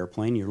flying that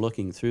airplane, you're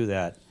looking through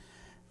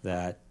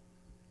that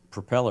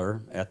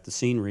propeller at the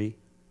scenery,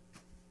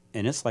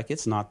 and it's like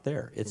it's not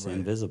there. It's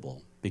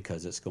invisible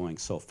because it's going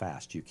so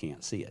fast you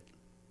can't see it.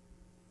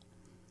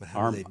 But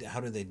how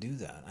do they do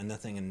that? And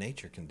nothing in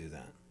nature can do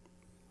that.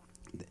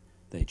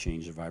 They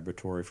change the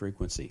vibratory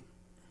frequency.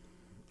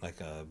 Like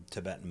a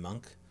Tibetan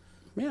monk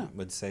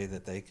would say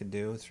that they could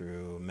do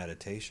through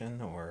meditation,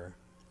 or?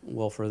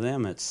 Well, for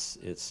them, it's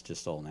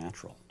just all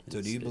natural.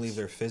 So do you believe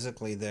they're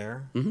physically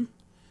there? Mm-hmm.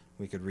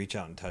 We could reach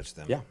out and touch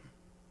them. Yeah.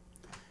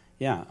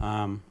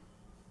 Yeah.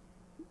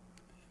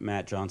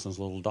 Matt Johnson's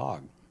little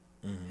dog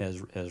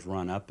has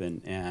run up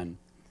and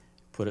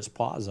put its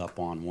paws up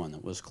on one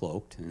that was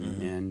cloaked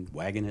and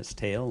wagging its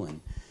tail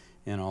and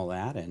all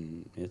that,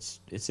 and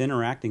it's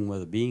interacting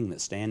with a being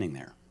that's standing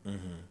there.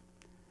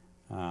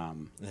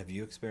 Have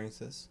you experienced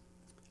this?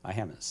 I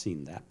haven't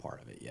seen that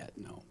part of it yet,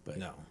 no. But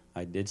no.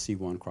 I did see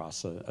one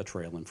cross a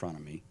trail in front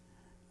of me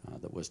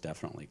that was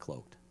definitely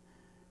cloaked.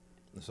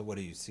 So what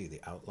do you see?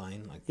 The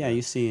outline? Like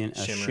you see a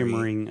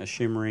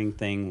shimmering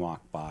thing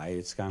walk by.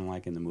 It's kind of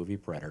like in the movie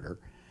Predator.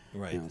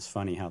 Right. It's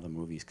funny how the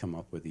movies come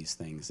up with these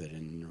things that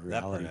in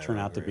reality turn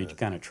out to be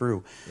kind of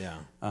true. Yeah.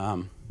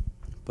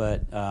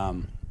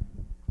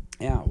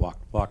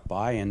 Walked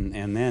by,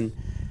 and then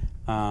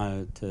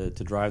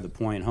to drive the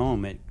point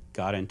home, it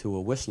got into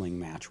a whistling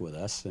match with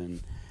us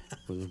and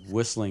was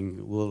whistling,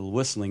 a little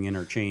whistling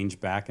interchange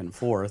back and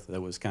forth.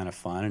 That was kind of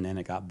fun, and then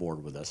it got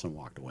bored with us and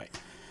walked away.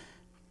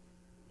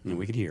 And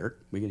we could hear it.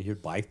 We could hear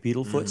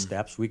bipedal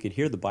footsteps. We could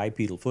hear the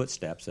bipedal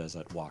footsteps as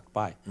it walked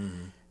by.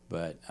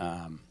 But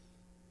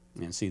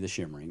and see the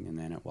shimmering, and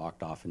then it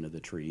walked off into the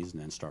trees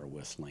and then started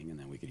whistling, and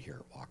then we could hear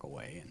it walk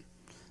away.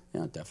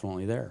 And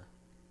definitely there.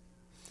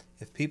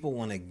 If people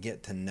want to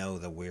get to know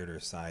the weirder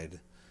side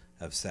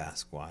of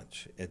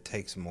Sasquatch, it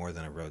takes more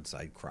than a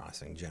roadside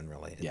crossing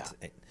generally.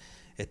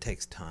 It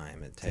takes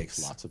time. It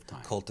takes lots of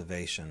time.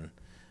 Cultivation.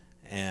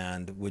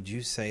 And would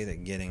you say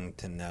that getting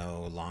to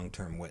know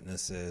long-term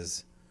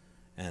witnesses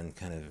and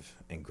kind of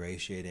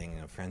ingratiating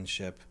a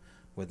friendship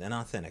with an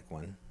authentic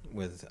one,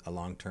 with a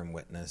long-term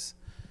witness,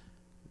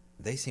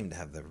 they seem to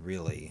have the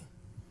really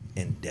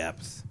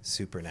in-depth,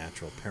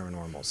 supernatural,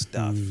 paranormal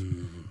stuff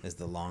is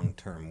the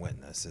long-term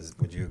witness.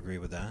 Would you agree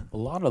with that? A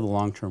lot of the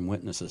long-term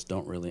witnesses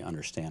don't really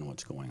understand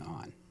what's going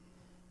on.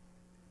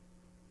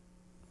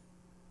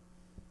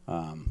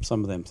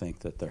 Some of them think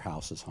that their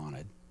house is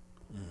haunted.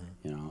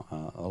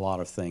 A lot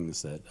of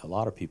things that a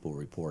lot of people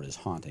report as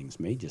hauntings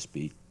may just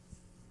be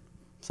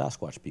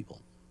Sasquatch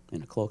people.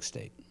 in a cloak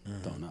state.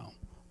 Don't know.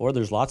 Or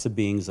there's lots of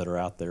beings that are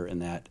out there in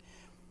that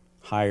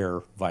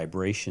higher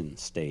vibration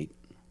state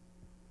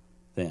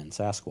than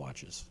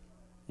Sasquatches.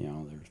 You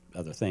know, there's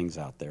other things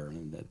out there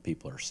that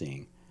people are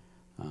seeing.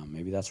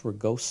 Maybe that's where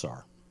ghosts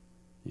are.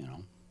 You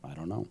know, I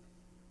don't know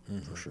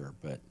for sure.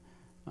 But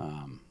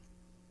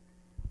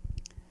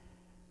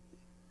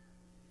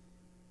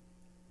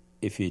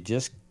if you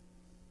just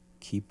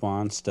keep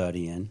on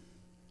studying,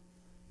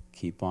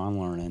 keep on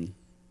learning,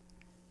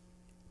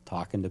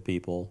 talking to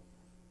people,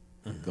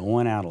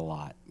 going out a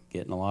lot,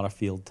 getting a lot of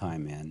field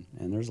time in,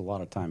 and there's a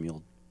lot of time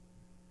you'll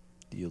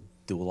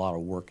do a lot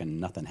of work and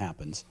nothing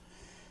happens.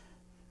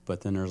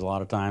 But then there's a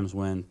lot of times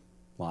when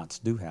lots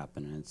do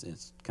happen, and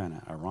it's kind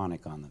of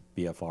ironic on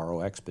the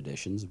BFRO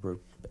expeditions. We're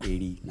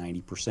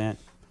 80-90%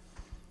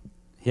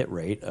 hit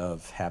rate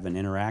of having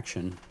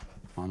interaction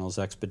on those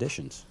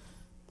expeditions.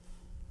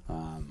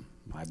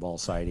 Eyeball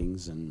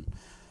sightings and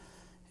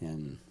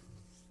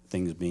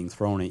things being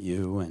thrown at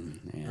you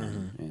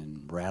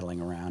and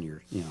rattling around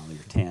your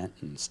tent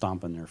and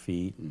stomping their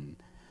feet and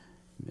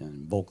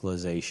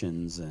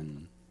vocalizations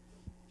and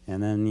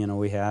then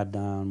we had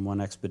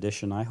one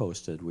expedition I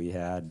hosted. We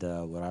had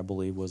what I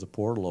believe was a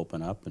portal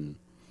open up, and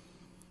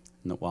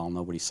while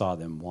nobody saw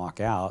them walk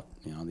out,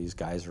 these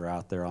guys are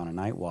out there on a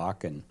night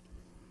walk, and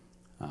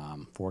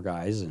 4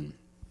 guys, and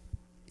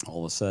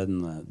all of a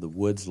sudden the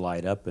woods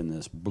light up in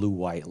this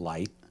blue-white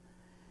light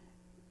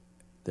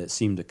that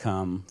seemed to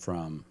come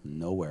from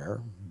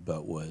nowhere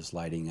but was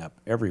lighting up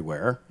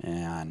everywhere.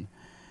 And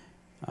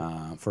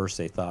first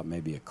they thought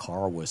maybe a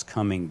car was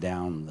coming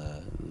down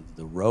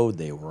the road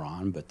they were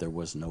on, but there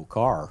was no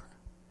car.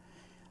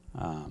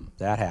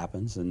 That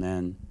happens, and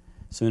then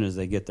as soon as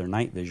they get their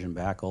night vision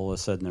back, all of a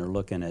sudden they're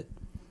looking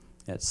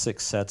at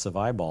 6 sets of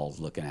eyeballs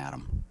looking at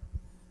them.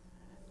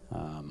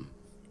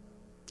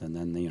 And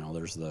then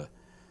there's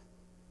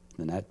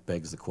then that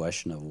begs the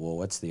question of, well,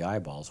 what's the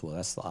eyeballs? Well,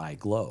 that's the eye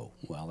glow.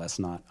 Well, that's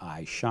not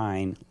eye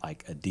shine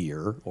like a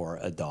deer or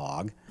a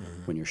dog.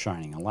 When you're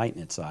shining a light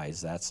in its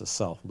eyes, that's a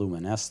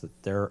self-luminesce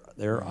that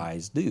their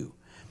eyes do.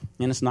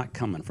 And it's not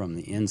coming from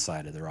the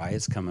inside of their eye.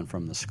 It's coming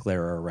from the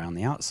sclera around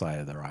the outside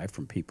of their eye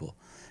from people,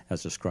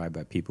 as described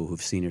by people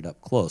who've seen it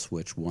up close,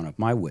 which one of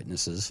my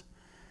witnesses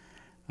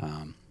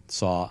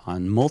saw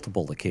on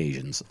multiple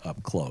occasions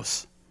up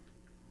close.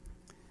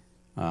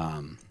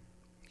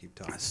 Keep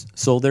talking.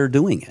 So they're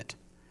doing it.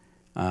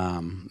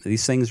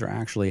 These things are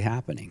actually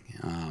happening.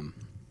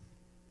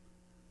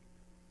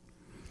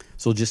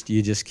 So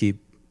you just keep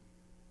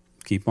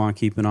on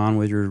keeping on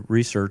with your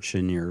research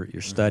and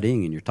your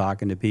studying, and you're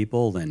talking to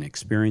people and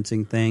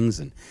experiencing things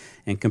and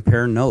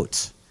compare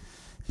notes.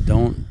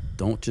 Don't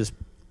just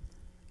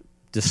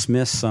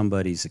dismiss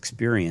somebody's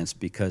experience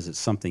because it's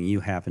something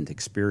you haven't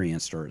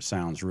experienced or it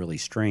sounds really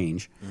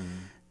strange.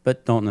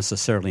 But don't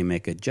necessarily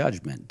make a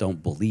judgment.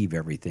 Don't believe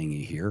everything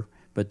you hear,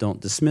 but don't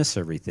dismiss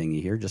everything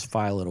you hear. Just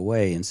file it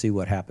away and see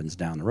what happens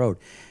down the road.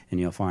 And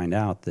you'll find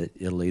out that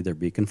it'll either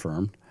be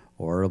confirmed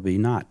or it'll be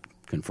not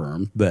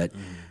confirmed, but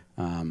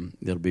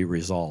it'll be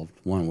resolved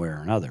one way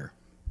or another.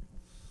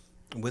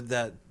 With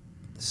that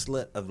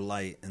slit of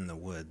light in the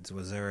woods,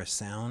 was there a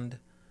sound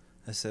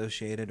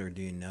associated, or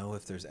do you know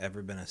if there's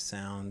ever been a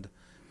sound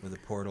with a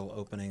portal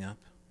opening up?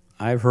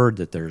 I've heard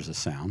that there's a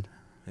sound.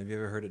 Have you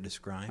ever heard it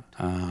described?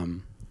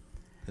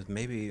 'Cause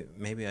maybe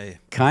I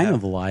kind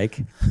of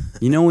like,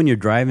 when you're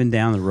driving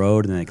down the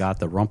road and they got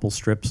the rumple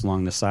strips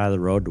along the side of the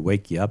road to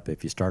wake you up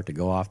if you start to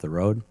go off the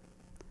road.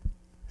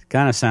 It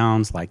kind of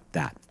sounds like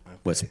that. Okay.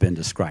 What's been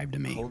described to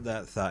me. Hold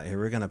that thought here.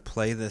 We're going to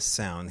play this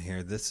sound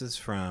here. This is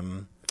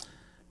from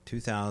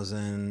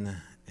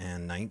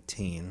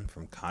 2019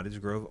 from Cottage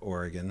Grove,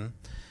 Oregon,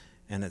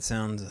 and it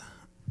sounds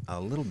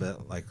a little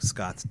bit like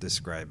Scott's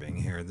describing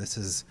here. This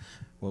is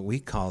what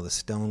we call the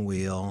stone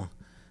wheel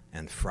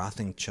and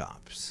frothing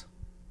chops.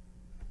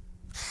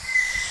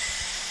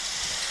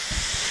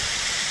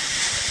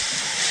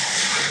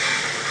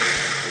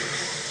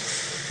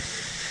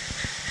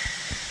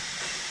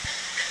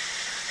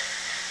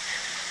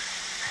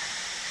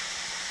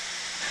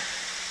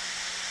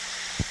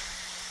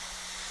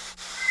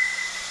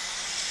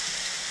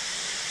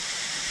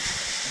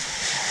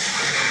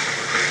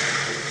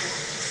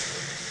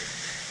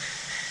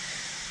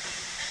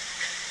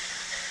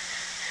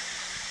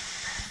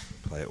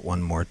 Play it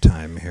one more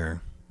time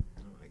here.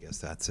 I guess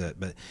that's it.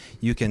 But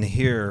you can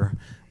hear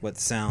what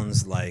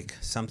sounds like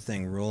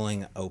something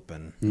rolling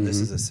open.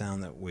 This is a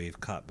sound that we've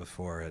caught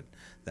before at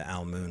the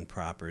Al Moon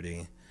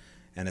property.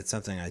 And it's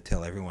something I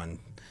tell everyone,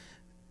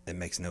 it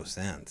makes no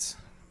sense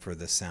for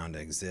this sound to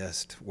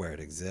exist where it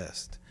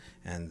exists.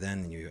 And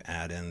then you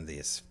add in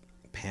this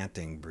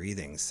panting,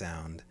 breathing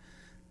sound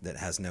that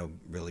has no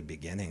really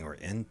beginning or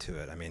end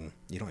to it. I mean,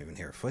 you don't even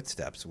hear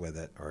footsteps with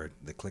it or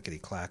the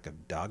clickety-clack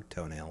of dog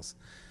toenails.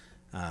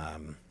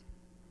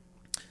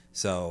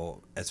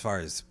 So as far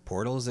as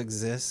portals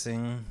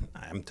existing,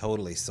 I'm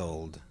totally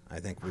sold. I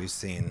think we've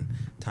seen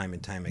time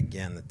and time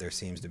again that there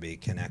seems to be a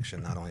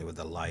connection not only with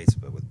the lights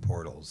but with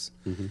portals.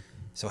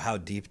 So how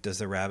deep does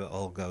the rabbit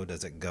hole go?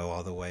 Does it go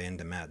all the way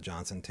into Matt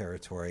Johnson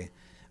territory?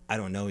 I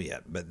don't know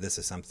yet, but this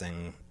is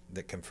something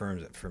that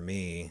confirms it for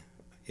me,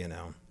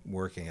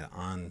 working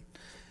on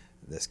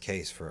this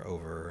case for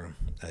over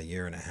a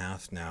year and a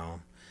half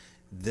now.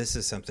 This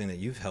is something that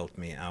you've helped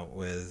me out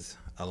with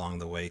along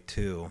the way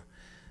too.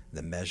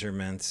 The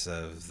measurements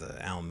of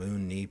the Al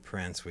Moon knee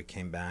prints, we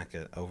came back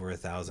at over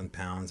 1,000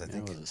 pounds. I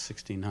think it was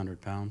 1,600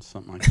 pounds,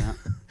 something like that.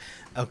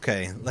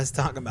 Okay, let's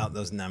talk about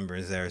those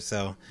numbers there.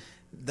 So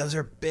those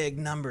are big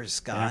numbers,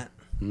 Scott,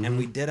 and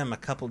we did them a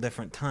couple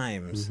different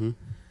times.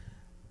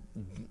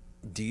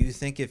 Do you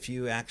think if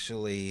you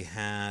actually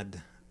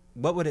had,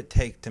 what would it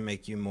take to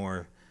make you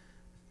more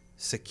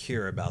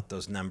secure about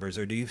those numbers?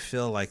 Or do you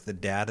feel like the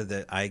data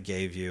that I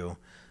gave you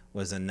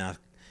was enough?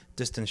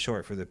 Just in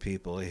short for the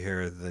people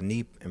here, the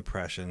knee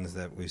impressions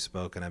that we've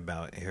spoken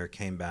about here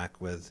came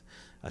back with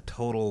a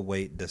total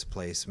weight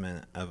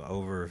displacement of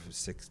over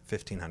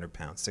 1,500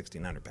 pounds,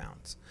 1,600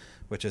 pounds,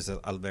 which is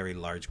a very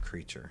large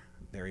creature.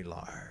 Very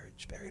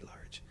large, very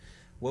large.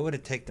 What would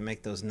it take to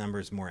make those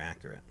numbers more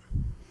accurate?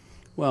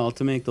 Well,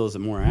 to make those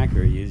more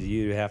accurate,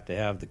 you have to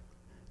have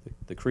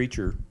the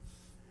creature.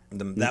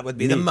 That would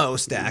be the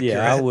most accurate.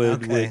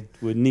 Yeah,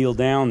 would kneel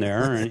down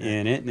there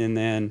in it, and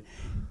then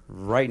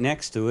right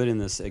next to it, in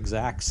this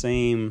exact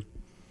same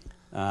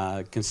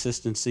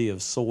consistency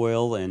of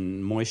soil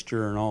and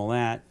moisture and all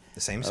that.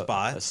 The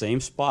same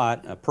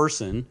spot. A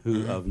person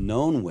who of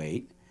known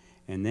weight,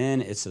 and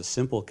then it's a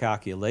simple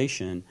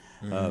calculation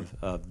of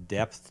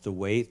depth to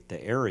weight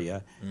to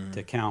area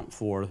to count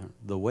for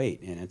the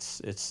weight, and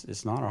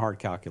it's not a hard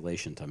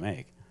calculation to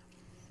make.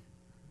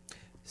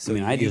 So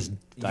I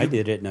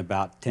did it in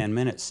about 10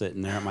 minutes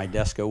sitting there at my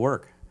desk at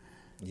work.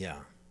 Yeah.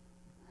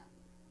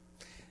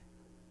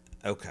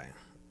 Okay.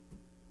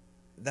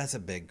 That's a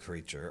big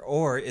creature.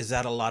 Or is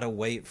that a lot of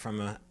weight from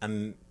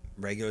a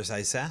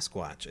regular-sized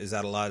Sasquatch? Is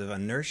that a lot of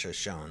inertia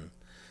shown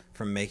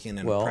from making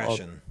an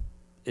impression?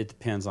 It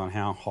depends on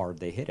how hard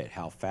they hit it,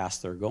 how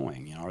fast they're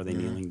going. Are they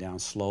kneeling down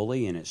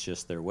slowly and it's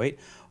just their weight?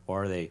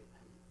 Or are they,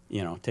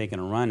 taking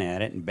a run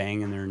at it and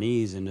banging their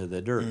knees into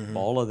the dirt?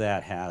 All of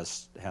that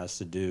has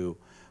to do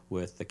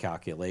with the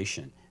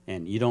calculation.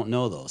 And you don't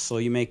know those. So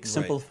you make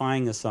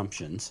simplifying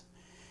assumptions.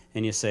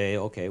 And you say,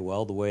 okay,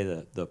 well, the way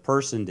the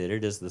person did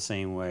it is the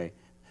same way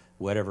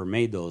whatever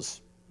made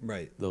those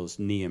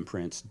knee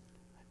imprints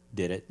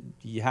did it.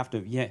 You have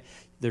to,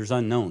 there's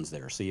unknowns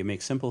there. So you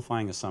make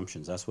simplifying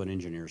assumptions. That's what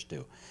engineers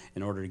do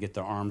in order to get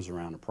their arms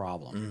around a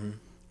problem.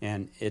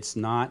 And it's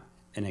not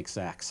an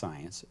exact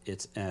science.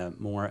 It's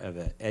more of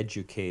an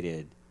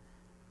educated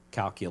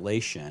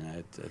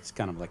calculation. It's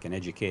kind of like an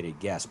educated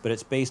guess, but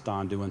it's based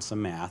on doing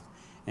some math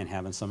and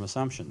having some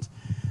assumptions.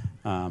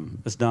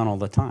 It's done all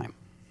the time.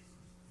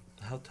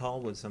 How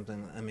tall would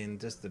something? I mean,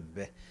 just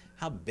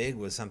how big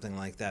would something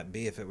like that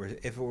be if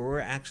it were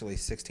actually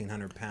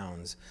 1,600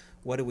 pounds?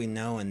 What do we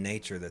know in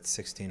nature that's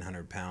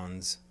 1,600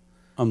 pounds?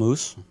 A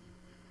moose.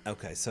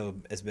 Okay, so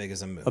as big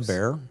as a moose. A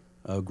bear.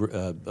 A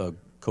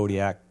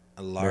Kodiak.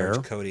 A large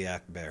bear.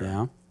 Kodiak bear.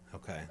 Yeah.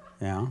 Okay.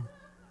 Yeah.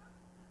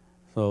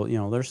 So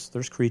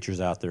there's creatures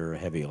out there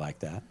heavy like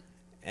that.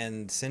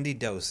 And Cindy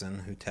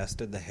Dosen, who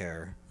tested the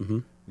hair,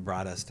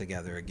 brought us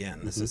together again.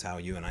 This is how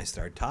you and I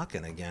started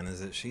talking again,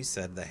 is that she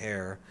said the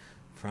hair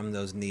from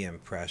those knee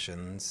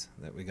impressions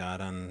that we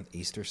got on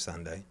Easter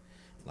Sunday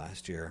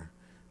last year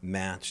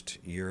matched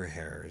your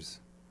hairs.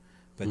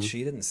 But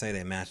she didn't say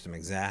they matched them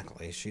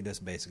exactly. She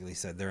just basically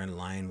said they're in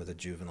line with a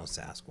juvenile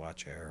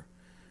Sasquatch hair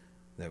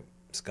that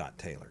Scott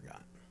Taylor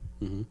got.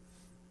 And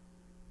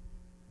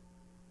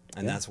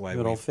that's why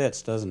it all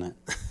fits, doesn't it?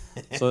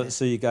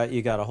 So you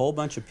got a whole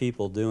bunch of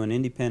people doing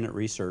independent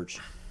research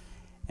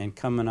and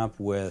coming up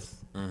with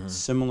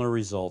similar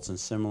results and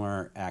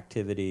similar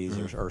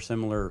activities or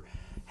similar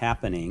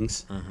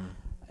happenings,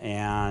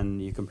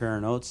 and you compare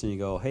notes and you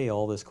go, hey,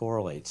 all this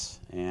correlates,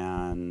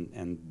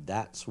 and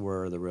that's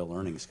where the real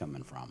learning's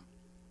coming from.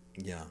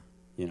 Yeah.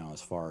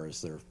 As far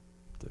as the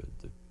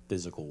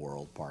physical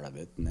world part of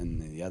it, and then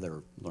the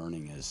other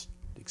learning is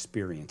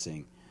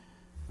experiencing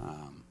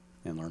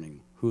and learning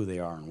who they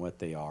are and what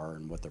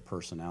their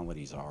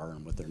personalities are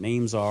and what their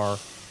names are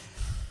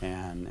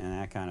and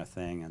that kind of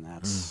thing. And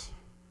that's,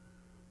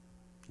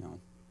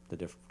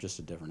 just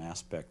a different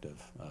aspect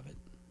of it.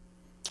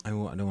 I don't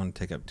want to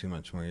take up too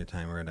much more of your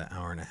time. We're at an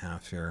hour and a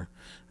half here.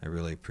 I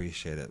really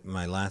appreciate it.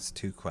 My last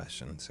two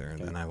questions, sir,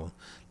 and then I will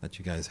let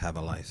you guys have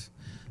a life.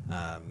 Do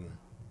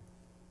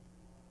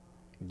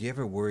you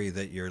ever worry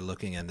that you're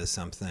looking into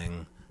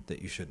something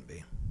that you shouldn't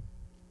be?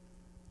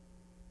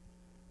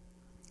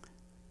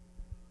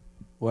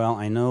 Well,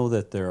 I know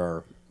that there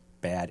are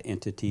bad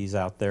entities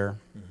out there.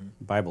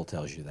 The Bible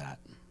tells you that.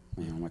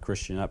 My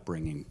Christian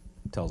upbringing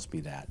tells me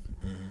that.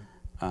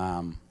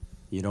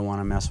 You don't want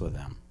to mess with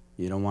them.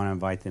 You don't want to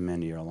invite them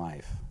into your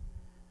life.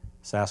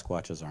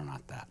 Sasquatches are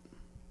not that.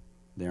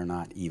 They're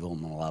not evil,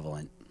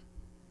 malevolent,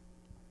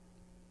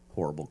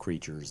 horrible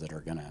creatures that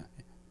are going to,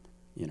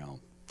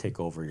 take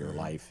over your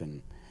life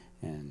and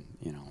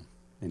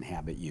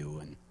inhabit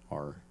you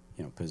or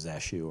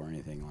possess you or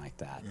anything like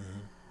that.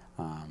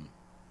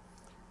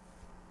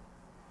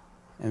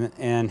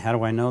 And how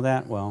do I know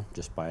that? Well,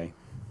 just by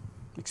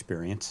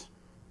experience.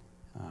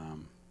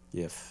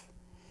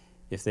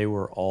 If they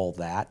were all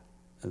that,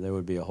 there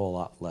would be a whole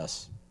lot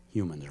less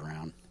humans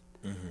around,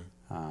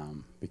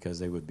 because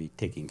they would be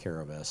taking care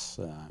of us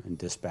and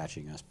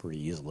dispatching us pretty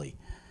easily.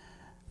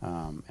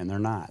 And they're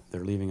not.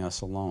 They're leaving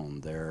us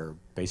alone. They're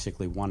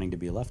basically wanting to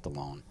be left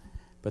alone.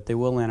 But they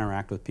will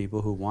interact with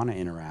people who want to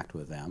interact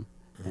with them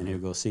and who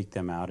go seek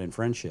them out in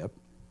friendship.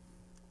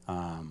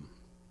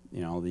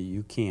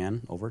 You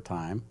can, over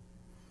time,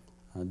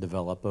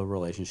 develop a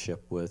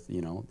relationship with,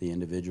 the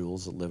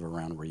individuals that live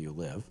around where you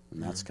live.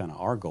 And that's kind of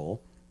our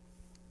goal.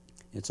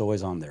 It's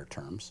always on their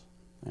terms,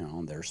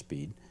 on their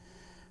speed.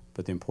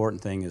 But the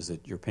important thing is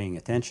that you're paying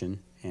attention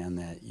and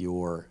that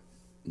you're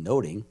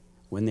noting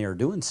when they are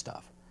doing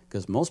stuff.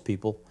 Because most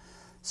people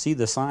see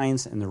the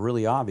signs and they're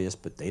really obvious,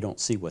 but they don't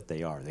see what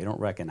they are. They don't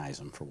recognize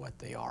them for what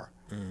they are.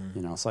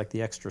 It's like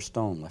the extra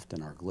stone left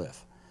in our glyph.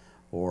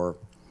 Or,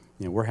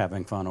 we're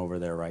having fun over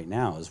there right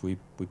now as we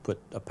put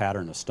a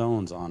pattern of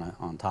stones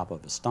on top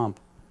of a stump,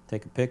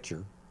 take a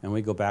picture, and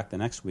we go back the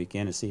next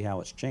weekend and see how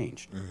it's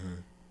changed.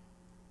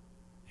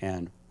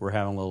 And we're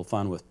having a little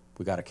fun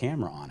we got a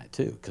camera on it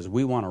too, because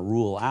we want to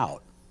rule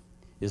out,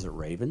 is it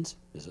ravens?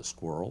 Is it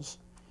squirrels?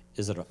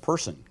 Is it a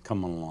person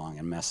coming along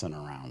and messing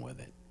around with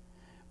it?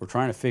 We're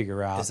trying to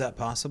figure out. Is that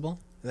possible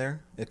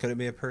there? Could it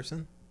be a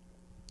person?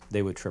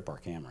 They would trip our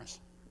cameras.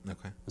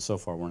 Okay. And so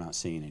far, we're not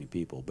seeing any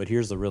people. But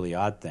here's the really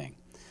odd thing.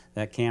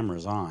 That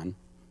camera's on.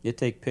 It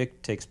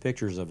takes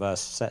pictures of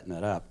us setting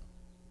it up.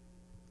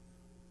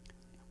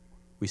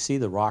 We see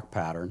the rock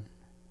pattern,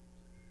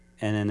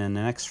 and then in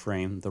the next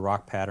frame, the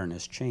rock pattern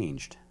has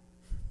changed.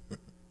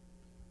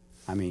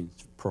 I mean,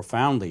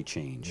 profoundly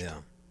changed. Yeah.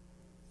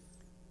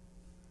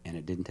 And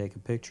it didn't take a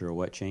picture of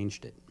what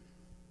changed it.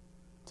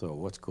 So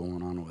what's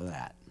going on with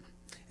that?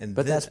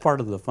 But that's part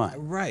of the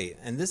fun. Right.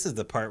 And this is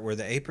the part where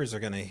the apers are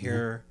going to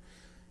hear,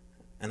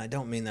 and I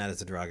don't mean that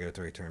as a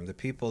derogatory term, the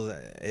people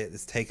that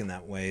it's taken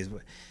that way.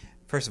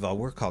 First of all,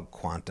 we're called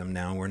Quantum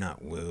now. We're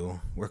not Woo.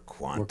 We're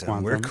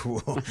Quantum. We're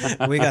cool.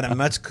 We got a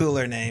much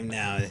cooler name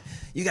now.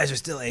 You guys are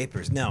still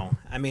apers. No.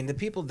 I mean, the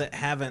people that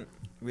haven't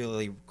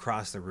really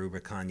crossed the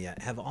Rubicon yet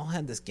have all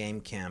had this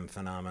game cam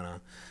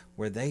phenomena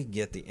where they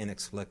get the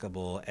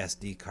inexplicable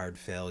SD card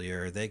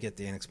failure. They get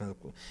the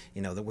inexplicable,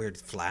 the weird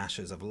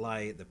flashes of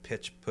light, the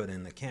pitch put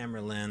in the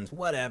camera lens,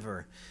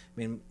 whatever. I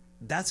mean,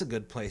 that's a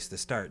good place to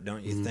start,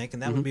 don't you think?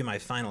 And that would be my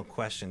final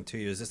question to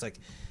you. Is this like,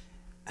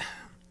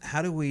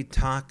 how do we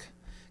talk?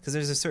 Because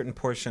there's a certain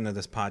portion of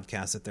this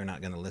podcast that they're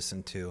not going to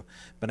listen to.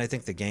 But I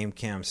think the game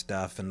cam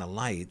stuff and the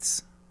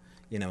lights,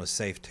 is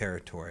safe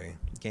territory.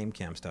 Game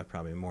cam stuff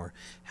probably more.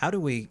 How do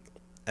we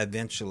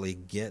eventually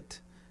get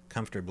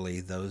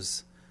comfortably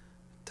those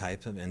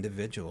types of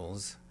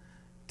individuals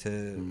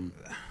to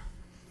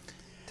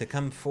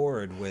come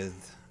forward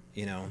with,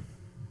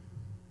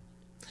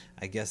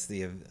 I guess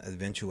the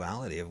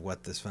eventuality of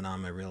what this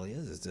phenomenon really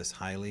is this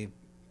highly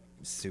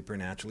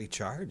supernaturally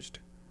charged?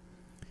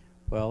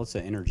 Well, it's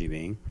an energy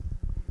being.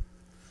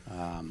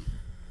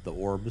 The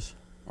orbs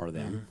are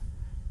them.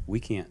 We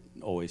can't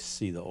always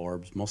see the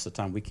orbs. Most of the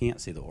time we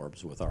can't see the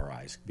orbs with our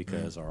eyes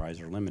because our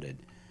eyes are limited.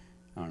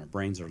 Our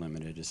brains are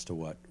limited as to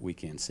what we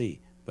can see.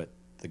 But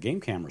the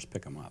game cameras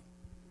pick them up.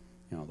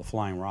 The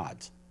flying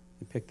rods,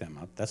 they pick them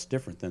up. That's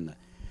different than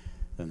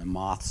the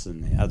moths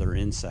and the other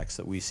insects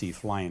that we see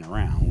flying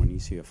around. When you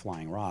see a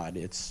flying rod,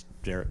 it's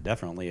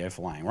definitely a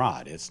flying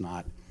rod. It's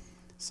not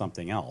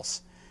something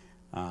else.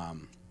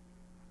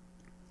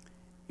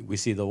 We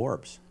see the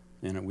orbs,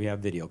 and we have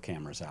video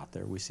cameras out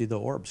there. We see the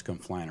orbs come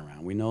flying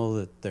around. We know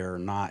that they're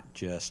not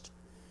just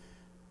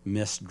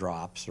mist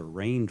drops or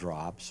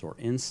raindrops or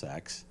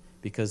insects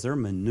because they're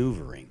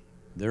maneuvering.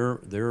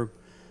 They're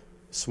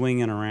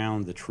swinging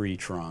around the tree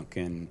trunk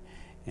and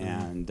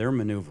they're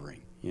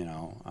maneuvering.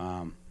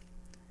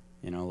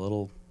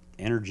 Little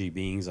energy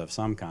beings of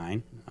some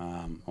kind.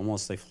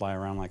 Almost they fly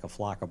around like a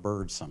flock of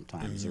birds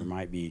sometimes. There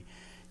might be,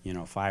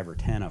 5 or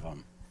 10 of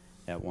them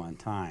at one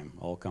time,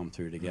 all come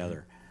through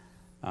together.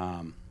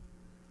 And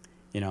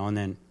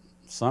then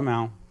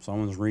somehow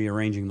someone's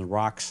rearranging the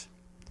rock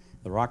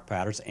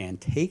patterns and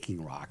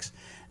taking rocks.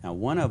 Now,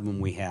 one of them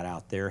we had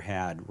out there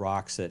had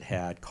rocks that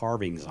had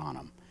carvings on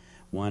them.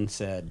 One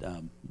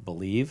said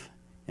believe,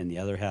 and the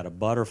other had a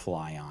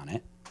butterfly on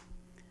it.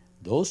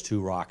 Those two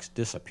rocks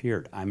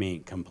disappeared. I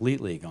mean,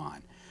 completely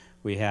gone.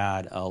 We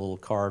had a little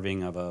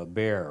carving of a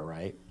bear,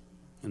 right?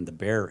 And the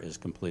bear is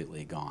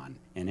completely gone.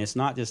 And it's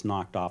not just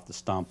knocked off the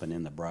stump and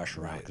in the brush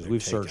around, because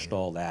we've searched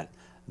all that.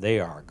 They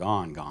are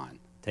gone,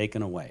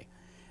 taken away.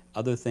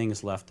 Other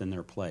things left in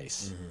their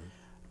place.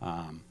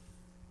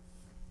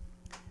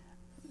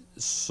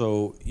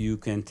 So you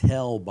can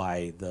tell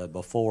by the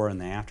before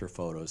and the after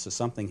photos that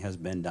something has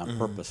been done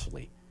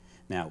purposefully.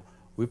 Now,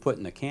 we're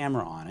putting the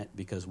camera on it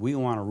because we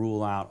want to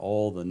rule out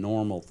all the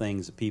normal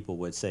things that people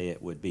would say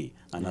it would be.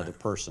 Another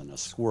person, a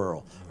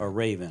squirrel, a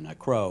raven, a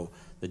crow,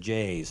 the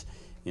jays,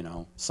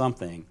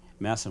 something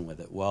messing with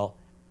it. Well,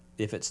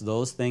 if it's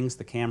those things,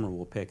 the camera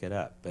will pick it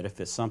up. But if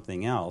it's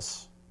something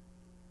else,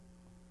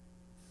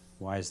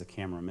 why is the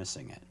camera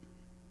missing it?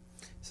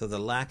 So the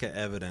lack of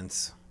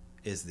evidence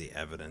is the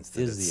evidence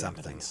that it's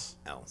something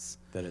else.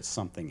 That it's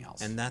something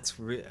else. And that's,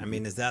 I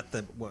mean, is that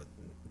what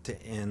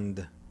to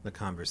end the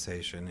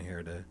conversation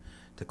here,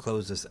 to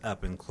close this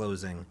up in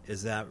closing,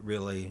 is that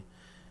really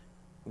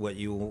what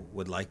you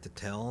would like to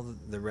tell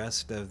the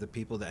rest of the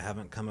people that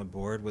haven't come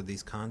aboard with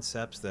these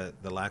concepts,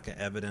 that the lack of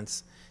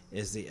evidence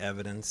is the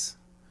evidence,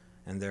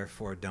 and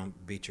therefore don't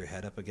beat your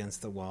head up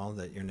against the wall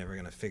that you're never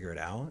going to figure it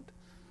out?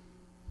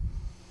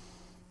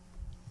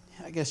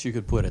 I guess you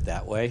could put it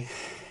that way.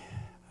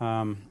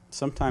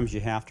 Sometimes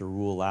you have to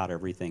rule out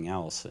everything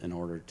else in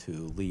order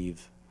to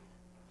leave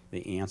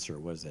the answer.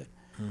 Was it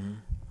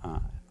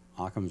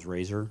Occam's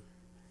razor?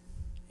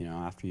 You know,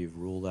 after you've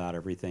ruled out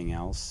everything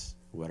else,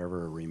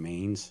 whatever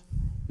remains,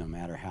 no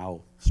matter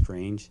how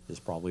strange, is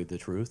probably the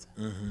truth.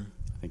 I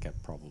think I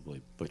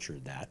probably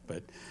butchered that,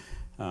 but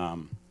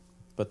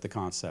the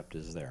concept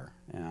is there.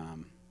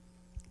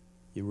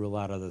 You rule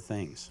out other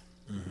things,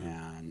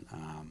 and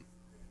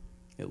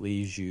it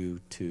leaves you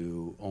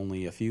to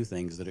only a few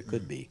things that it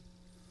could be.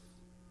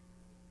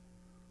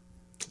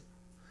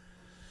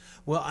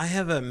 Well, I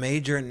have a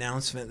major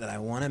announcement that I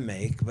want to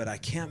make, but I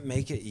can't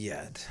make it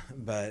yet.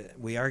 But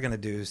we are going to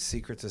do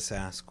Secrets of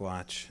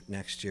Sasquatch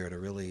next year at a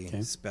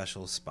really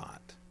special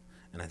spot.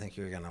 And I think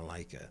you're going to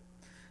like it.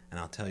 And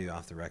I'll tell you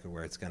off the record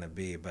where it's going to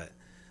be. But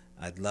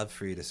I'd love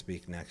for you to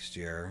speak next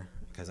year,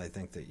 because I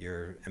think that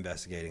you're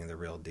investigating the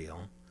real deal.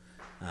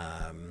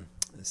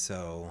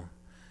 So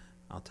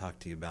I'll talk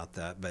to you about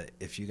that. But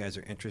if you guys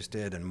are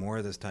interested in more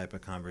of this type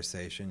of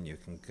conversation, you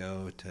can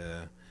go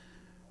to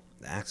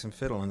Axe and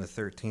Fiddle on the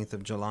 13th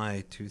of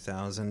July,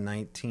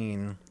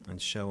 2019,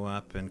 and show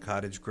up in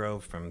Cottage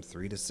Grove from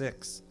 3 to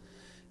 6.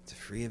 It's a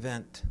free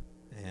event,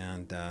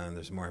 and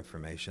there's more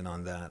information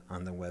on that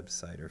on the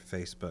website or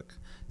Facebook.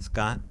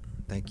 Scott,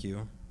 thank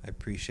you. I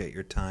appreciate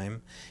your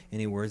time.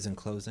 Any words in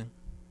closing?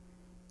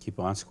 Keep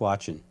on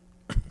squatching.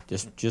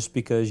 Just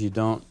because you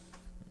don't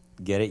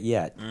get it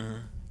yet,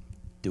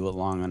 do it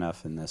long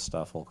enough, and this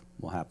stuff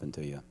will happen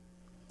to you.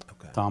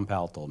 Okay. Tom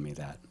Powell told me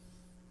that.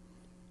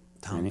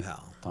 Tom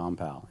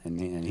Powell.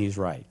 And he's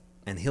right.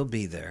 And he'll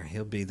be there.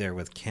 He'll be there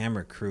with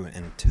camera crew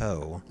in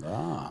tow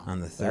on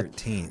the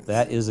 13th.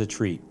 That is a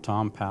treat.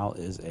 Tom Powell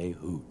is a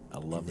hoot. I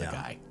love the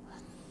guy.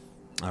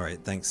 All right.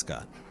 Thanks,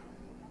 Scott.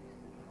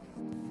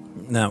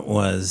 That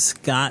was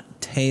Scott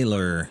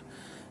Taylor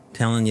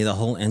telling you the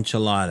whole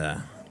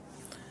enchilada.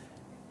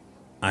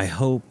 I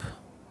hope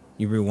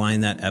you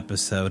rewind that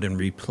episode and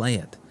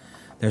replay it.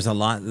 There's a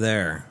lot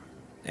there.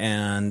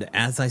 And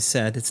as I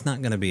said, it's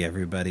not going to be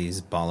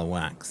everybody's ball of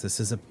wax. This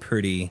is a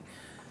pretty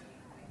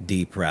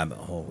deep rabbit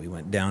hole we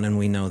went down, and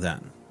we know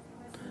that.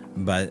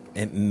 But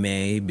it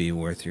may be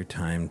worth your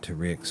time to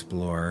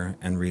re-explore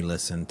and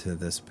re-listen to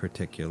this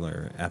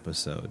particular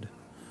episode.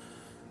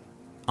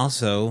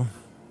 Also,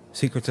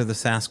 Secrets of the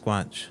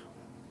Sasquatch.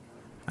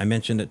 I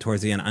mentioned it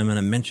towards the end. I'm going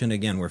to mention it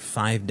again. We're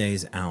 5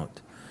 days out.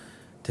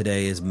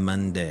 Today is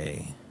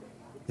Monday.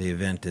 The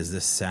event is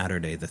this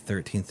Saturday, the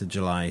 13th of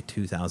July,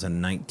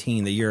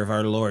 2019, the year of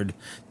our Lord,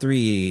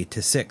 3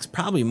 to 6,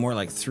 probably more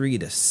like 3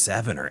 to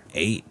 7 or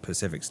 8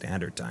 Pacific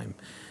Standard Time.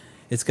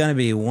 It's going to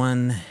be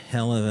one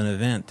hell of an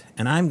event,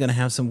 and I'm going to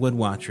have some wood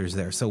watchers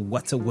there. So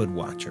what's a wood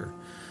watcher?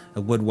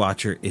 A wood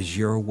watcher is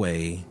your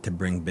way to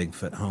bring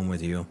Bigfoot home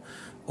with you,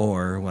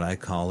 or what I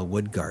call a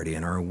wood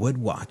guardian or a wood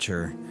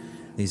watcher.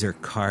 These are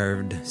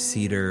carved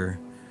cedar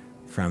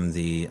from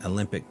the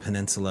Olympic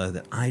Peninsula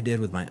that I did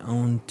with my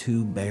own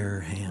 2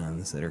 bare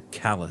hands that are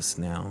calloused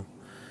now.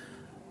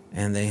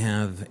 And they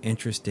have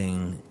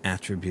interesting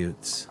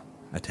attributes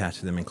attached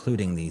to them,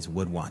 including these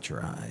wood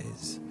watcher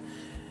eyes.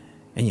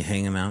 And you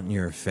hang them out in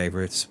your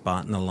favorite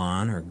spot in the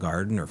lawn or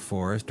garden or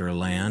forest or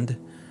land,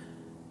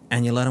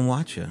 and you let them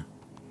watch you.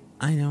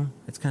 I know,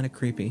 it's kind of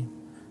creepy,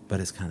 but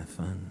it's kind of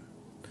fun.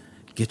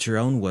 Get your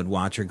own wood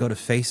watcher. Go to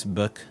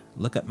Facebook,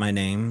 look up my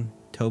name,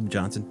 Tobe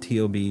Johnson,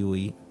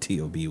 T-O-B-E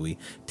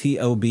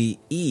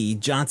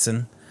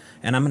Johnson,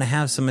 and I'm going to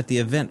have some at the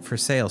event for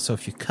sale. So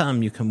if you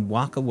come, you can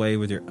walk away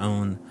with your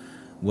own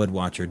wood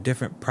watcher.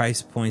 Different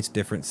price points,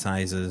 different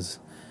sizes,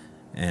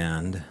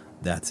 and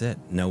that's it.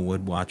 No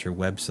wood watcher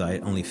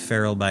website, only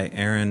Feral by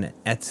Aaron,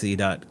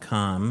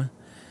 Etsy.com,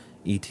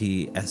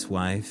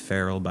 E-T-S-Y,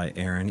 Feral by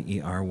Aaron,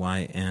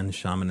 E-R-Y-N,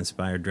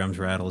 shaman-inspired drums,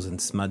 rattles,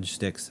 and smudge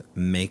sticks.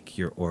 Make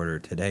your order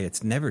today.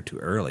 It's never too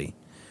early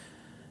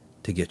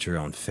to get your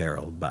own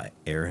Feral by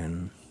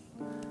Aaron.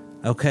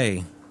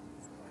 Okay,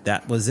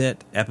 that was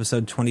it.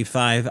 Episode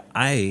 25.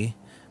 I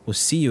will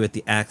see you at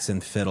the Axe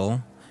and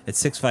Fiddle at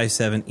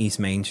 657 East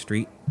Main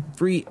Street.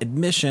 Free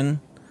admission.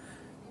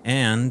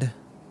 And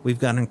we've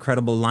got an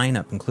incredible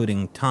lineup,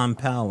 including Tom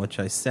Powell, which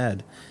I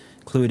said,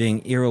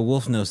 including Ira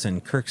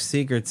Wolfnosen, Kirk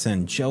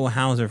Sigurdsson, Joe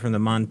Hauser from the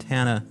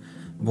Montana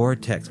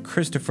Vortex,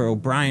 Christopher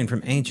O'Brien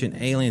from Ancient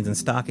Aliens and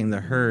Stalking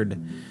the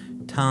Herd,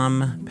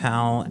 Tom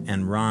Powell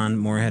and Ron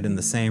Moorhead in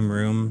the same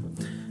room.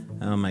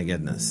 Oh my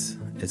goodness.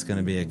 It's going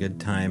to be a good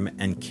time.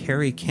 And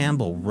Carrie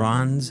Campbell,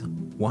 Ron's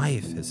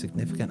wife, his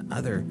significant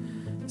other,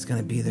 is going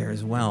to be there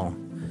as well.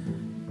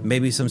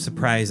 Maybe some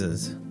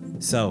surprises.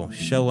 So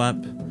show up,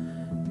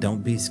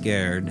 don't be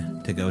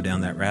scared to go down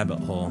that rabbit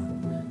hole.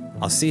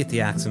 I'll see you at the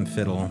Axe and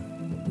Fiddle,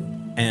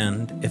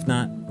 and if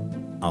not,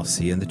 I'll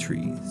see you in the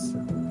trees.